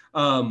Japan.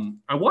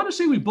 I want to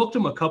say we booked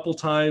him a couple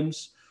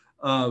times.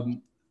 I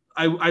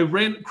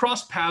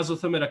crossed paths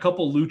with him at a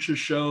couple Lucha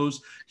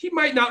shows. He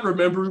might not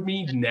remember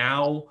me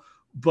now,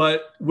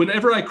 but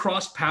whenever I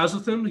crossed paths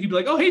with him, he'd be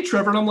like, oh, hey,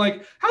 Trevor. And I'm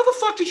like, how the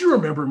fuck did you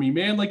remember me,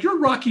 man? Like, you're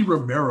Rocky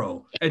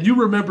Romero and you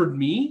remembered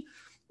me?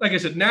 Like I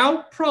said,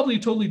 now probably a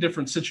totally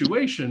different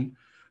situation,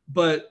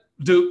 but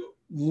the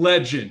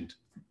legend,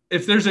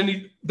 if there's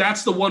any,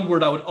 that's the one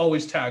word I would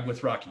always tag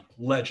with Rocky,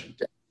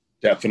 legend.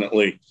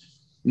 Definitely.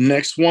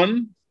 Next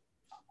one,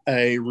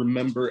 I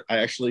remember I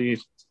actually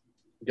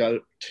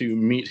got to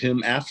meet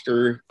him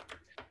after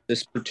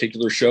this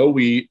particular show.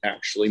 We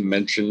actually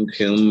mentioned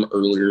him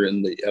earlier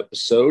in the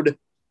episode,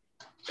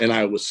 and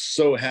I was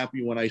so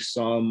happy when I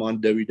saw him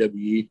on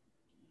WWE,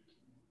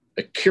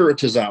 Akira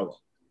Tozawa.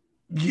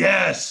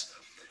 Yes.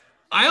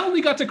 I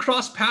only got to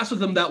cross paths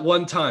with him that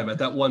one time at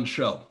that one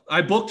show.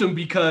 I booked him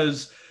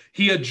because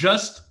he had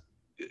just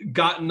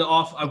gotten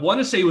off. I want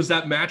to say it was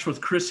that match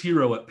with Chris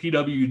Hero at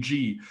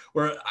PWG,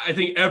 where I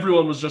think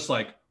everyone was just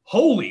like,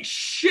 holy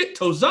shit,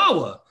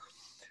 Tozawa.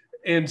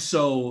 And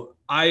so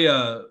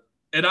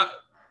again,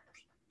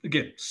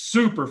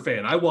 super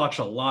fan. I watch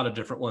a lot of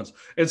different ones.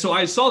 And so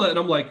I saw that and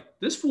I'm like,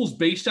 this fool's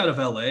based out of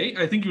LA.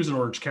 I think he was in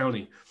Orange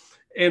County.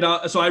 And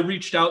so I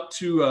reached out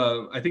to,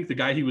 I think the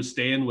guy he was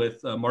staying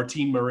with,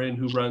 Martin Marin,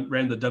 who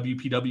ran the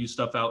WPW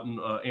stuff out in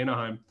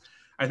Anaheim.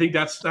 I think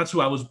that's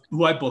who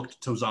I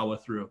booked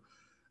Tozawa through.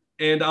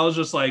 And I was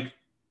just like,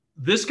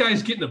 this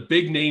guy's getting a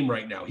big name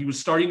right now. He was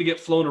starting to get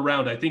flown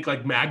around. I think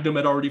like Magnum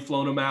had already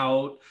flown him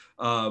out.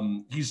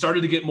 He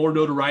started to get more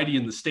notoriety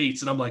in the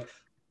States. And I'm like,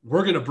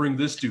 we're going to bring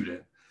this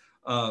dude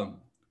in.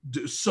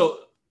 So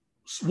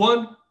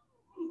one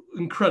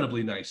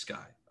incredibly nice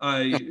guy.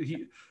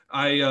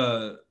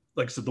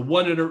 Like I said, the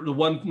one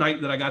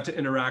night that I got to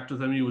interact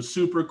with him, he was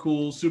super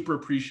cool, super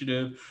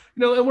appreciative,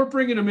 and we're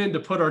bringing him in to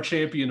put our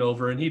champion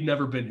over, and he'd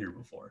never been here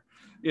before,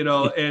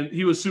 and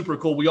he was super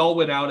cool. We all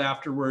went out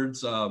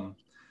afterwards, and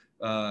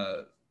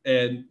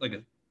like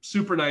a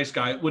super nice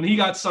guy. When he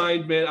got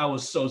signed, man, I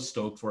was so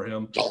stoked for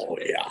him. Oh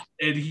yeah.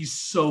 And he's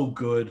so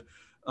good.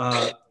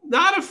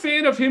 Not a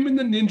fan of him in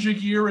the ninja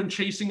gear and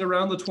chasing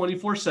around the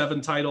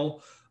 24/7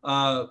 title.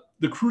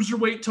 The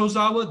cruiserweight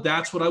Tozawa,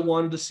 that's what I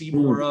wanted to see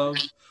more of.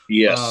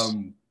 Yes.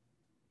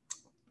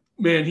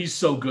 Man, he's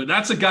so good.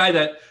 That's a guy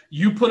that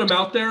you put him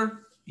out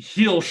there,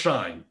 he'll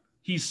shine.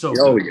 He's so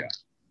good.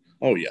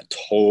 Oh, yeah,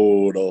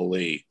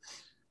 totally.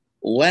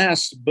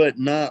 Last but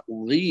not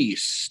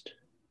least,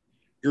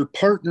 your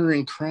partner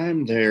in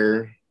crime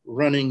there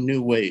running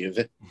New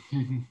Wave,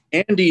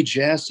 Andy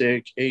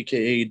Jasick,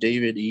 a.k.a.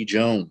 David E.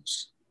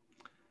 Jones.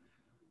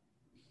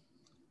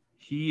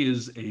 He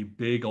is a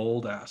big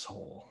old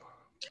asshole.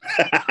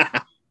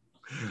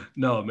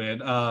 No,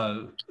 man.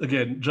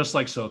 Again, just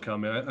like SoCal,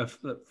 man. I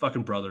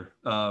fucking brother.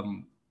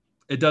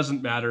 It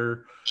doesn't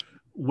matter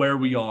where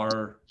we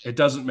are. It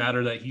doesn't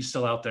matter that he's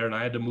still out there, and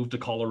I had to move to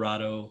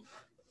Colorado.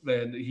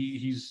 Man,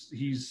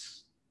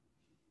 he's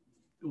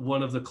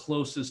one of the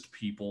closest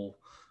people.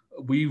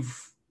 We've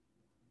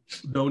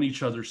known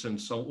each other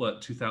since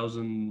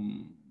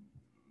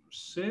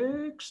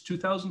 2006,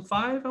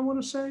 2005, I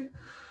want to say.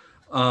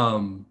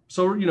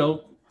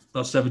 So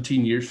about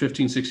 17 years,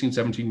 15, 16,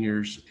 17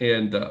 years.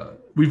 And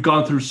we've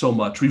gone through so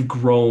much. We've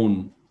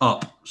grown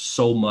up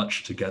so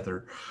much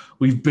together.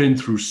 We've been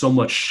through so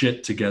much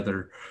shit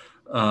together.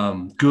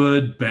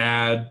 Good,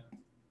 bad.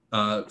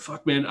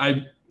 Fuck,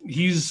 man.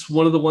 He's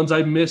one of the ones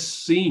I miss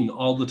seeing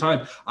all the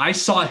time. I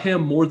saw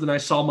him more than I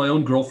saw my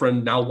own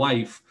girlfriend, now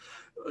wife,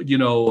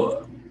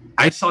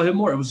 I saw him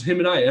more. It was him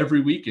and I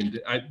every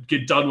weekend. I'd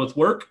get done with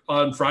work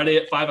on Friday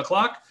at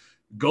 5:00,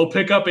 go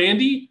pick up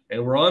Andy,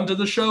 and we're on to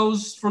the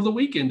shows for the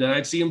weekend. And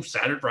I'd see him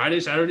Friday,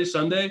 Saturday,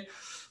 Sunday.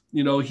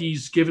 You know,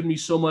 he's given me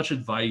so much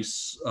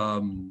advice.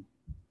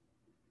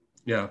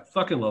 Yeah,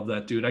 fucking love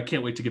that dude. I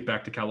can't wait to get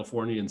back to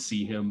California and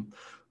see him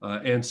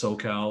and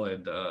SoCal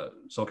and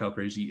SoCal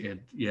Crazy. And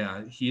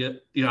yeah,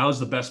 I was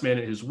the best man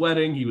at his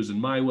wedding. He was in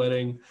my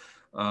wedding.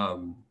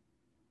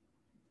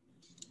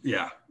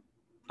 Yeah,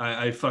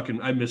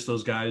 I miss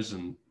those guys,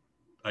 and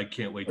I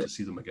can't wait to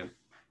see them again.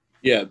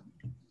 Yeah,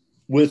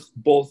 with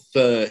both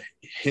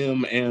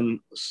him and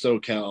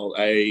SoCal,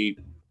 I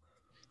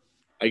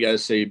gotta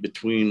say,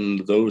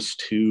 between those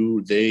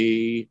two,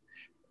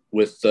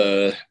 with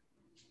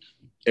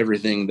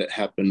everything that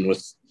happened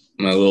with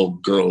my little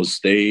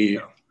girls,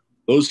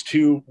 those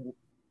two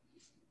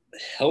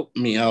helped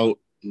me out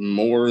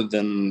more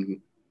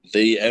than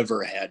they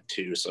ever had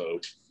to. So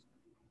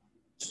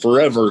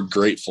forever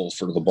grateful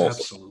for the both.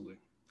 Absolutely.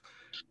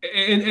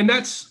 And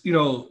that's, you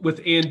know,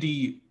 with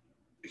Andy,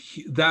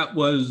 that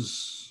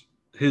was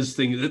his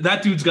thing.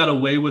 That dude's got a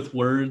way with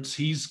words.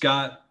 He's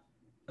got,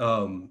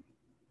 it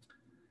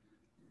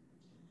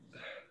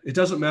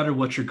doesn't matter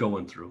what you're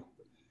going through.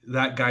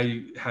 That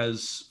guy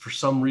has, for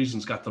some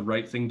reasons, got the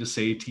right thing to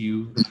say to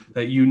you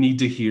that you need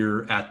to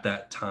hear at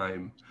that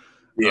time.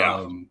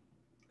 Yeah.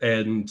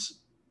 And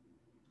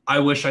I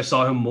wish I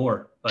saw him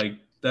more. Like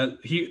that.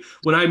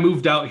 When I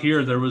moved out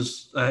here, there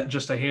was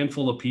just a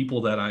handful of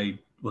people that I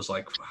was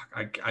like,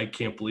 I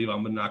can't believe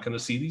I'm not going to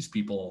see these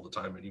people all the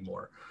time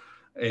anymore.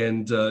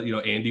 And, you know,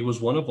 Andy was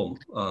one of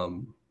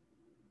them.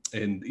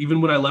 And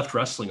even when I left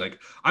wrestling, like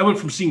I went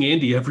from seeing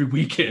Andy every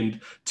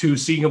weekend to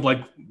seeing him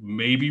like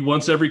maybe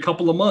once every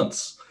couple of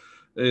months.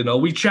 You know,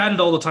 we chatted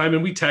all the time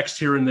and we text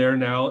here and there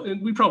now,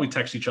 and we probably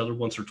text each other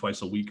once or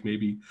twice a week,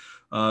 maybe.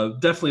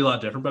 Definitely a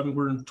lot different. But I mean,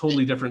 we're in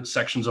totally different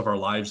sections of our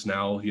lives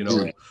now, you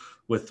know,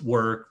 with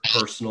work,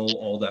 personal,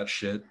 all that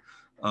shit.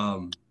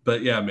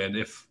 But yeah, man,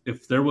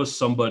 if there was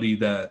somebody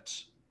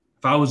if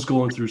I was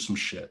going through some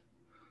shit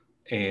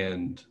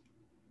and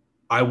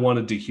I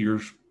wanted to hear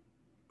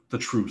the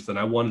truth and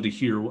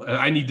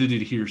I needed to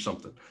hear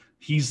something,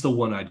 he's the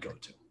one I'd go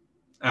to.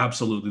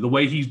 Absolutely. The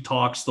way he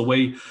talks, the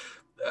way,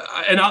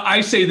 and I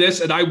say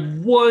this, and I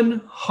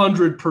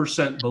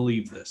 100%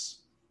 believe this.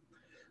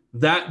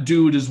 That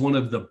dude is one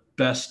of the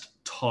best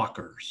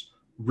talkers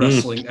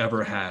wrestling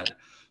ever had.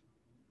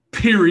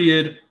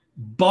 Period.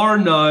 Bar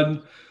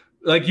none.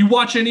 Like you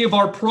watch any of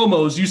our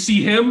promos, you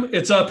see him,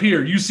 it's up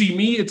here. You see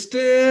me, it's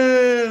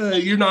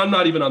I'm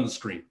not even on the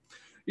screen.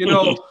 You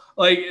know,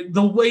 like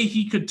the way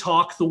he could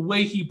talk, the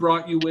way he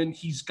brought you in,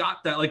 he's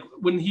got that. Like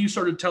when he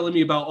started telling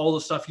me about all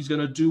the stuff he's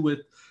going to do with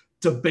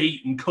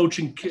debate and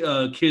coaching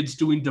kids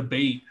doing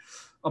debate,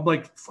 I'm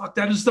like, fuck,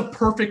 that is the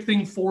perfect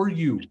thing for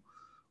you.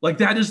 Like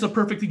that is the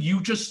perfect thing.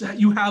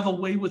 You have a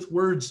way with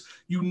words.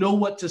 You know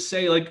what to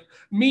say. Like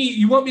me,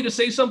 you want me to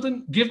say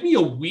something? Give me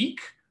a week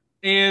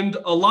and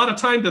a lot of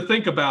time to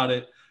think about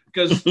it,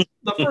 because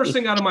the first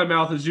thing out of my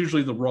mouth is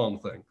usually the wrong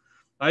thing.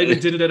 I even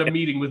did it at a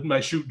meeting with my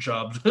shoot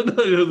job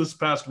this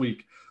past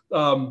week,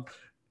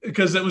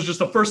 because it was just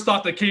the first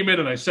thought that came in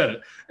and I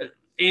said it.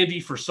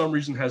 Andy, for some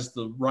reason, has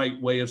the right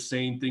way of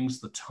saying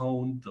things, the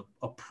tone, the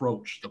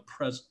approach, the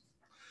present.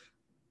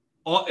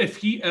 If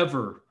he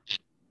ever,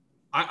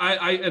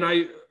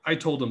 I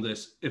told him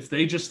this, if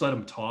they just let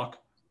him talk,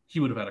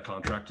 he would have had a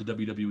contract to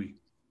WWE.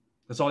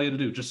 That's all he had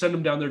to do. Just send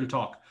him down there to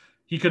talk.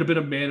 He could have been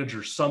a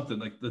manager, something.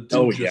 Like the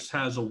dude just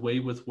has a way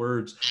with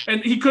words.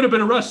 And he could have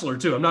been a wrestler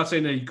too. I'm not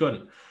saying that he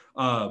couldn't.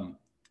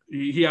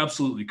 He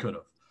absolutely could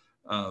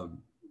have.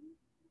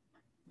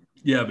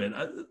 Yeah,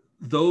 man.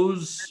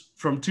 Those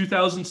from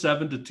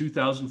 2007 to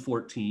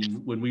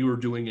 2014, when we were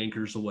doing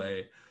Anchors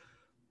Away,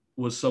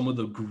 was some of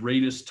the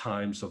greatest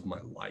times of my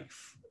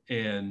life.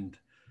 And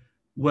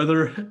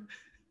whether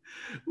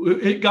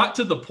it got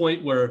to the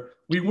point where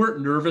we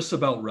weren't nervous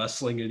about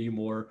wrestling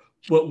anymore,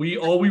 but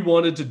all we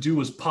wanted to do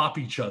was pop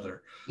each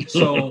other.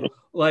 So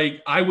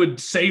like I would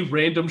say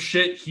random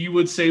shit, he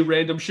would say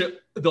random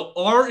shit.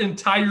 Our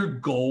entire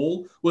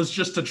goal was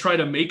just to try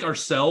to make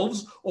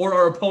ourselves or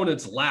our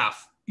opponents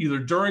laugh, either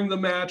during the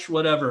match,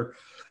 whatever.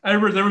 I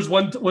remember there was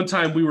one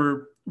time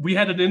we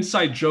had an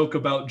inside joke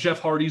about Jeff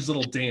Hardy's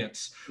little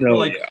dance.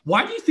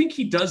 Why do you think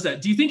he does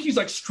that? Do you think he's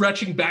like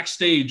stretching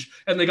backstage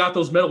and they got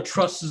those metal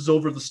trusses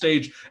over the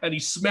stage and he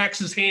smacks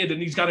his hand and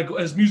he's got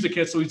his music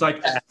hits, so he's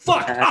like,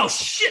 fuck, oh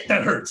shit,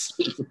 that hurts.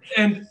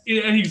 And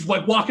he's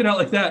like walking out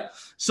like that.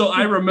 So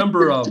I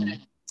remember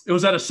it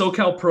was at a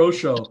SoCal Pro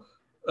show.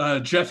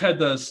 Jeff had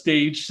the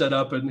stage set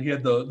up and he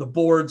had the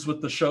boards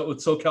with the show with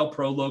SoCal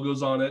Pro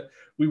logos on it.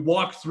 We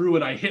walked through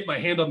and I hit my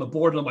hand on the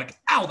board and I'm like,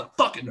 ow, that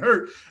fucking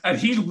hurt. And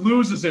he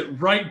loses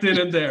it right then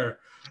and there.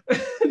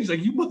 He's like,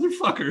 you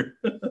motherfucker.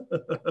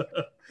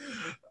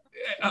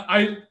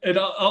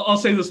 I'll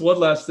say this one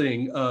last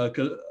thing,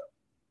 because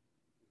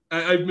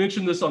I've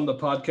mentioned this on the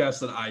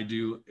podcast that I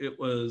do.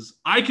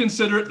 I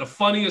consider it the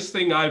funniest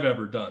thing I've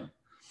ever done.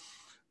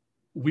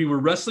 We were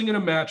wrestling in a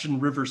match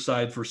in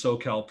Riverside for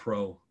SoCal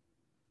Pro.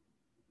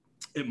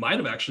 It might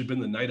have actually been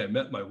the night I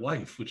met my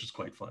wife, which is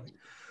quite funny.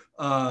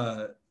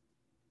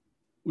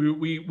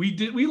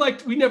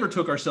 We never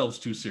took ourselves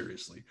too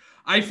seriously.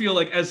 I feel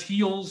like as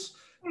heels,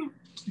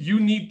 you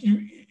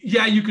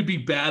could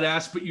be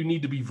badass, but you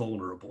need to be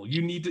vulnerable.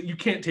 You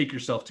can't take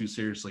yourself too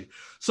seriously.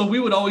 So we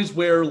would always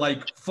wear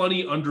like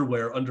funny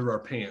underwear under our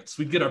pants.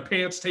 We'd get our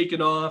pants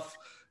taken off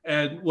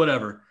and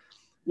whatever.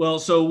 Well,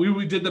 so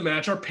we did the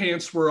match. Our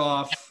pants were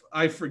off.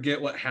 I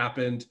forget what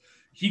happened.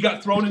 He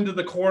got thrown into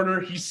the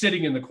corner. He's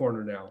sitting in the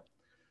corner now.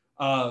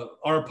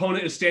 Our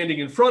opponent is standing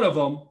in front of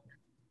him.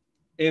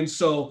 And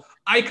so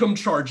I come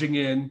charging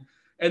in,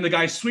 and the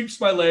guy sweeps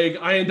my leg.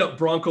 I end up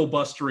Bronco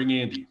bustering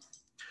Andy.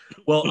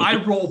 Well,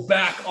 I roll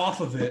back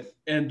off of it,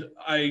 and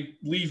I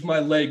leave my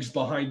legs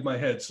behind my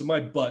head. So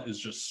my butt is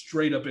just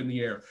straight up in the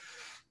air.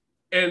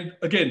 And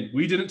again,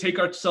 we didn't take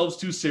ourselves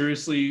too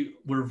seriously.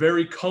 We're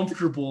very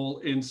comfortable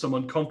in some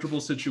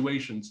uncomfortable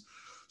situations.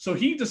 So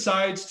he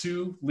decides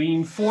to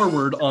lean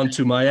forward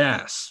onto my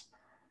ass.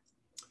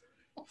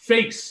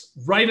 Face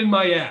right in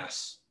my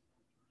ass.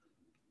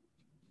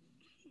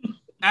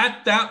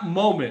 At that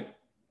moment,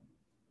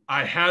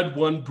 I had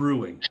one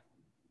brewing.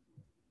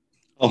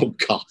 Oh,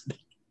 God.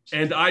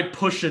 And I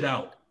push it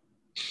out.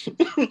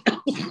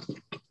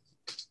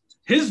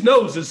 His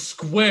nose is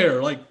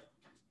square, like.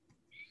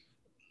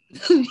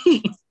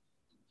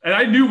 And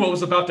I knew what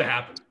was about to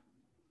happen.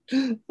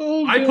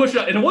 Oh, I pushed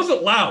out, and it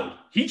wasn't loud.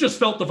 He just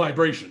felt the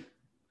vibration.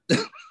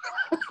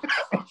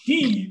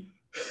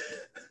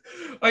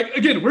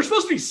 Again, we're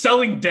supposed to be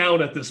selling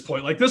down at this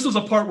point. Like, this was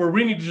a part where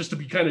we needed just to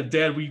be kind of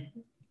dead.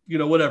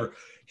 Whatever.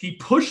 He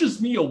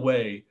pushes me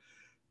away.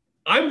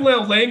 I'm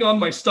now laying on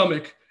my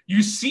stomach.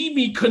 You see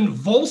me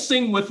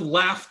convulsing with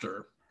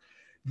laughter.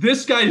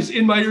 This guy is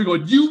in my ear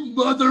going, "You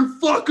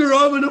motherfucker,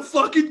 I'm going to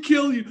fucking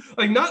kill you."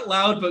 Like, not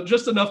loud, but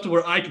just enough to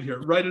where I can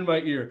hear it right in my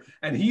ear.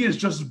 And he is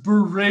just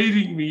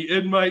berating me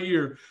in my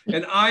ear.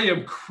 And I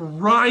am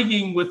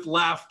crying with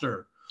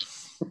laughter.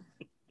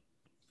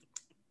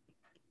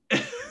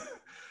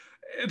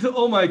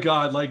 Oh my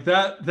God. Like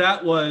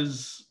that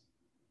was,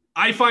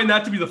 I find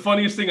that to be the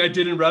funniest thing I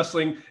did in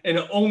wrestling. And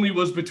it only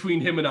was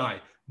between him and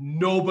I.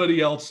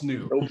 Nobody else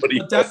knew.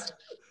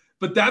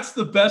 But that's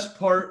the best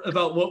part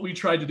about what we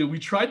tried to do. We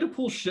tried to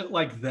pull shit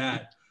like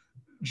that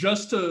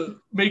just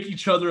to make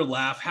each other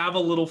laugh, have a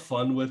little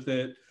fun with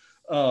it.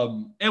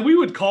 And we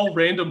would call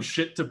random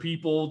shit to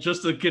people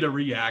just to get a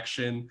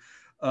reaction.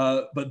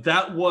 But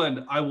that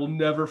one, I will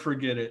never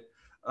forget it.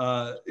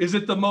 Is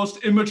it the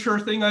most immature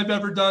thing I've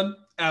ever done?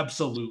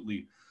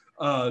 Absolutely.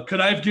 Could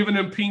I have given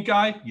him pink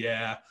eye?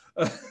 Yeah.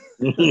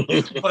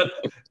 But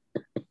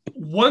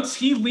once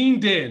he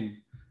leaned in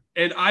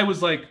and I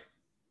was like,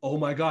 "Oh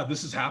my God,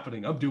 this is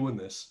happening. I'm doing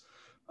this."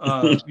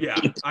 Yeah,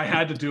 I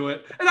had to do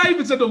it. And I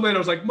even said to him later, I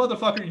was like,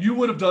 "Motherfucker, you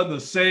would have done the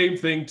same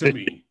thing to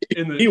me.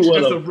 If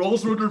the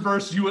roles were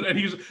reversed, you would."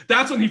 And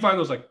that's when he finally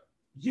was like,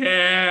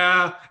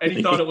 "Yeah." And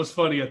he thought it was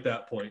funny at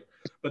that point.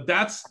 But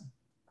that's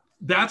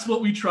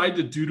what we tried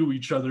to do to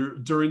each other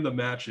during the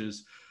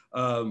matches.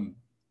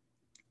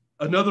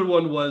 Another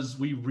one was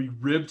we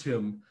ribbed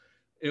him.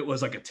 It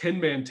was like a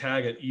 10-man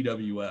tag at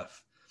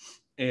EWF.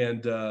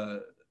 And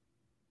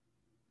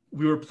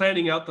we were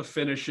planning out the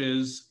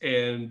finishes,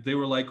 and they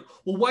were like,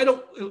 "Well,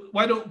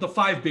 why don't the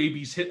 5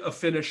 babies hit a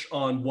finish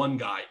on one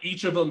guy?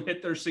 Each of them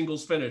hit their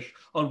singles finish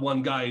on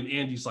one guy." And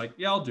Andy's like,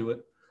 "Yeah, I'll do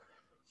it."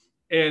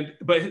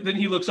 But then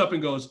he looks up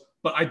and goes,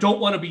 "But I don't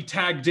want to be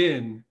tagged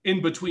in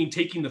between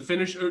taking the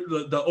finish, or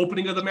the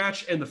opening of the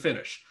match and the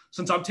finish.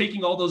 Since I'm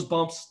taking all those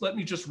bumps, let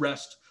me just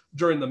rest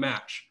during the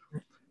match."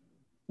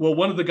 Well,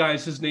 one of the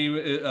guys, his name,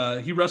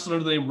 he wrestled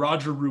under the name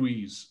Roger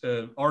Ruiz.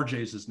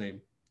 RJ's his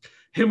name.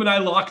 Him and I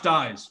locked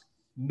eyes.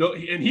 No,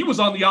 and he was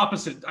on the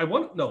opposite.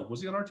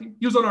 Was he on our team?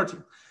 He was on our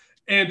team.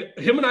 And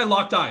him and I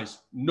locked eyes.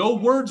 No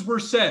words were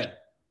said.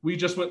 We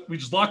just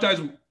locked eyes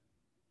and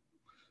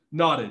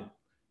nodded.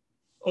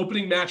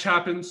 Opening of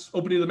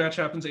the match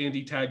happens.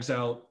 Andy tags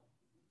out.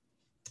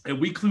 And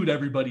we clued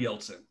everybody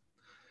else in.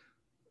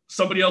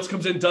 Somebody else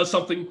comes in, does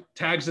something,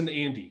 tags in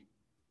Andy.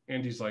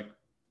 Andy's like,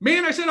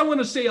 "Man, I said I want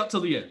to stay up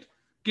till the end."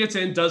 Gets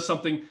in, does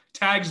something,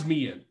 tags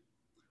me in.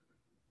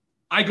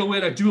 I go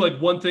in, I do like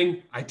one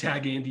thing, I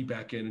tag Andy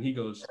back in, and he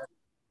goes,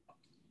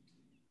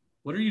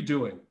 "What are you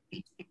doing?"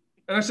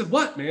 And I said,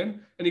 "What,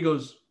 man?" And he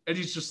goes, and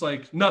he's just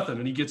like, "Nothing."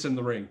 And he gets in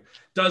the ring,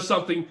 does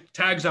something,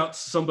 tags out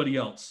somebody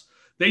else.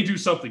 They do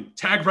something,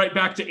 tag right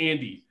back to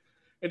Andy.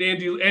 And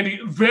Andy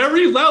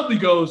very loudly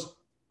goes,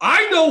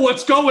 "I know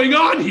what's going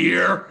on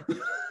here."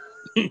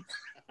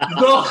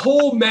 The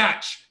whole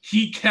match,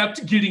 he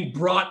kept getting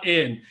brought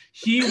in.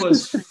 He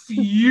was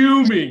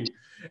fuming.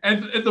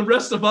 And the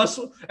rest of us,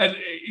 and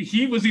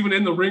he was even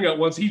in the ring at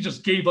once, he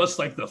just gave us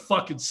like the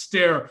fucking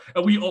stare.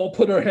 And we all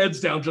put our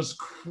heads down just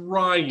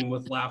crying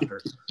with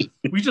laughter.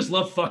 We just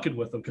loved fucking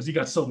with him because he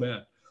got so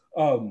mad.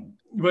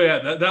 But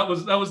yeah, that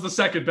was the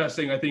second best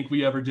thing I think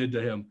we ever did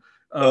to him.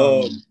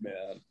 Oh,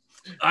 man.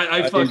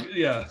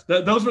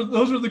 Those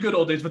were the good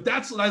old days. But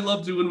that's what I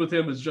love doing with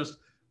him, is just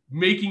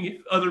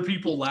making other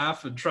people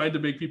laugh and trying to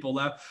make people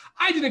laugh.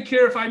 I didn't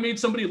care if I made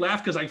somebody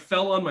laugh because I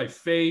fell on my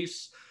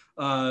face.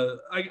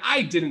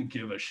 I didn't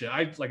give a shit.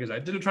 Like I said, I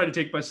didn't try to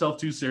take myself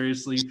too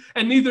seriously,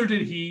 and neither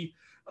did he.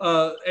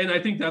 And I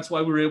think that's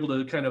why we were able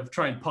to kind of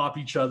try and pop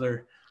each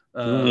other.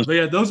 But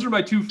yeah, those are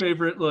my two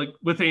favorite, like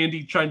with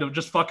Andy, trying to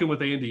just fucking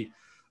with Andy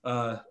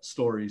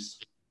stories.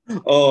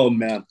 Oh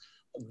man.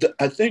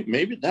 I think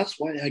maybe that's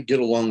why I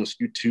get along with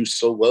you two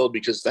so well,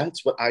 because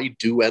that's what I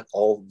do at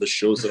all the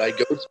shows that I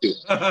go to.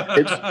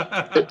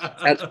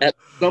 At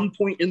some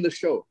point in the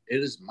show,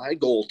 it is my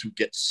goal to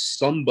get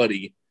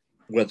somebody,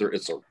 whether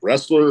it's a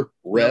wrestler,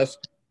 ref,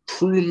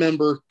 crew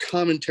member,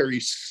 commentary,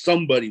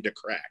 somebody to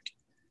crack.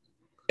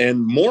 And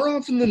more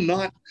often than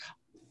not,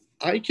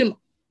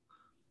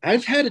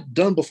 I've had it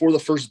done before the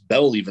first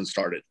bell even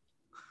started.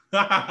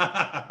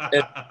 I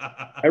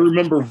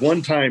remember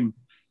one time,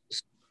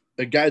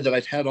 a guy that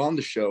I've had on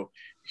the show,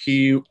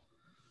 a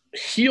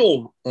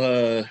heel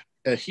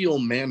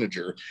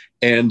manager,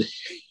 and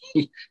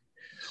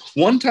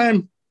one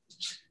time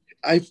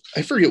I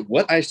forget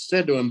what I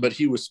said to him, but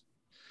he was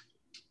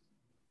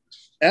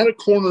at a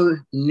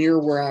corner near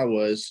where I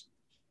was,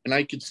 and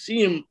I could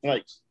see him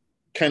like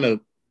kind of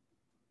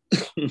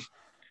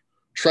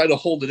try to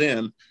hold it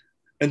in,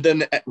 and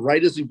then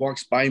right as he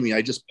walks by me,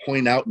 I just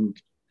point out and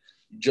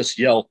just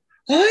yell,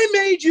 "I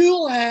made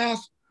you laugh."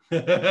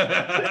 Just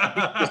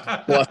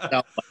bust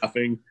out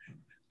laughing.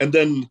 And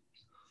then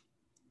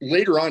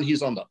later on,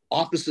 he's on the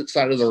opposite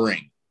side of the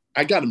ring.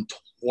 I got him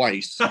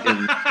twice in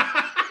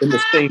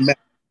the same match.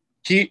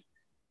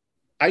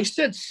 I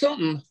said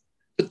something,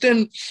 but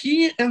then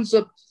he ends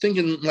up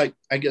thinking, like,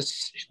 I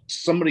guess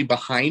somebody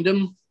behind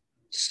him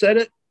said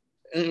it,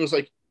 and it was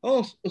like,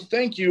 "Oh, well,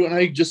 thank you." And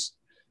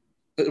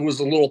it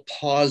was a little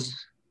pause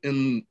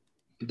in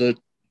the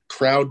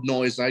crowd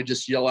noise. I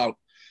just yell out,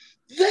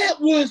 "That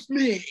was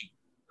me."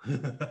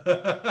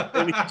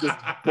 And he just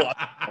bust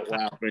out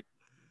laughing.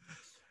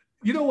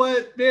 You know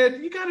what,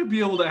 man? You got to be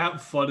able to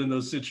have fun in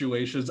those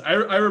situations. I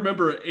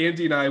remember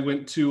Andy and I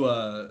went to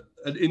an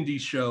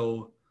indie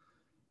show,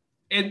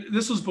 and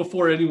this was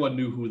before anyone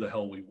knew who the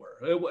hell we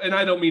were. And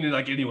I don't mean it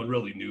like anyone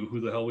really knew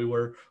who the hell we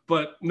were,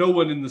 but no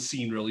one in the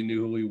scene really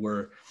knew who we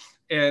were.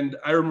 And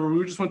I remember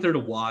we just went there to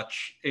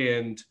watch,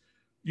 and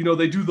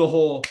they do the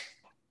whole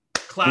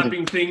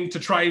clapping thing to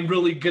try and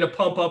really get a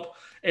pump up.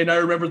 And I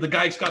remember the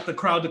guy's got the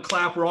crowd to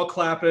clap. We're all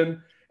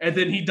clapping. And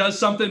then he does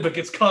something, but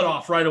gets cut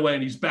off right away.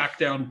 And he's back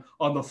down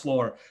on the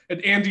floor. And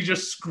Andy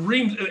just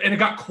screamed. And it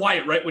got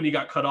quiet right when he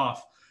got cut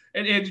off.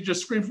 And Andy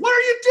just screams, "What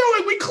are you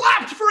doing? We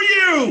clapped for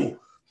you."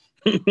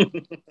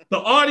 The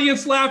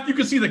audience laughed. You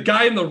could see the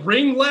guy in the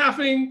ring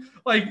laughing.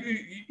 Like,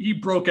 he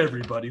broke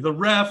everybody. The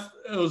ref,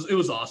 it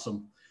was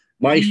awesome.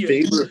 My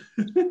favorite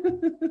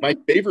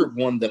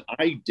one that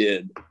I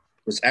did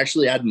was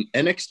actually at an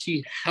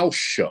NXT house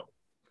show.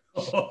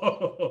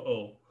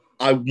 Oh.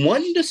 I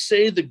wanted to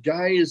say the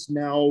guy is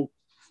now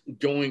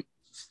going,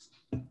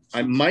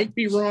 I might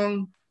be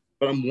wrong,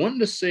 but I'm wanting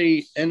to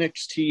say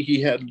NXT,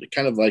 he had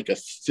kind of like a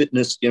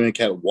fitness gimmick,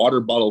 had a water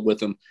bottle with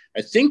him.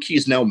 I think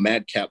he's now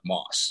Madcap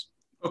Moss.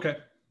 Okay.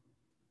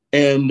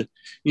 And,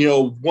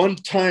 one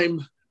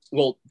time,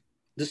 well,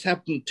 this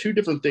happened, two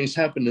different things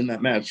happened in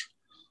that match.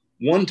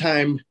 One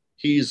time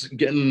he's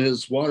getting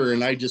his water,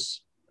 and I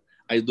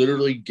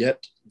literally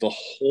get the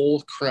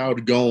whole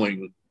crowd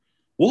going,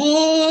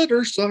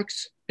 "Water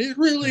sucks. It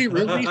really,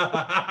 really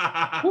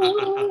sucks."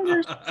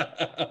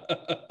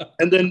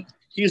 And then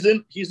he's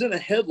in a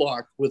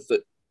headlock with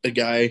the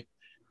guy,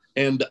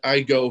 and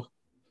I go,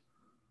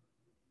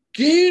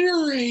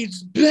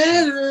 "Gatorade's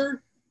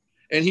better."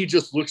 And he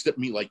just looks at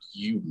me like,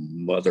 "You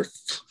mother."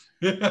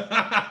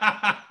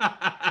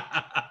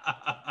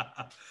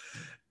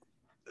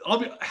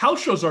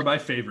 House shows are my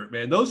favorite,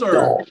 man. Those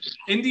are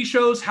indie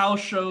shows, house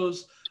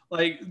shows,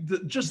 like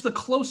just the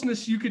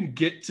closeness you can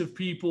get to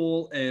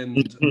people,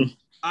 and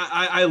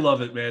I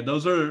love it, man.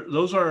 Those are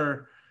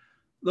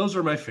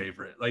my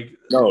favorite. Like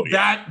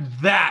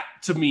that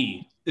to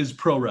me is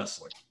pro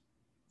wrestling.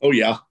 Oh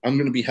yeah, I'm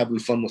gonna be having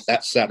fun with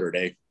that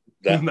Saturday.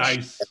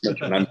 Nice.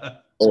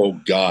 Oh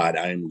God,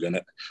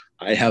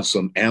 I have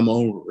some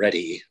ammo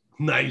ready.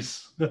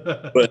 Nice.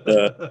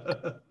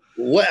 But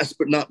last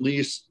but not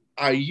least,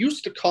 I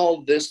used to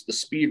call this the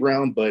speed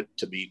round, but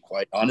to be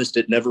quite honest,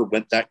 it never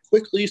went that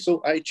quickly,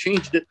 so I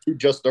changed it to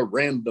just a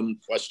random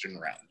question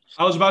round.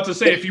 I was about to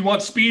say, if you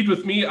want speed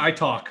with me, I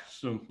talk.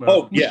 So no.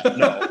 Oh yeah,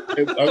 no.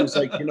 I was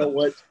like, you know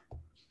what?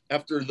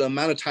 After the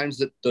amount of times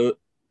that the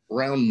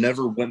round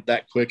never went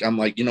that quick, I'm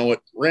like, you know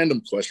what?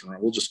 Random question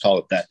round. We'll just call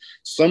it that.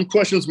 Some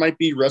questions might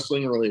be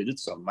wrestling related,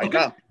 some might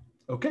not.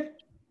 Okay.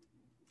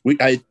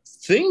 I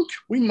think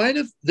we might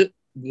have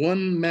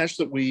one match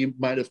that we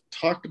might have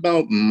talked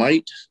about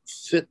might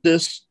fit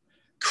this.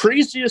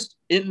 Craziest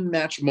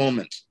in-match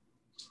moment.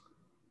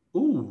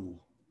 Ooh.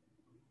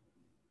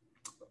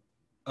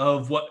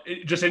 Of what?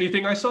 Just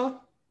anything I saw?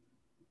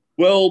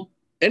 Well,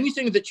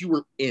 anything that you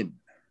were in.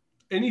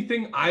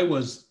 Anything I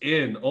was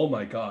in. Oh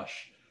my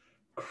gosh.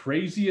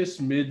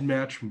 Craziest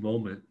mid-match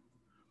moment.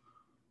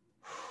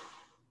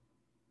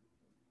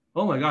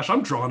 Oh my gosh,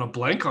 I'm drawing a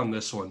blank on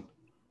this one.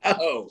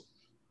 Oh,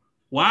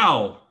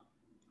 Wow.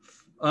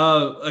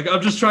 Like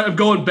I'm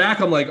going back.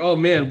 I'm like, oh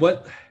man,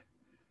 what?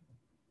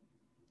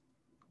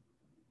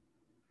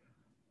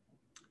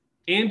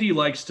 Andy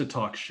likes to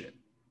talk shit.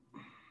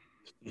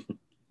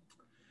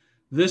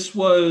 This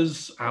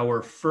was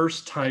our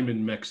first time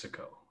in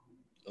Mexico.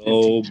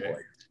 oh boy.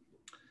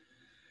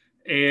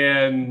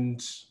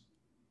 And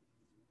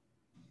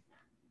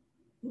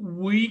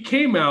we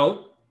came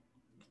out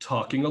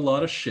talking a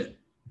lot of shit.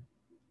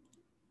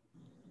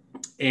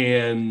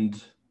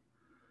 And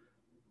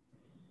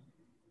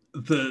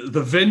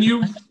the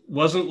venue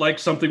wasn't like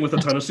something with a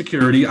ton of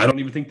security. I don't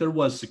even think there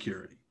was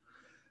security.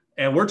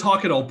 And we're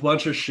talking a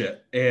bunch of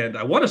shit. And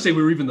I want to say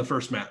we were even the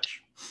first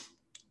match.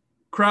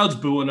 Crowd's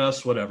booing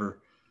us, whatever.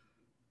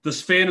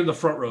 This fan in the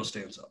front row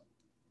stands up.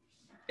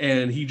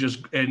 And he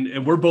just,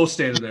 and we're both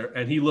standing there.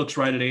 And he looks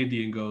right at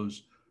Andy and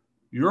goes,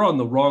 "You're on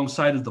the wrong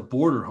side of the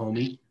border,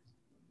 homie."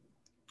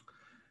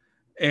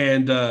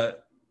 And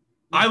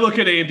I look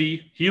at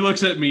Andy. He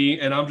looks at me.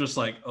 And I'm just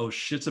like, oh,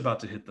 shit's about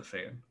to hit the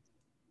fan.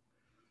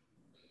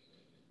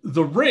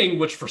 The ring,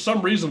 which for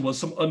some reason was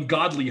some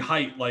ungodly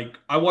height, like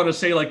I want to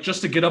say, like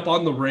just to get up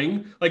on the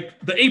ring, like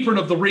the apron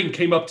of the ring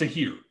came up to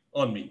here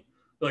on me,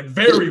 like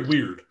very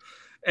weird.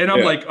 And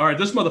I'm like, all right,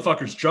 this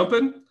motherfucker's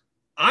jumping.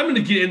 I'm going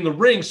to get in the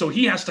ring, so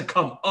he has to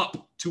come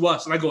up to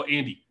us. And I go,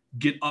 Andy,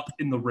 get up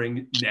in the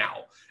ring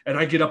now. And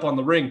I get up on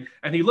the ring,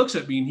 and he looks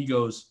at me and he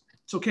goes,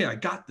 "It's okay, I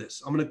got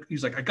this.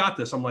 He's like, I got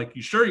this." I'm like,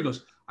 "You sure?" He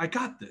goes, "I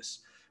got this."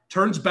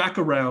 Turns back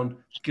around,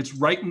 gets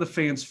right in the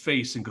fan's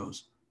face and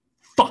goes,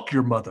 "Fuck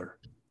your mother."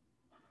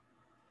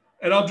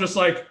 And I'm just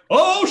like,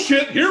 oh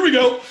shit, here we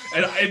go.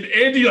 And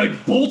Andy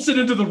like bolts it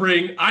into the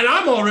ring. And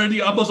I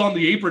was on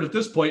the apron at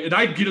this point, and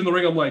I get in the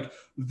ring. I'm like,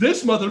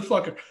 this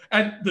motherfucker.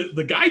 And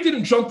the guy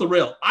didn't jump the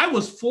rail. I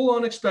was full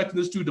on expecting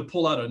this dude to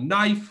pull out a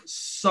knife,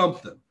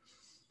 something.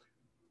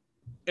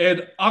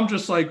 And I'm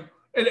just like,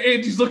 and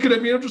Andy's looking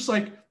at me. And I'm just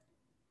like,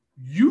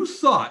 you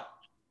thought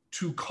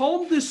to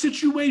calm this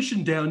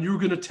situation down, you were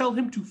going to tell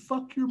him to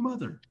fuck your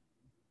mother.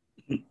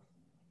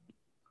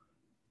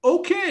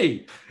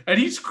 Okay. And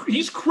he's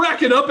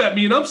cracking up at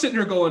me, and I'm sitting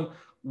here going,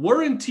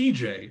 we're in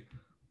TJ.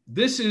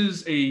 This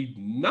is a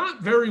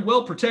not very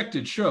well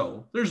protected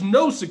show. There's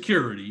no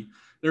security.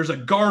 There's a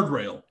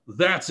guardrail.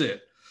 That's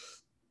it.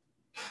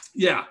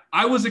 Yeah,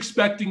 I was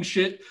expecting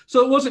shit.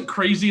 So it wasn't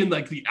crazy in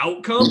like the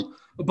outcome,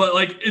 but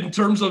like in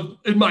terms of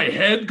in my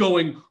head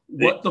going,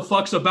 what the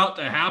fuck's about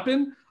to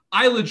happen?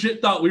 I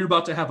legit thought we were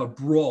about to have a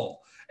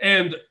brawl.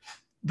 And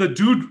the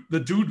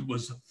dude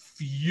was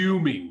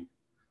fuming.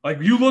 Like,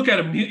 you look at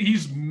him,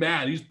 he's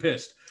mad. He's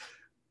pissed.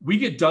 We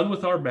get done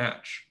with our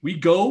match. We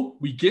go,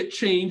 we get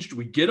changed,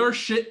 we get our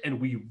shit,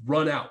 and we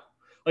run out.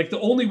 Like,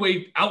 the only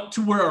way out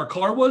to where our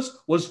car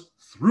was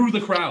through the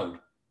crowd.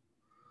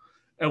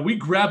 And we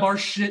grab our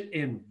shit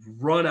and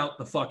run out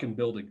the fucking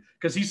building.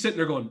 Because he's sitting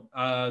there going,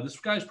 this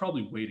guy's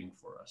probably waiting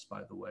for us,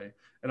 by the way.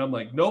 And I'm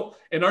like, nope.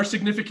 And our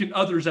significant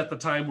others at the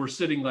time were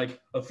sitting like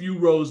a few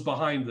rows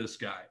behind this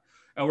guy.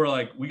 And we're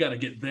like, we got to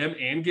get them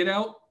and get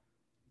out.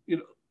 You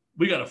know,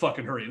 we got to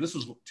fucking hurry. This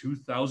was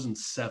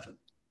 2007.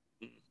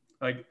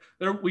 Like,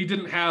 we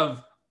didn't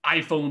have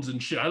iPhones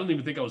and shit. I don't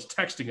even think I was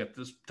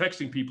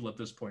texting people at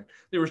this point.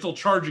 They were still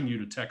charging you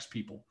to text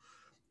people.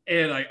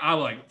 And I'm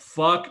like,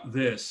 fuck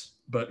this.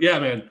 But yeah,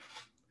 man,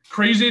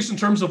 craziest in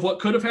terms of what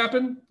could have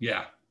happened.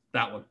 Yeah,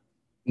 that one.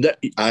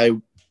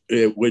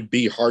 It would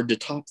be hard to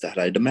top that,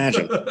 I'd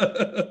imagine.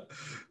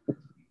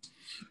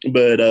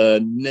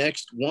 But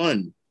next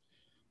one.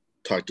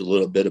 Talked a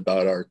little bit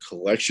about our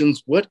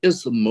collections. What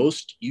is the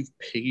most you've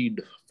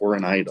paid for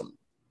an item?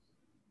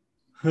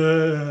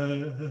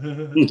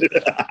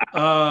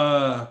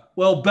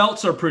 Well,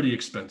 belts are pretty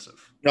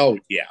expensive. Oh,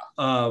 yeah.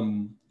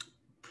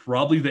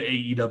 Probably the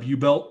AEW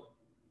belt.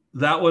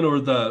 That one or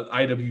the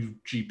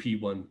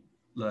IWGP one,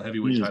 the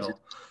heavyweight title.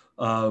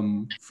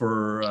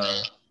 For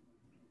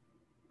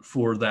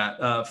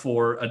that.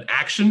 For an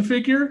action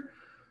figure,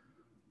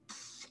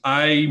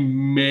 I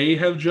may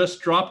have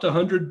just dropped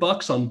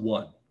 $100 on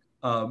one.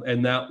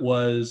 And that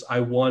was,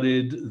 I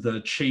wanted the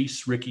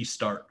Chase Ricky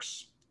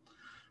Starks,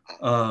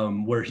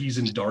 where he's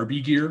in Derby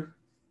gear.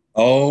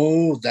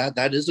 Oh,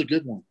 that is a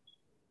good one.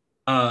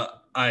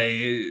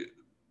 I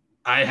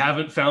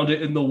haven't found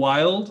it in the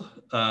wild.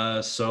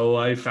 So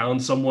I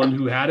found someone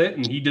who had it,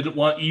 and he didn't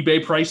want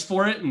eBay price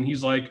for it. And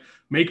he's like,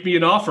 make me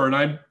an offer.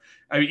 And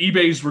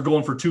eBay's were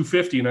going for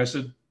 $250. And I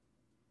said,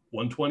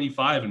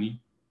 $125. And he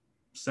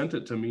sent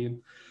it to me.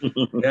 And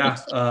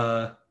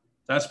yeah,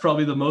 that's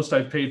probably the most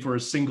I've paid for a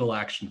single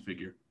action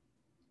figure.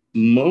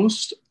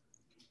 Most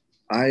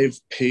I've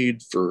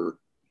paid for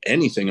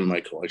anything in my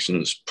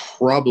collection is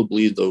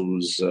probably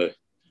those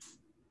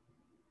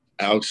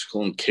Alex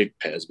Clone kick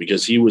pads,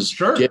 because he was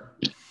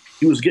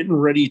getting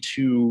ready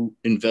to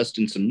invest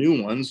in some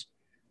new ones.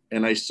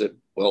 And I said,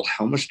 well,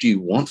 how much do you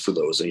want for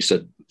those? And he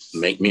said,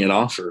 make me an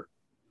offer.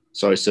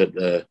 So I said,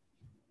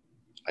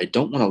 I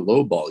don't want to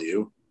lowball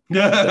you.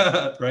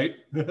 Right.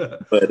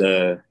 But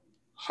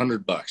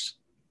 $100.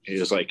 He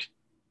was like,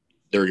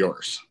 they're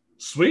yours.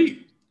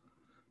 Sweet.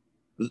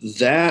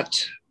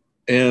 That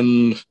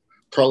and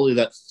probably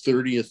that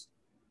 30th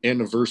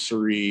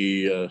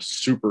anniversary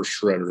super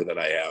shredder that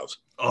I have.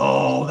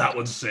 Oh, that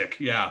one's sick.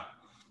 Yeah.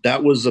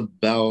 That was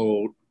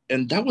about,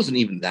 and that wasn't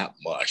even that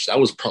much. That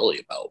was probably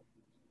about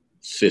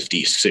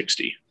 50,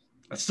 60.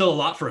 That's still a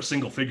lot for a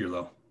single figure,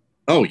 though.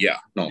 Oh, yeah.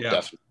 No, Yeah.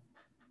 definitely.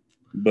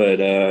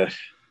 But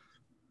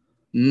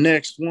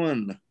next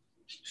one,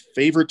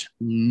 favorite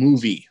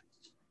movie.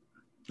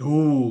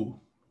 Ooh.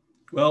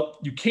 Well,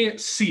 you can't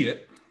see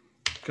it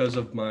because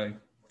of my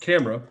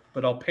camera,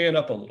 but I'll pan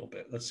up a little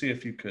bit. Let's see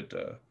if you could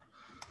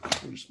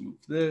we'll just move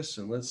this,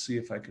 and let's see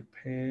if I could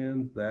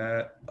pan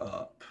that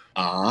up.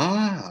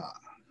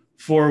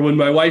 For when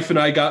my wife and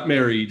I got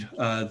married,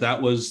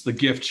 that was the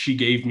gift she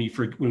gave me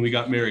for when we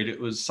got married. It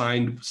was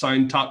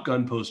signed Top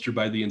Gun poster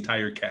by the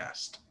entire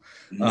cast.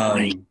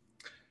 Nice.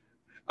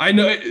 I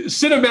know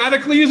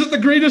cinematically, is it the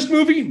greatest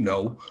movie?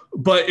 No,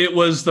 but it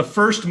was the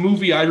first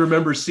movie I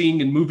remember seeing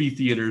in movie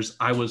theaters.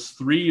 I was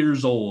 3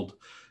 years old.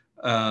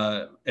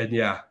 And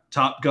yeah,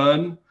 Top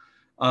Gun.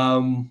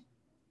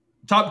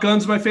 Top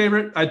Gun's my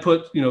favorite. I'd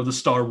put, the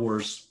Star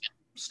Wars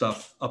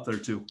stuff up there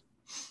too.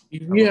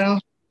 Yeah,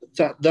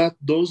 that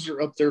those are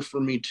up there for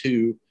me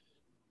too.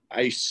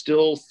 I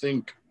still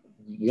think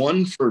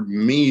one for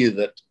me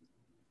that,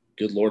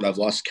 good Lord, I've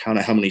lost count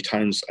of how many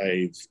times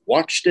I've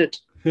watched it.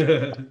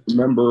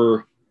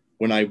 Remember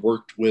when I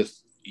worked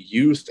with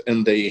youth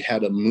and they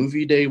had a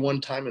movie day one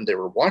time and they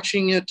were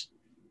watching it,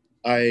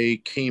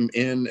 I came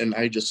in and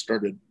I just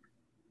started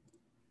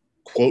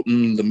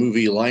quoting the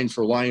movie line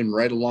for line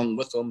right along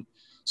with them,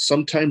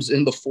 sometimes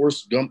in the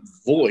Forrest Gump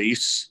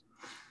voice,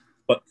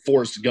 but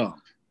Forrest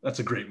Gump. That's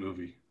a great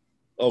movie.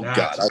 Oh,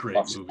 that's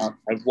God,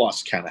 I've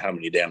lost count of how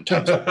many damn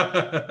times.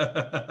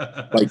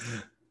 Like,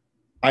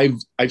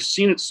 I've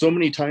seen it so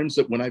many times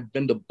that when I've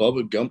been to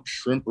Bubba Gump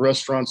shrimp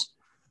restaurants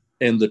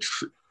and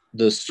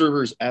the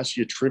servers ask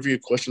you trivia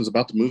questions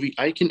about the movie,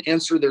 I can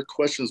answer their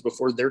questions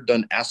before they're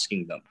done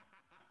asking them.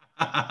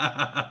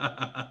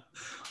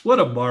 What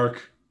a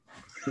mark.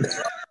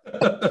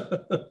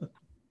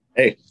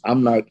 Hey,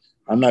 I'm not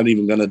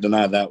even going to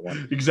deny that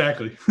one.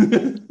 Exactly.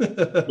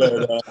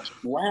 But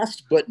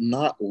last but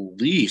not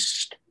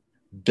least,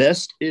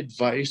 best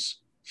advice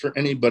for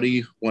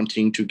anybody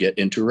wanting to get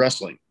into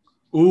wrestling.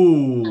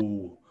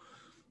 Ooh.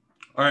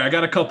 All right, I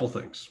got a couple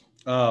things.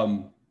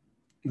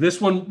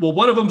 This one, well,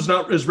 one of them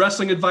is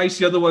wrestling advice.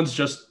 The other one's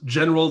just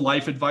general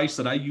life advice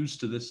that I use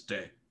to this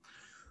day.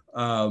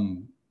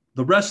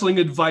 The wrestling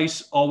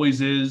advice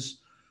always is,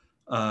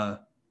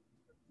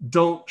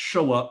 don't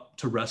show up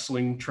to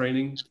wrestling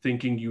training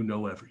thinking you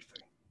know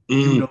everything.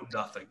 You know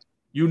nothing.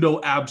 You know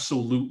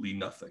absolutely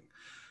nothing.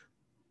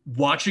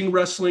 Watching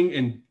wrestling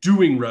and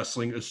doing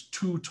wrestling is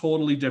two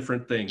totally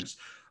different things.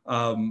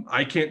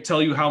 I can't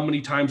tell you how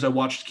many times I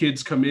watched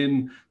kids come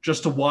in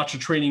just to watch a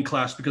training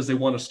class because they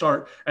want to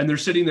start, and they're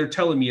sitting there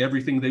telling me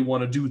everything they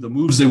want to do, the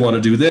moves they want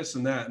to do, this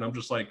and that, and I'm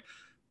just like,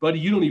 buddy,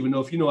 you don't even know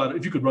if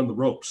you could run the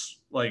ropes.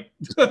 Like,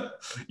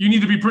 you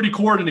need to be pretty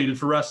coordinated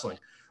for wrestling.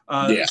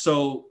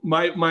 So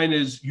mine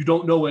is, you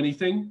don't know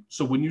anything.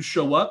 So when you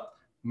show up,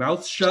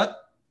 mouth shut,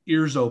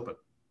 ears open.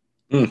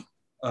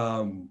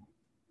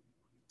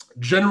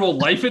 General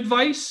life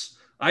advice.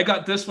 I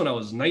got this when I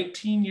was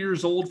 19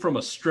 years old from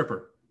a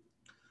stripper.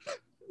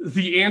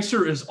 The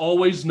answer is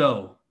always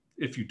no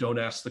if you don't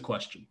ask the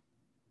question.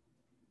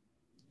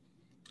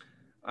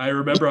 I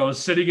remember I was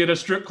sitting at a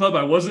strip club.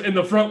 I wasn't in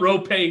the front row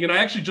paying, and I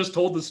actually just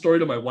told this story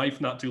to my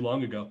wife not too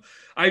long ago.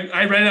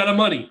 I ran out of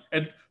money,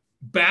 and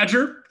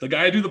Badger, the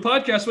guy I do the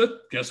podcast with,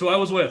 guess who I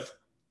was with?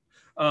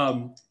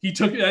 He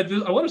took,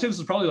 I want to say this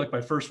is probably like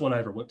my first one I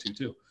ever went to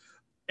too.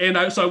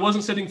 And so I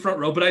wasn't sitting front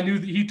row, but I knew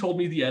that he told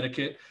me the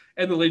etiquette.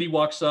 And the lady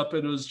walks up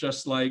and it was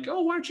just like,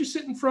 oh, why don't you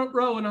sit in front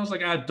row? And I was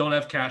like, I don't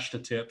have cash to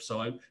tip.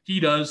 So he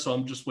does. So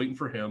I'm just waiting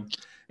for him.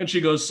 And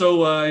she goes,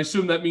 so I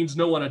assume that means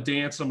no on a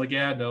dance. I'm like,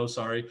 yeah, no,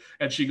 sorry.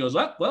 And she goes,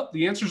 well,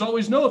 the answer is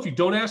always no if you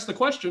don't ask the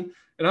question.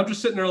 And I'm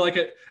just sitting there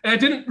and I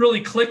didn't really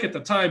click at the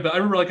time, but I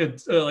remember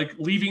like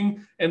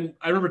leaving. And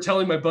I remember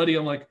telling my buddy,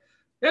 I'm like,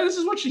 yeah, this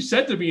is what she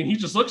said to me. And he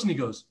just looks and he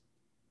goes,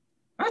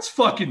 that's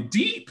fucking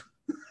deep.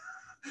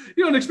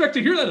 You don't expect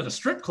to hear that at a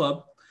strip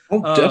club.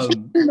 Oh,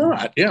 definitely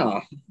not.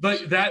 Yeah.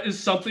 But that is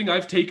something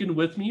I've taken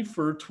with me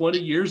for 20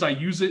 years. I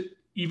use it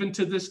even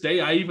to this day.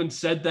 I even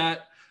said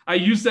that. I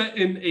used that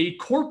in a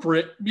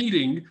corporate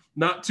meeting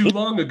not too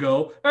long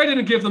ago. I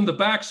didn't give them the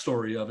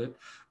backstory of it,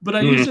 but I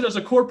used it as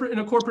in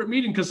a corporate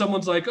meeting because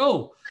someone's like,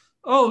 oh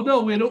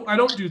no, I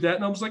don't do that.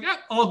 And I was like,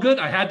 all good.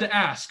 I had to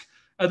ask.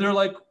 And they're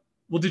like,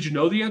 well, did you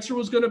know the answer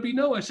was going to be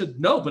no? I said,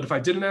 no, but if I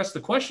didn't ask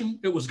the question,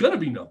 it was going to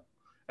be no.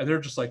 And they're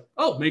just like,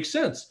 oh, makes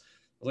sense.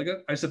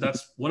 I said,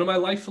 that's one of my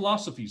life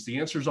philosophies. The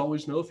answer is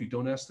always no if you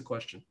don't ask the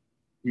question.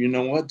 You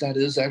know what? That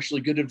is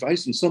actually good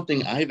advice and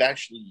something I've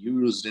actually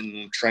used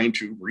in trying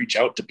to reach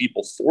out to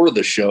people for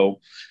the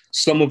show.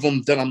 Some of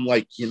them that I'm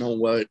like, you know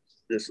what?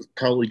 This is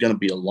probably going to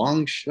be a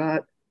long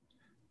shot,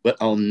 but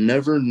I'll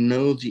never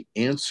know the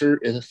answer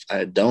if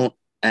I don't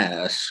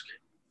ask.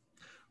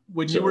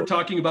 When you were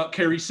talking about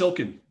Kerry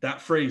Silkin,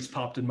 that phrase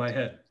popped in my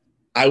head.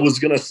 I was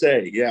going to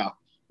say, yeah.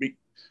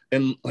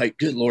 And like,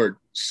 good Lord,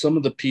 some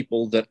of the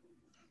people that,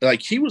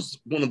 like, he was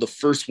one of the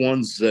first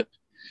ones that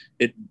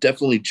it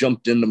definitely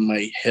jumped into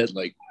my head.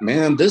 Like,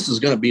 man, this is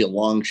going to be a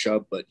long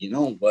shot, but you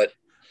know what?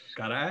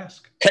 Gotta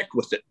ask. Heck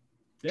with it.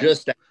 Yeah.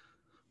 Just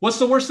what's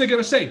the worst they're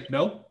going to say?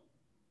 No.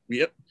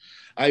 Yep.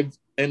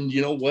 And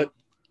you know what?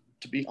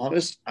 To be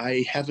honest,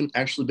 I haven't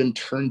actually been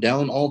turned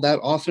down all that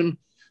often.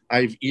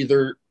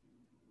 It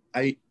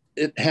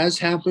has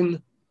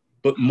happened,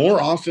 but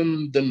more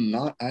often than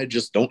not, I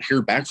just don't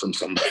hear back from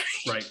somebody.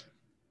 Right.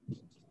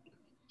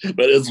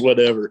 But it's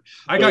whatever.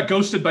 I got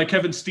ghosted by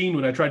Kevin Steen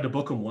when I tried to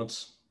book him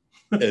once.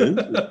 But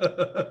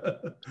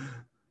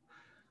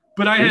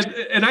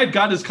I'd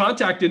got his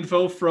contact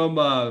info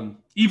from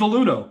Eva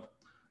Luno.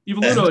 Eva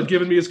Luno had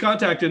given me his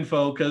contact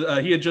info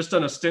because he had just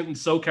done a stint in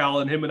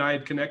SoCal, and him and I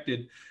had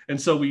connected.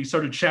 And so we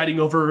started chatting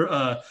over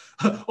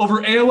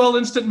AOL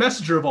Instant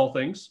Messenger of all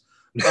things.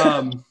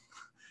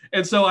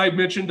 And so I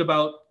mentioned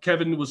about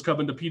Kevin was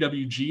coming to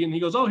PWG, and he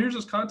goes, "Oh, here's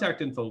his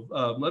contact info.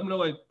 Let him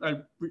know I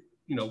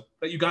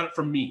that you got it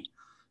from me."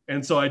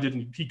 And so I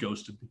didn't. He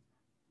ghosted me.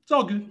 It's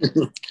all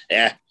good.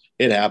 Yeah,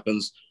 it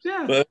happens.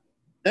 Yeah. But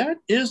that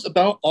is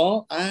about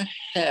all I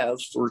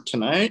have for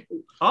tonight.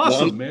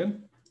 Awesome,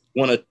 man.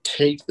 Want to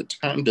take the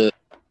time to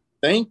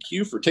thank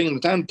you for taking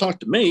the time to talk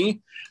to me.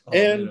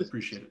 Man, I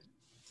appreciate it.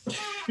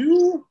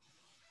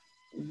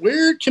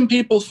 Where can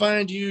people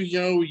find you? You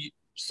know, you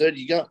said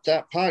you got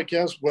that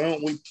podcast. Why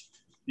don't we,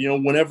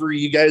 whenever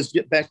you guys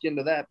get back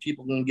into that,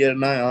 people can get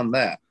an eye on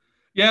that.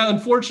 Yeah,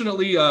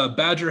 unfortunately,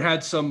 Badger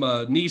had some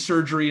knee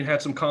surgery and had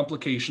some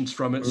complications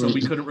from it, so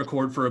we couldn't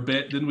record for a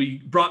bit. Then we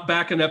brought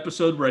back an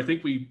episode where I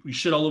think we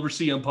shit all over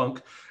CM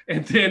Punk,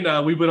 and then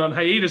we went on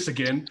hiatus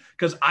again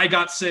because I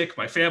got sick,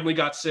 my family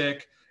got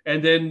sick,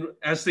 and then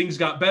as things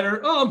got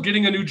better, I'm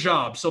getting a new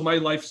job, so my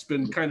life's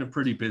been kind of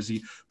pretty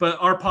busy. But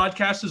our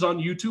podcast is on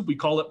YouTube. We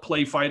call it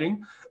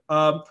Playfighting.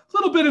 A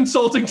little bit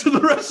insulting to the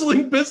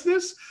wrestling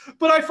business,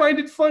 but I find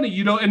it funny,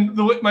 and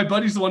my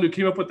buddy's the one who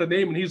came up with the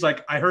name, and he's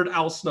like, I heard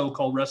Al Snow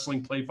call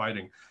wrestling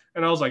Playfighting.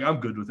 And I was like, I'm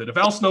good with it. If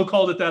Al Snow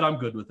called it that, I'm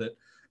good with it.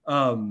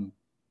 Oh,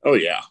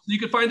 yeah. You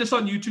can find us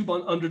on YouTube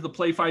under the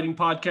Playfighting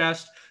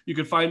podcast. You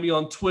can find me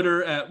on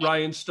Twitter at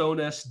Ryan Stone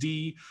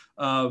SD.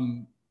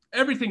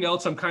 Everything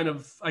else I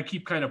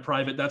keep kind of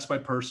private. That's my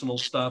personal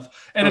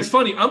stuff. And it's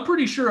funny. I'm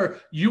pretty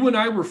sure you and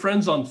I were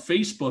friends on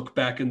Facebook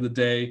back in the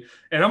day.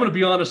 And I'm going to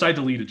be honest, I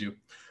deleted you.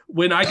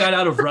 When I got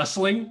out of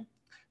wrestling,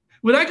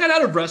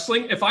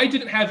 if I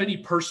didn't have any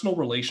personal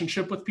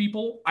relationship with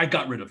people, I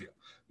got rid of you.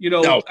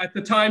 At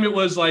the time it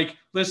was like,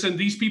 listen,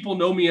 these people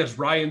know me as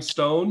Ryan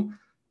Stone,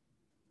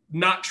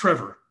 not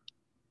Trevor.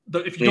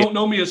 If you don't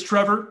know me as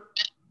Trevor,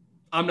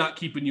 I'm not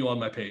keeping you on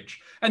my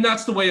page. And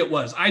that's the way it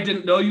was. I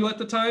didn't know you at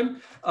the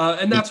time.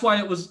 And that's why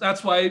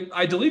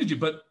I deleted you.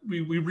 But we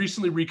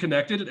recently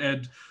reconnected,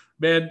 and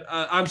man,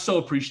 I'm so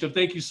appreciative.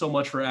 Thank you so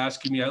much for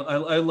asking me.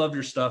 I love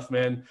your stuff,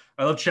 man.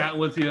 I love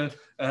chatting with you.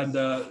 And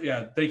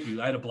yeah, thank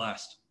you. I had a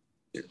blast.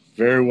 You're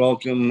very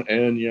welcome.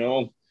 And,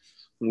 you're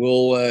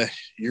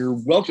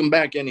welcome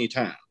back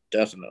anytime.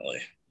 Definitely.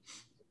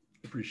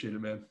 Appreciate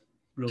it, man.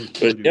 Really.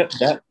 But yeah,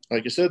 that,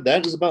 like I said,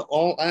 that is about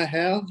all I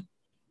have.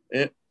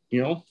 And,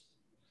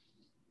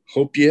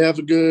 hope you have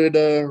a good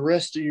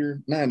rest of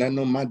your night. I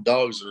know my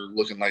dogs are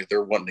looking like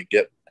they're wanting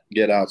to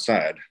get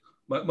outside.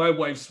 My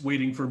wife's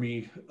waiting for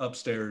me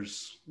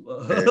upstairs.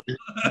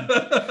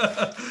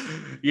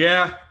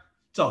 Yeah,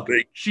 it's all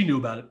good. She knew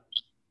about it.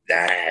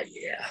 Yeah.